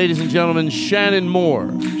 Ladies and gentlemen, Shannon Moore.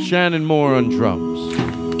 Shannon Moore on drums.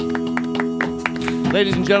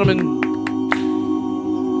 Ladies and gentlemen,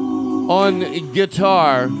 on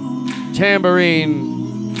guitar, tambourine,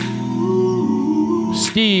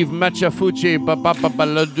 Steve Machafucci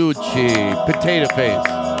Baladucci, Potato Face.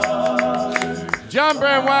 John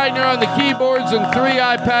Brand Wagner on the keyboards and 3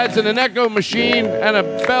 iPads and an echo machine and a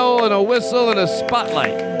bell and a whistle and a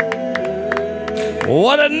spotlight.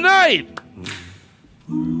 What a night!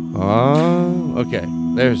 Okay,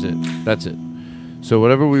 there's it. That's it. So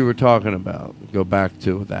whatever we were talking about, go back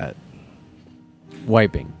to that.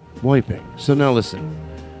 Wiping. So now listen.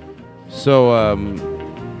 So,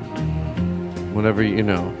 whenever, you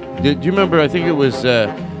know. Do you remember, I think it was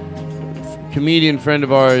a comedian friend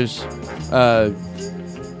of ours, I'm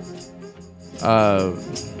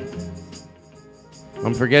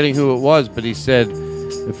forgetting who it was, but he said,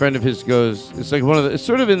 a friend of his goes, it's like it's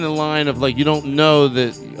sort of in the line of like, you don't know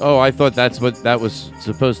that, oh, I thought that's what that was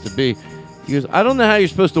supposed to be. He goes, I don't know how you're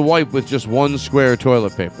supposed to wipe with just one square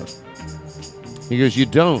toilet paper. He goes, you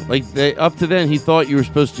don't. Like, up to then, he thought you were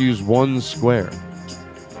supposed to use one square.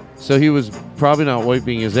 So he was probably not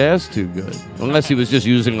wiping his ass too good. Unless he was just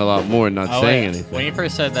using a lot more and not saying anything. When he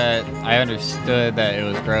first said that, I understood that it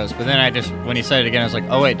was gross. But then when he said it again, I was like,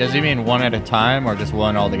 oh, wait, does he mean one at a time or just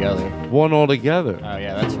one altogether? One altogether. Oh,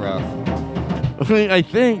 yeah, that's rough. I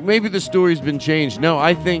think maybe the story's been changed. No,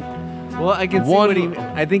 I think... Well, I can see what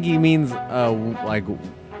I think he means, like,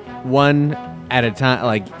 one at a time,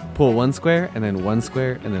 like, pull one square, and then one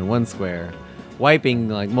square, and then one square. Wiping,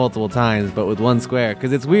 like, multiple times, but with one square.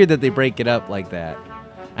 Because it's weird that they break it up like that.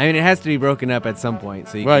 I mean, it has to be broken up at some point,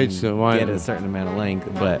 so you can get a certain amount of length,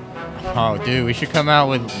 but... Oh, dude, we should come out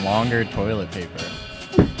with longer toilet paper.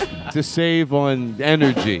 To save on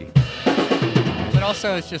energy. But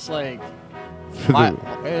also, it's just like...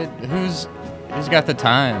 who's got the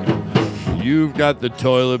time? You've got the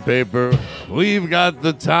toilet paper. We've got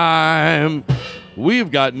the time. We've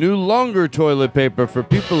got new longer toilet paper for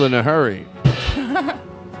people in a hurry.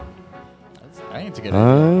 I need to get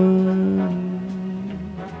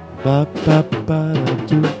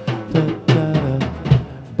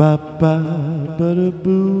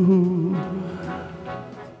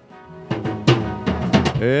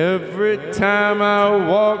Every time I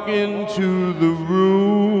walk into the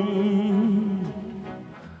room,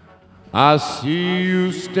 I see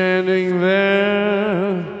you standing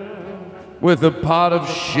there with a pot of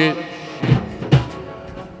shit.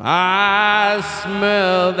 I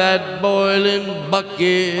smell that boiling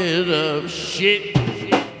bucket of shit.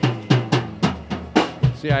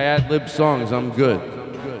 See, I ad-lib songs. I'm good.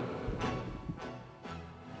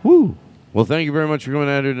 Woo. Well, thank you very much for coming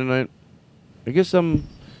out here tonight. I guess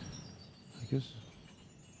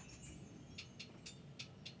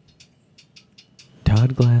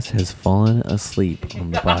Todd Glass has fallen asleep on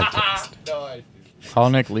the podcast. Call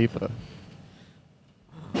Nick Lipa.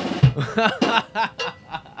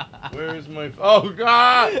 Where's my... Oh,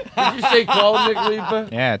 God! Did you say call Nick Lipa?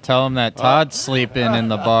 Yeah, tell him that Todd's sleeping in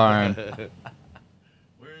the barn. Where's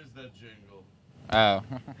that jingle? Oh.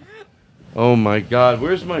 Oh, my God.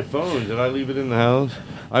 Where's my phone? Did I leave it in the house?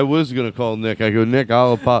 I was going to call Nick. I go, Nick,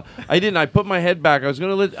 I'll apologize. I didn't. I put my head back. I was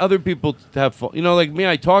going to let other people have fun. You know, like me,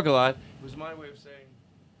 I talk a lot. It was my way of saying...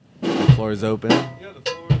 The floor is open. Yeah, the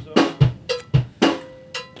floor is open.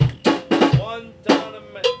 One down a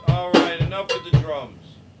minute. All right, enough with the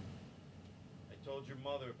drums. I told your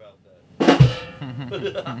mother about that.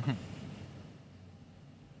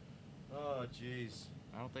 Oh, jeez.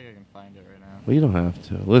 I don't think I can find it right now. Well, you don't have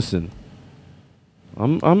to. Listen,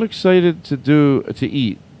 I'm excited to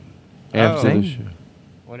eat after the show.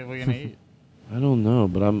 What are we gonna eat? I don't know,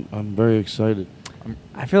 but I'm very excited.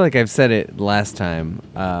 I feel like I've said it last time,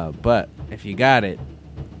 but if you got it,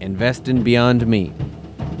 invest in Beyond Meat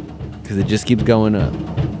because it just keeps going up.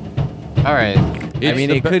 All right. I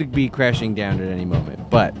mean, it could be crashing down at any moment,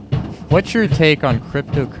 but what's your take on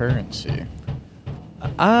cryptocurrency?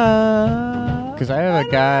 Because I have a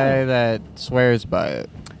guy that swears by it,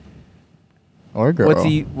 or girl. What's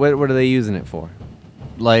he? What are they using it for?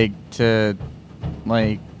 Like to,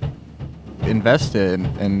 invest in,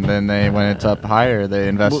 and then when it's up higher, they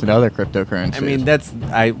invest in other cryptocurrencies. I mean, that's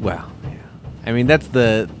I mean, that's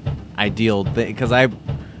the ideal thing because I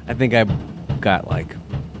think I got like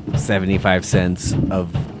 75 cents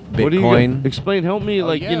of Bitcoin. What do you explain? Help me,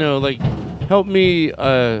 help me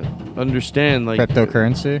understand, like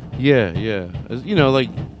cryptocurrency. Yeah. You know, like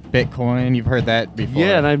Bitcoin. You've heard that before.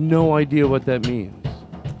 Yeah, and I have no idea what that means.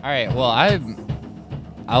 All right. Well,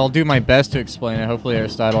 I'll do my best to explain it. Hopefully,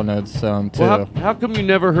 Aristotle knows some too. Well, how come you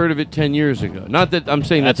never heard of it 10 years ago? Not that I'm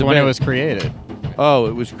saying That's a when bad- it was created. Oh,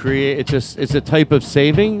 it was created. It's a type of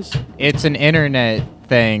savings. It's an internet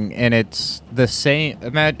thing, and it's the same.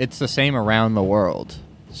 It's the same around the world.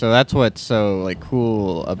 So that's what's so like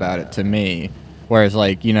cool about it to me. Whereas,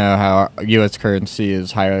 like, you know how U.S. currency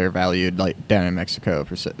is higher valued, like down in Mexico,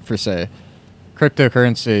 per se.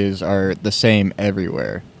 Cryptocurrencies are the same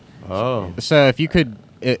everywhere. Oh. So if you could,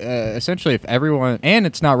 essentially, if everyone, and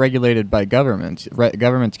it's not regulated by governments.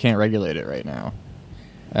 Governments can't regulate it right now.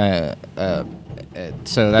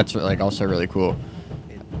 So that's like also really cool.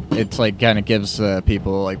 It's like kind of gives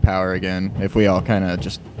people like power again if we all kind of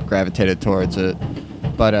just gravitated towards it.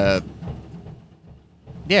 But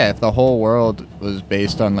yeah, if the whole world was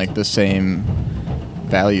based on like the same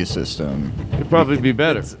value system, it'd probably be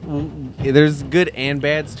better. There's good and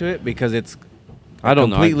bads to it because it's I don't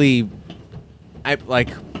know. completely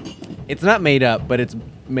it's not made up, but it's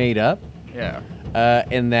made up. Yeah.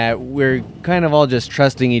 In that we're kind of all just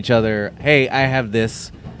trusting each other. Hey, I have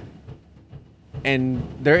this, and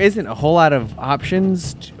there isn't a whole lot of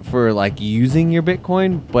options for like using your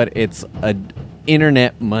Bitcoin, but it's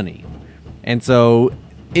internet money, and so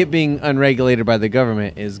it being unregulated by the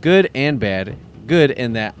government is good and bad. Good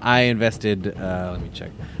in that I invested, let me check,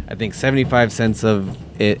 I think 75 cents of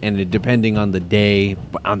it, and depending on the day,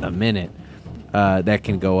 on the minute, that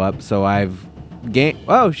can go up. So I've gained,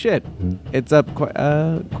 oh shit, it's up quite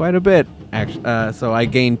a bit, actually. So I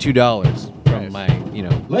gained $2 from my,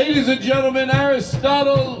 Ladies and gentlemen,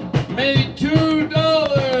 Aristotle made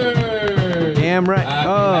 $2. Damn right.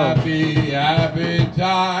 Happy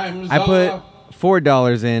times. I put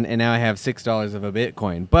 $4 in, and now I have $6 of a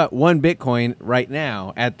Bitcoin. But one Bitcoin right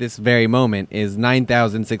now, at this very moment, is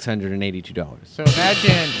 $9,682. So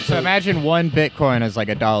imagine one Bitcoin is like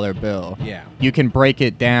a dollar bill. Yeah. You can break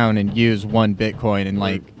it down and use one Bitcoin in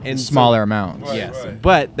like smaller amounts. Yes,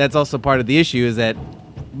 but that's also part of the issue is that,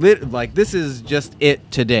 this is just it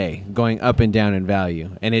today, going up and down in value,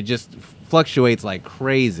 and it just fluctuates like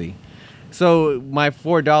crazy. So my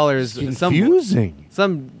 $4, confusing.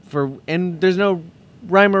 And there's no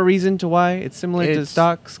rhyme or reason to why. It's similar to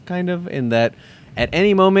stocks, kind of, in that at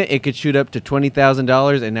any moment it could shoot up to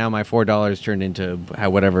 $20,000, and now my $4 turned into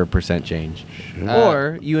whatever percent change.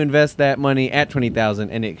 Or you invest that money at $20,000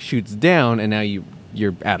 and it shoots down, and now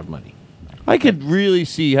you're out of money. I could really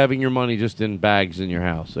see having your money just in bags in your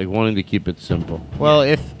house, like wanting to keep it simple. Well,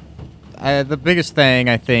 the biggest thing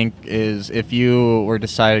I think is if you were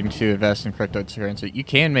deciding to invest in cryptocurrency, you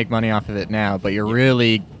can make money off of it now, but you're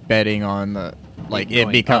really betting on it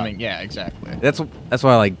becoming. Yeah, exactly. That's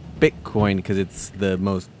why I like Bitcoin, because it's the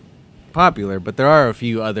most popular. But there are a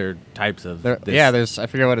few other types of. There's I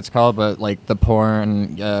forget what it's called, but like the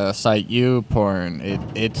porn site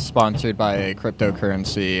YouPorn, it's sponsored by a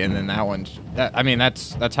cryptocurrency, and then that one.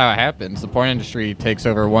 That's how it happens. The porn industry takes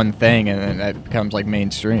over one thing, and then that becomes like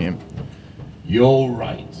mainstream. You're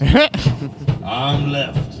right. I'm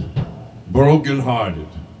left, broken-hearted,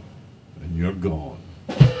 and you're gone.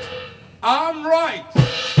 I'm right.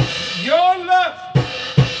 You're left.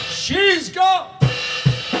 She's gone.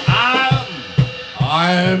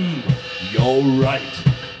 I'm you're right.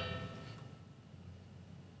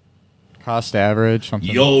 Cost average, something.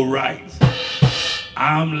 You're right.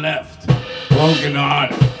 I'm left,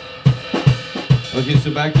 broken-hearted. Okay,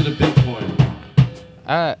 so back to the Bitcoin.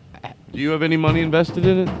 Do you have any money invested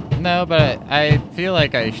in it? No, but I feel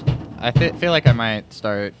like feel like I might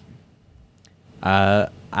start. I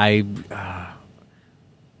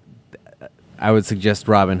would suggest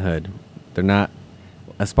Robinhood. They're not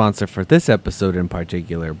a sponsor for this episode in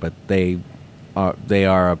particular, but they are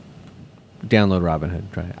download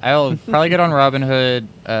Robinhood. Try it. I'll probably get on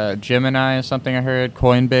Robinhood. Gemini is something I heard.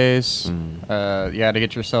 Coinbase. You got to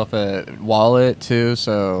get yourself a wallet too,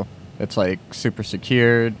 so it's like super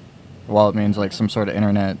secured. Wallet means like some sort of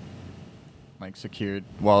internet, like secured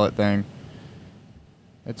wallet thing.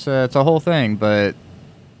 It's a whole thing, but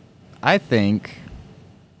I think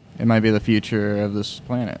it might be the future of this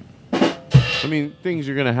planet. I mean, things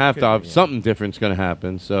are going to have something different's going to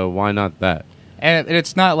happen, so why not that? And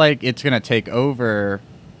it's not like it's going to take over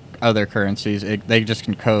other currencies. They just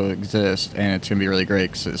can coexist, and it's going to be really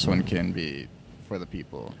great because this one can be for the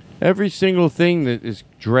people. Every single thing that is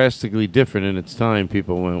drastically different in its time,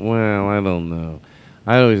 people went, well, I don't know.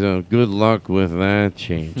 I always know, good luck with that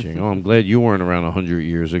changing. Oh, I'm glad you weren't around 100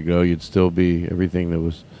 years ago. You'd still be everything that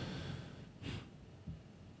was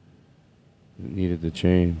needed to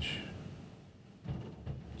change.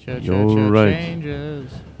 You're right.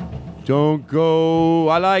 changes. Don't go.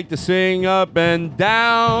 I like to sing up and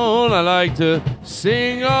down. I like to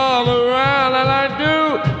sing all around. I like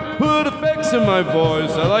to put effects in my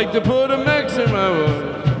voice. I like to put a mix in my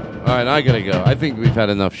voice. All right, I gotta go. I think we've had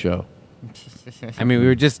enough show. I mean, we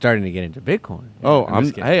were just starting to get into Bitcoin. Oh, I'm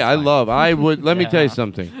just kidding. hey, I would. Let me tell you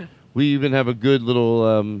something. We even have a good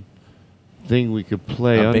little thing we could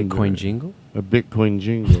play. A under. Bitcoin jingle? A Bitcoin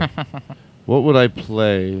jingle. What would I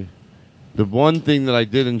play? The one thing that I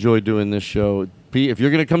did enjoy doing this show, Pete, if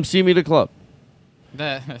you're going to come see me at the club,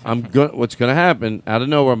 what's going to happen, out of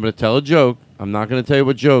nowhere, I'm going to tell a joke. I'm not going to tell you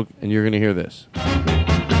what joke, and you're going to hear this.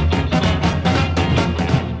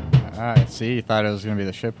 I see. You thought it was going to be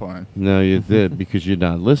the shit porn. No, you did, because you're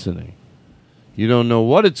not listening. You don't know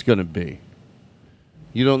what it's going to be.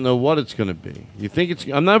 You don't know what it's going to be. You think it's...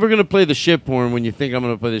 I'm never going to play the shit porn when you think I'm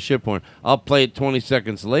going to play the shit porn. I'll play it 20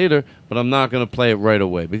 seconds later, but I'm not going to play it right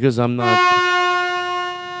away because I'm not...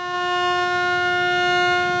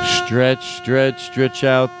 Stretch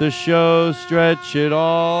out the show. Stretch it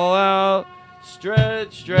all out.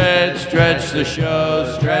 Stretch the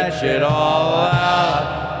show. Stretch it all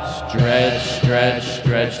out.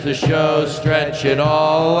 Stretch the show. Stretch it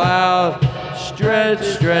all out.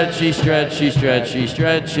 Stretchy, stretch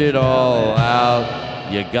it all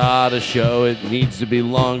out. You gotta show it needs to be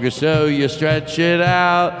longer, so you stretch it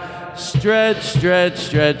out. Stretch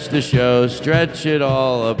the show, stretch it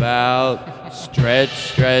all about.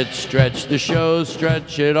 Stretch the show,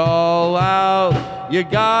 stretch it all out. You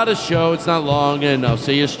gotta show it's not long enough,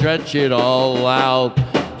 so you stretch it all out.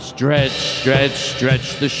 Stretch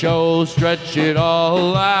the show, stretch it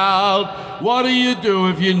all out. What do you do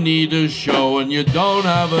if you need a show and you don't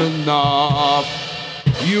have enough?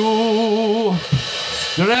 You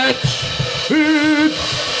stretch it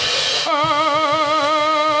out.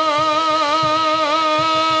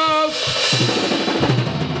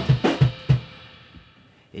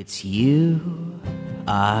 It's you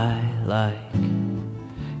I like.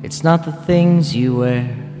 It's not the things you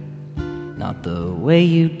wear, not the way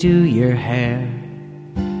you do your hair,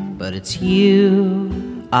 but it's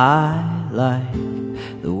you I like.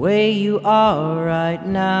 The way you are right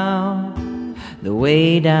now, the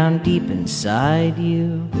way down deep inside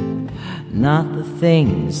you. Not the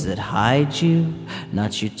things that hide you,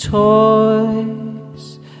 not your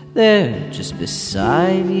toys, they're just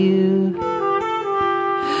beside you.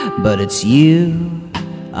 But it's you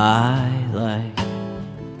I like.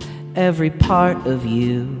 Every part of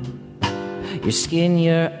you, your skin,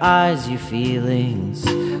 your eyes, your feelings,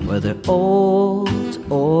 whether old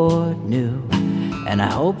or new. And I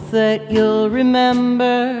hope that you'll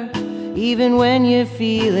remember, even when you're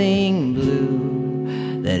feeling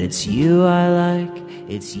blue, that it's you I like,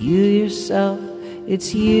 it's you yourself,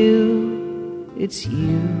 it's you, it's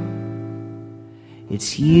you,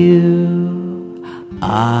 it's you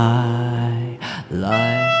I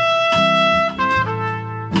like.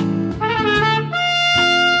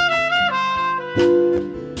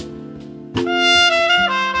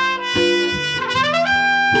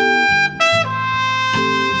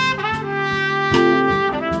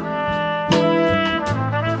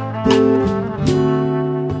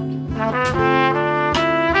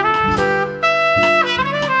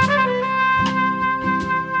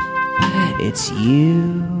 It's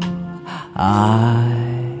you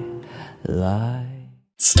I like.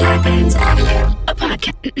 Starburns Audio,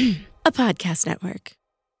 a podcast network.